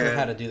 Pathfinder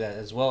had to do that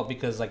as well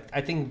because, like, I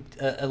think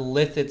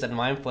Illithids and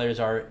Mind Flayers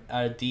are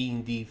a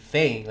D&D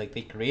thing. Like,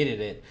 they created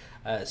it.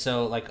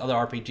 So, like, other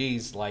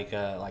RPGs, like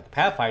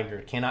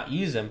Pathfinder, cannot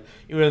use them,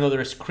 even though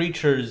there's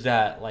creatures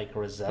that, like,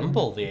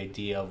 resemble the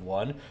idea of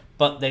one,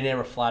 but they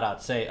never flat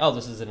out say, oh,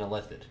 this is an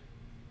Illithid.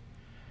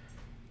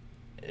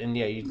 And,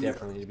 yeah, you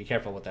definitely need to be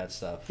careful with that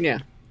stuff. Yeah.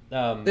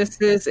 This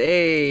is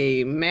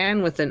a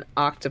man with an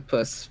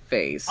octopus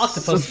face.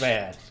 Octopus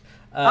man.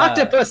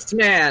 Octopus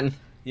man!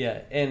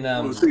 Yeah,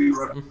 and see,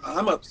 what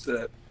I'm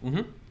upset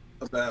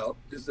about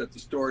is that the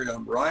story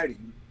I'm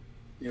writing,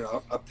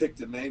 I picked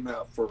a name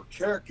out for a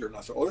character, and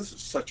I said, "Oh, this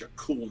is such a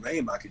cool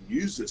name. I can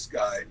use this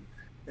guy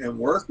and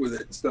work with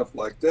it and stuff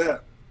like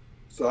that."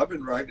 So I've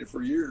been writing it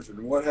for years, and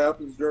what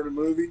happens during a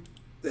movie?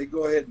 They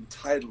go ahead and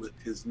title it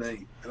his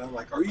name, and I'm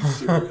like, "Are you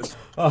serious?"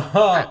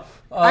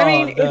 I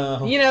mean,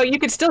 no. You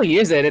could still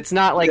use it. It's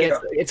not like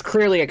it's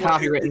clearly a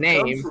copyrighted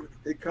name.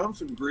 It comes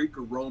from Greek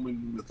or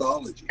Roman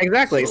mythology.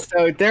 Exactly.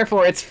 So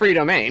therefore, it's free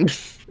domain.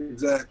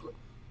 Exactly.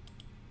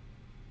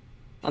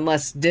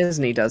 Unless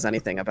Disney does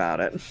anything about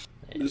it.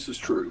 This is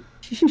true.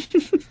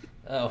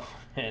 Oh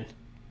man.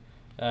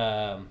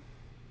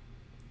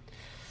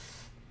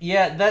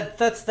 Yeah,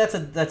 that's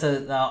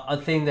a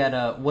thing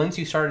that once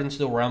you start into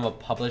the realm of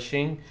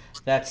publishing,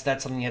 that's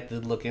something you have to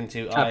look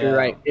into.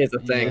 Copyright is a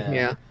thing,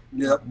 yeah.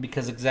 Yep.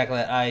 Because exactly,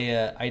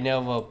 I know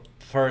of a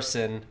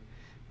person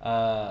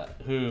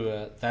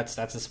who that's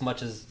as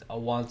much as I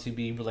want to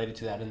be related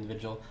to that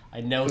individual.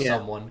 I know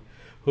someone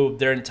who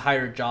their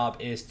entire job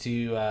is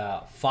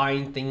to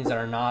find things that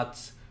are not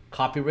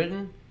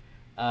copywritten,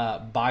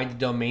 buy the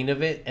domain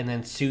of it, and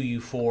then sue you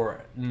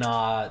for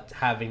not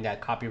having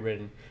that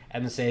copywritten,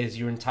 and then says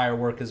your entire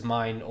work is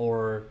mine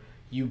or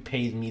you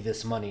paid me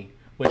this money.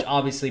 Which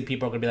obviously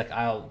people are gonna be like,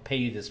 I'll pay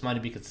you this money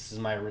because this is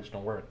my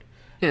original work.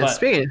 Yeah,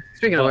 speaking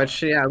of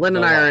which, Lynn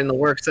and I are in the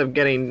works of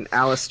getting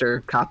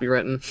Alistair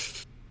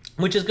copywritten.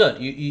 Which is good.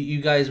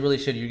 You guys really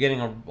should. You're getting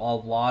a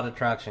lot of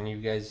traction. You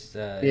guys,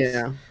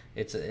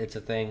 it's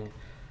a thing,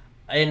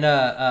 and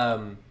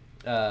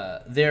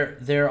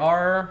there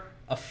are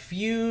a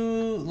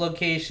few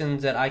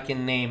locations that I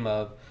can name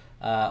of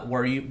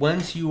where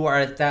once you are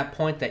at that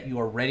point that you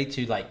are ready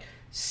to like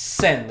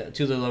send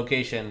to the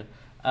location.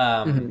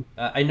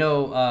 I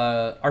know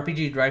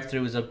RPG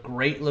Drive-Thru is a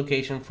great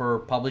location for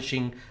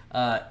publishing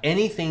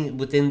anything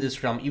within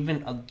this realm,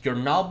 even your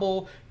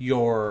novel,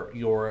 your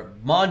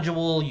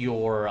module,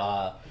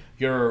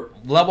 your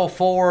level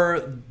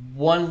 4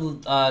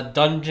 one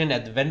dungeon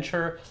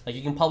adventure. Like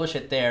you can publish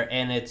it there,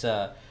 and it's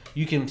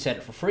you can set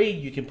it for free.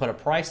 You can put a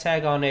price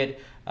tag on it.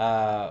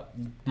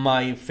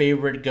 My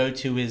favorite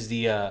go-to is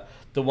the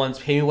ones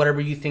pay me whatever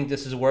you think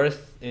this is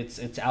worth.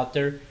 It's out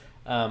there.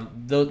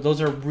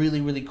 Those are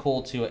really, really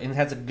cool too, and it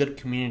has a good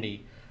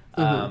community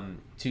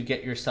to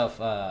get your stuff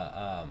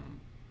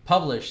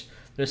published.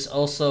 There's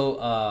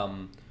also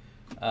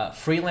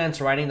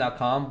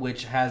freelancewriting.com,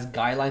 which has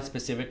guidelines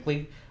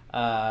specifically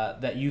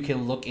that you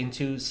can look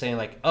into, saying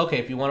like, okay,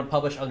 if you want to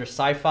publish under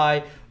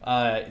sci-fi,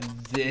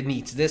 it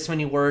needs this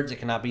many words. It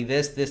cannot be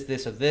this,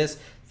 or this.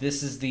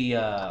 This is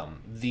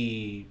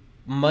the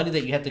money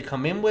that you have to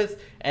come in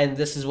with, and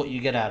this is what you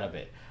get out of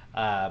it.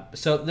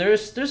 So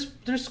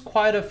there's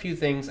quite a few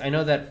things. I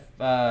know that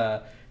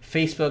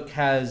Facebook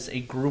has a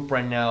group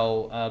right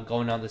now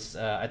going on this.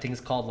 I think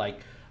it's called like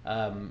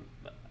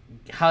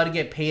how to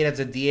get paid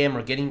as a DM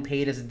or getting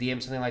paid as a DM,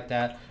 something like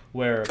that,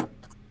 where it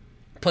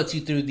puts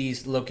you through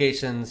these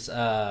locations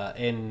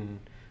in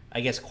I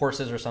guess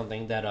courses or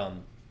something that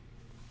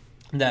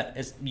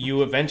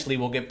you eventually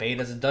will get paid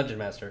as a dungeon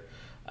master.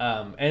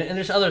 And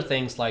there's other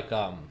things like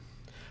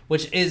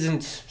which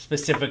isn't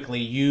specifically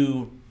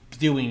you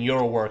doing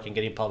your work and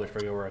getting published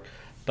for your work,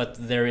 but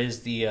there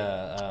is the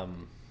I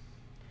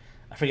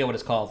forget what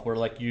it's called, where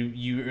like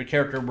your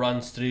character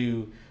runs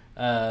through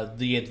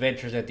the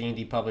adventures that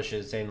D&D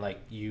publishes, and like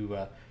you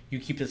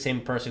keep the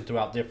same person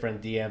throughout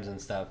different DMs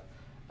and stuff.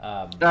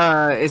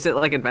 Is it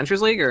like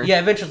Adventures League or? Yeah,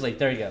 Adventures League.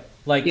 There you go.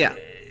 Like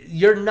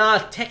you're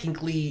not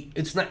technically,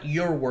 it's not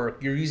your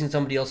work. You're using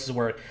somebody else's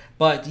work,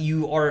 but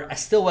you are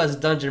still as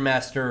dungeon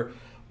master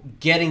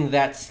getting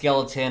that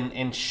skeleton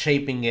and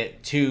shaping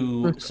it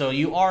to so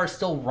you are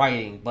still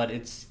writing, but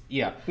it's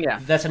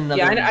that's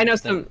another I know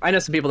some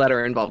people that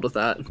are involved with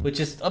that, which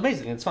is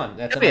amazing. It's fun.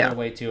 That's another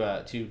way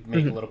to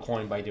make a little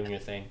coin by doing your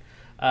thing.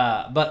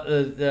 My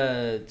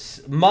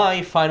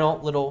final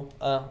little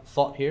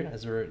thought here,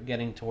 as we're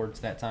getting towards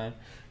that time,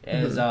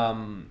 is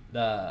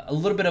a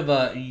little bit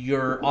of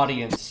your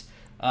audience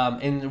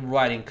in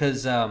writing,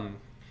 because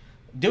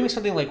doing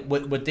something like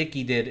what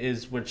Dickie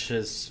did which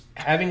is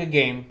having a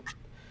game.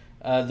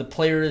 The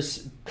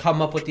players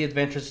come up with the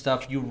adventure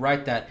stuff. You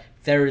write that.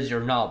 There is your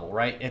novel,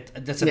 right?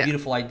 That's a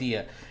beautiful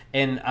idea,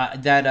 and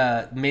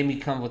that made me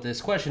come up with this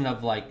question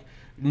of like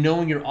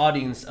knowing your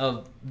audience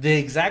of the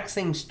exact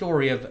same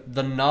story of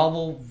the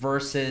novel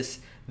versus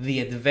the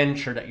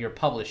adventure that you're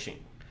publishing,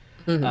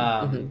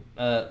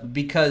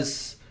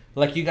 because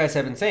like you guys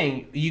have been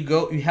saying, you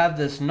have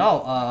this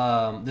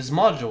this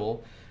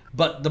module,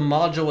 but the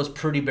module is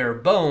pretty bare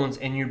bones,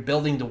 and you're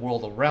building the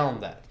world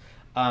around that.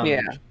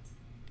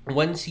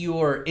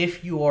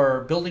 If you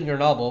are building your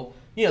novel,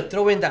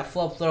 throw in that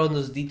fluff, throw in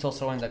those details,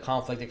 throw in the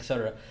conflict,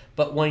 etc.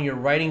 But when you're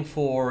writing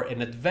for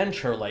an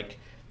adventure, like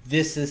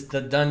this is the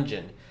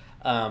dungeon,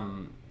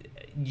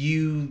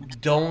 you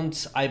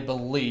I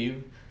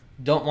believe,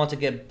 don't want to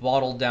get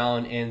bottled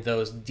down in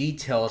those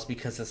details,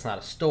 because it's not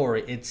a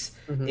story. It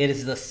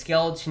is the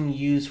skeleton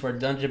used for a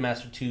dungeon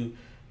master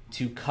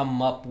to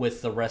come up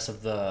with the rest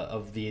of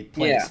the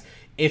place. Yeah.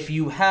 If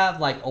you have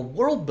like a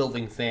world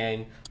building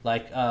thing,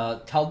 like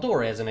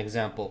Taldor as an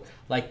example,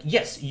 like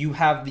yes, you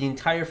have the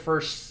entire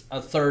first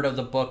third of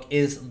the book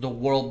is the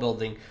world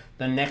building.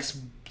 The next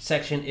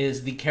section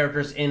is the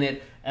characters in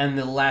it, and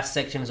the last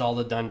section is all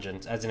the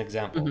dungeons, as an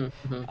example.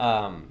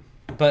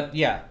 But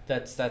yeah,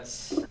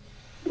 that's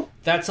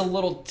a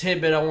little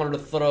tidbit I wanted to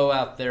throw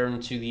out there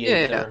into the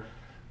ether.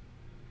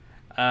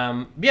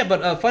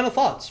 But final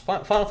thoughts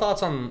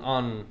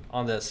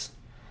on this.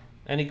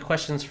 Any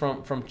questions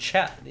from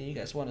chat that you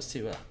guys want us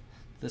to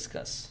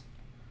discuss?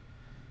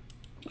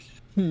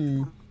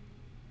 Well,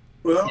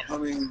 I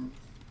mean,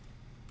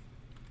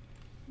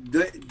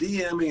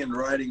 DMing and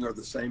writing are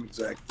the same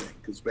exact thing,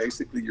 because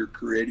basically you're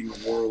creating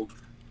a world.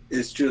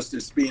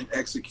 It's being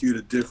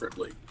executed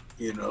differently.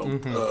 The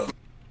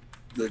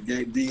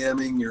game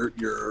DMing,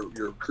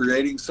 you're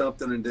creating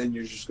something, and then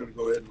you're just going to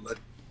go ahead and let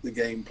the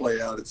game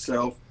play out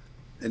itself,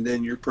 and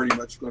then you're pretty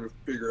much going to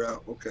figure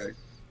out, okay,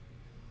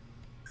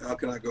 how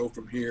can I go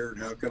from here,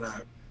 and how can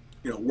I,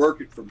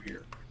 work it from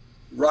here.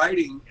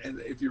 Writing,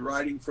 and if you're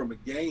writing from a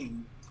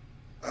game,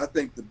 I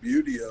think the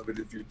beauty of it,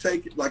 if you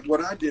take it, like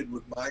what I did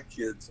with my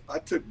kids, I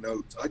took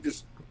notes. I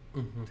just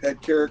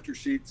had character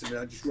sheets, and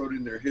I just wrote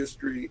in their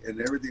history,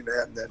 and everything that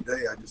happened that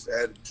day, I just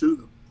added to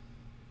them.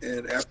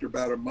 And after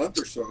about a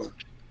month or so,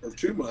 or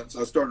 2 months,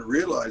 I started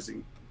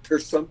realizing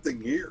there's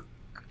something here.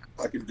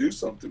 I can do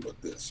something with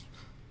this.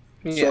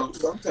 Yeah. So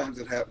sometimes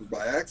it happens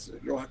by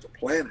accident. You don't have to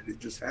plan it. It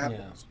just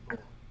happens.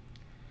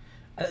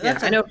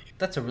 I know.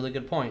 That's a really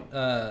good point.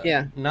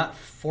 Not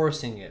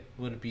forcing it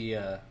would be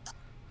a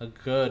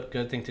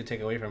good thing to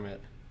take away from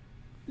it.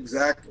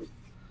 Exactly.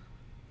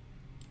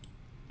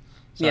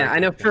 Sorry, I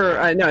know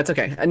no, it's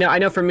okay. I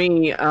know for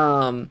me,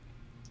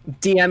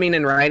 DMing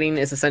and writing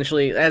is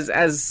essentially,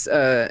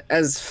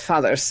 as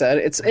Father said,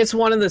 it's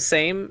one and the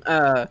same.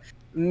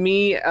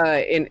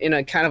 In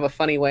a kind of a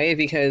funny way,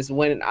 because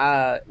when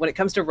it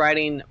comes to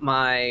writing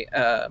my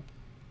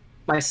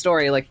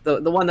story, like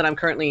the one that I'm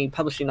currently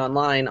publishing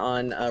online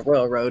on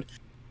Royal Road,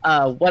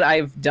 what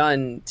I've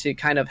done to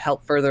kind of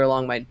help further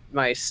along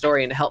my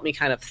story and to help me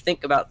kind of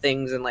think about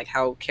things and like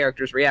how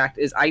characters react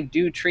is I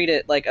do treat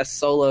it like a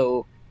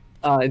solo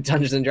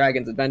Dungeons and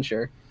Dragons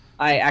adventure.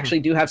 I actually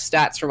do have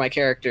stats for my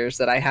characters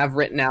that I have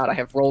written out. I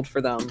have rolled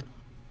for them.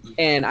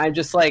 And I'm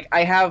just like,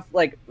 I have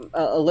like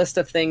a list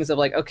of things of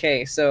like,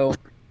 okay, so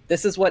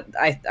this is what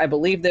I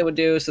believe they would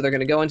do. So they're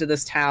going to go into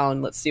this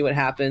town. Let's see what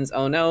happens.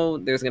 Oh no,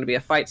 there's going to be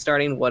a fight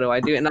starting. What do I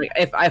do? And like,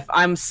 if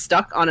I'm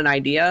stuck on an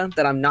idea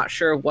that I'm not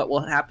sure what will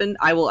happen,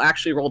 I will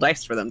actually roll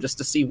dice for them just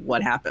to see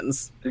what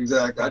happens.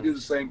 Exactly. I do the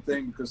same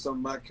thing because some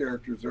of my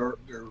characters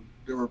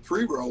they were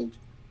pre-rolled.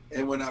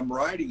 And when I'm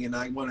writing and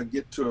I want to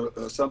get to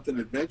something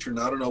adventure and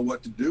I don't know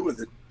what to do with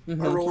it, I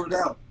roll it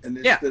out. And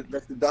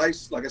the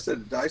dice, like I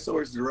said, the dice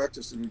always direct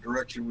us in the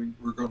direction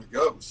we're going to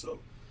go. So,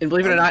 and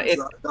believe it or not,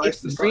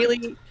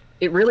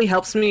 it really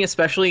helps me,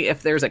 especially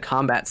if there's a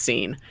combat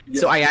scene.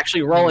 Yes. So I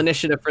actually roll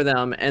initiative for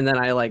them, and then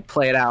I like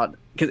play it out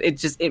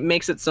because it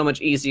makes it so much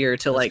easier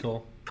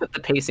to put the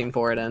pacing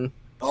for it in.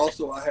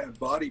 Also, I have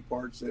body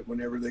parts that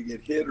whenever they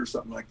get hit or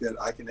something like that,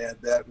 I can add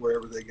that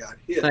wherever they got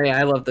hit. Oh yeah,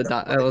 I love the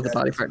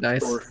body part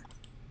dice. Story.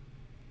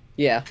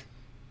 Yeah,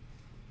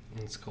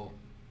 that's cool.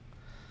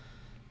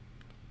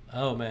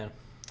 Oh man,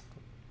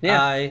 yeah,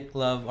 I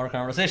love our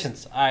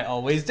conversations. I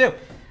always do.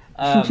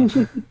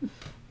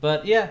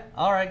 But yeah,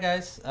 all right,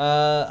 guys.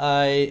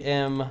 I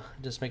am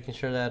just making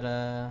sure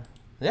that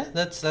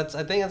that's.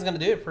 I think that's gonna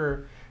do it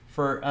for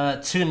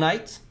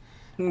tonight.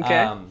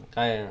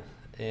 Okay.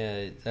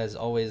 As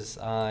always,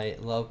 I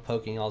love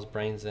poking y'all's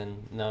brains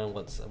and knowing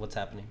what's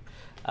happening.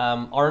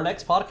 Our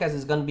next podcast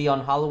is going to be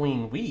on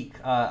Halloween week.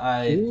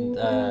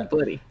 We're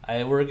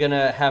going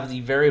to have the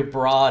very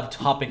broad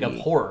topic of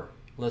horror.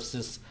 Let's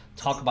just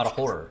talk about a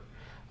horror.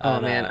 Oh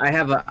man,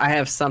 I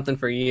have something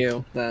for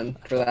you then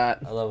for that.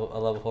 I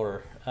love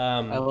horror.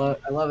 I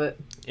love it.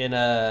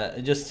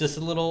 And just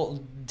a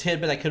little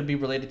tidbit that could be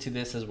related to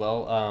this as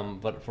well.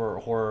 But for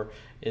horror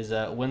is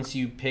once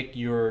you pick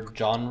your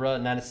genre,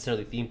 not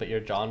necessarily theme, but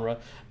your genre,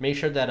 make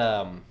sure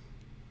that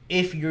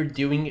if you're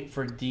doing it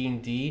for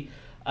D&D,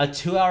 a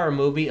 2-hour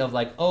movie of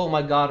like, oh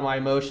my god, my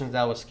emotions,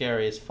 that was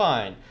scary, is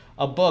fine.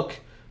 A book,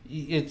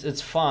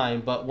 it's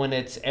fine, but when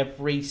it's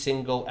every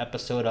single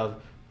episode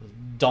of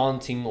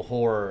daunting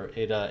horror,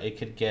 it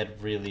could get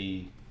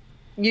really...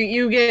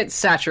 You get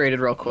saturated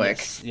real quick.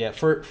 Yes, yeah,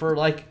 for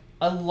like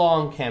a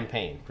long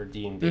campaign for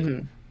D&D.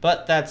 Mm-hmm.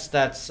 But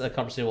that's a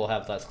conversation we'll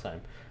have last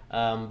time.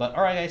 But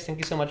all right, guys, thank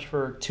you so much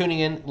for tuning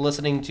in,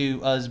 listening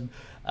to us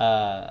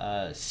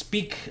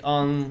speak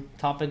on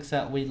topics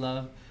that we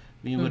love.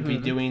 We would be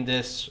doing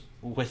this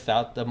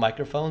without the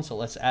microphone, so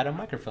let's add a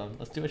microphone.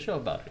 Let's do a show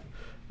about it.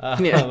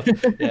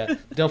 Yeah.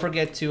 Don't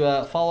forget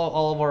to follow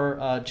all of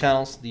our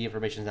channels. The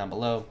information's down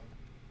below.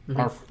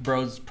 Our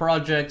bros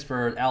projects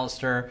for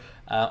Alistair,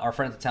 our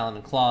friends at Talent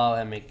and Claw,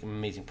 and make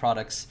amazing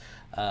products.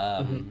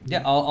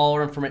 Yeah, all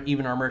our information,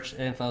 even our merch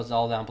info is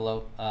all down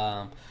below.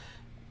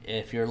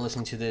 If you're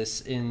listening to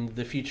this in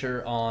the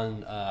future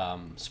on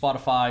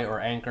Spotify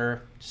or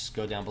Anchor, just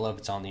go down below if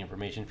it's on the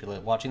information. If you're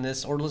watching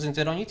this or listening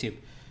to it on YouTube,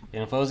 the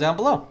info is down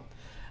below.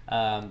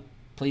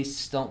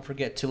 Please don't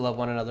forget to love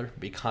one another,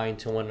 be kind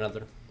to one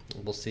another.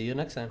 We'll see you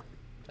next time.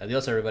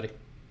 Adios, everybody.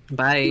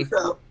 Bye.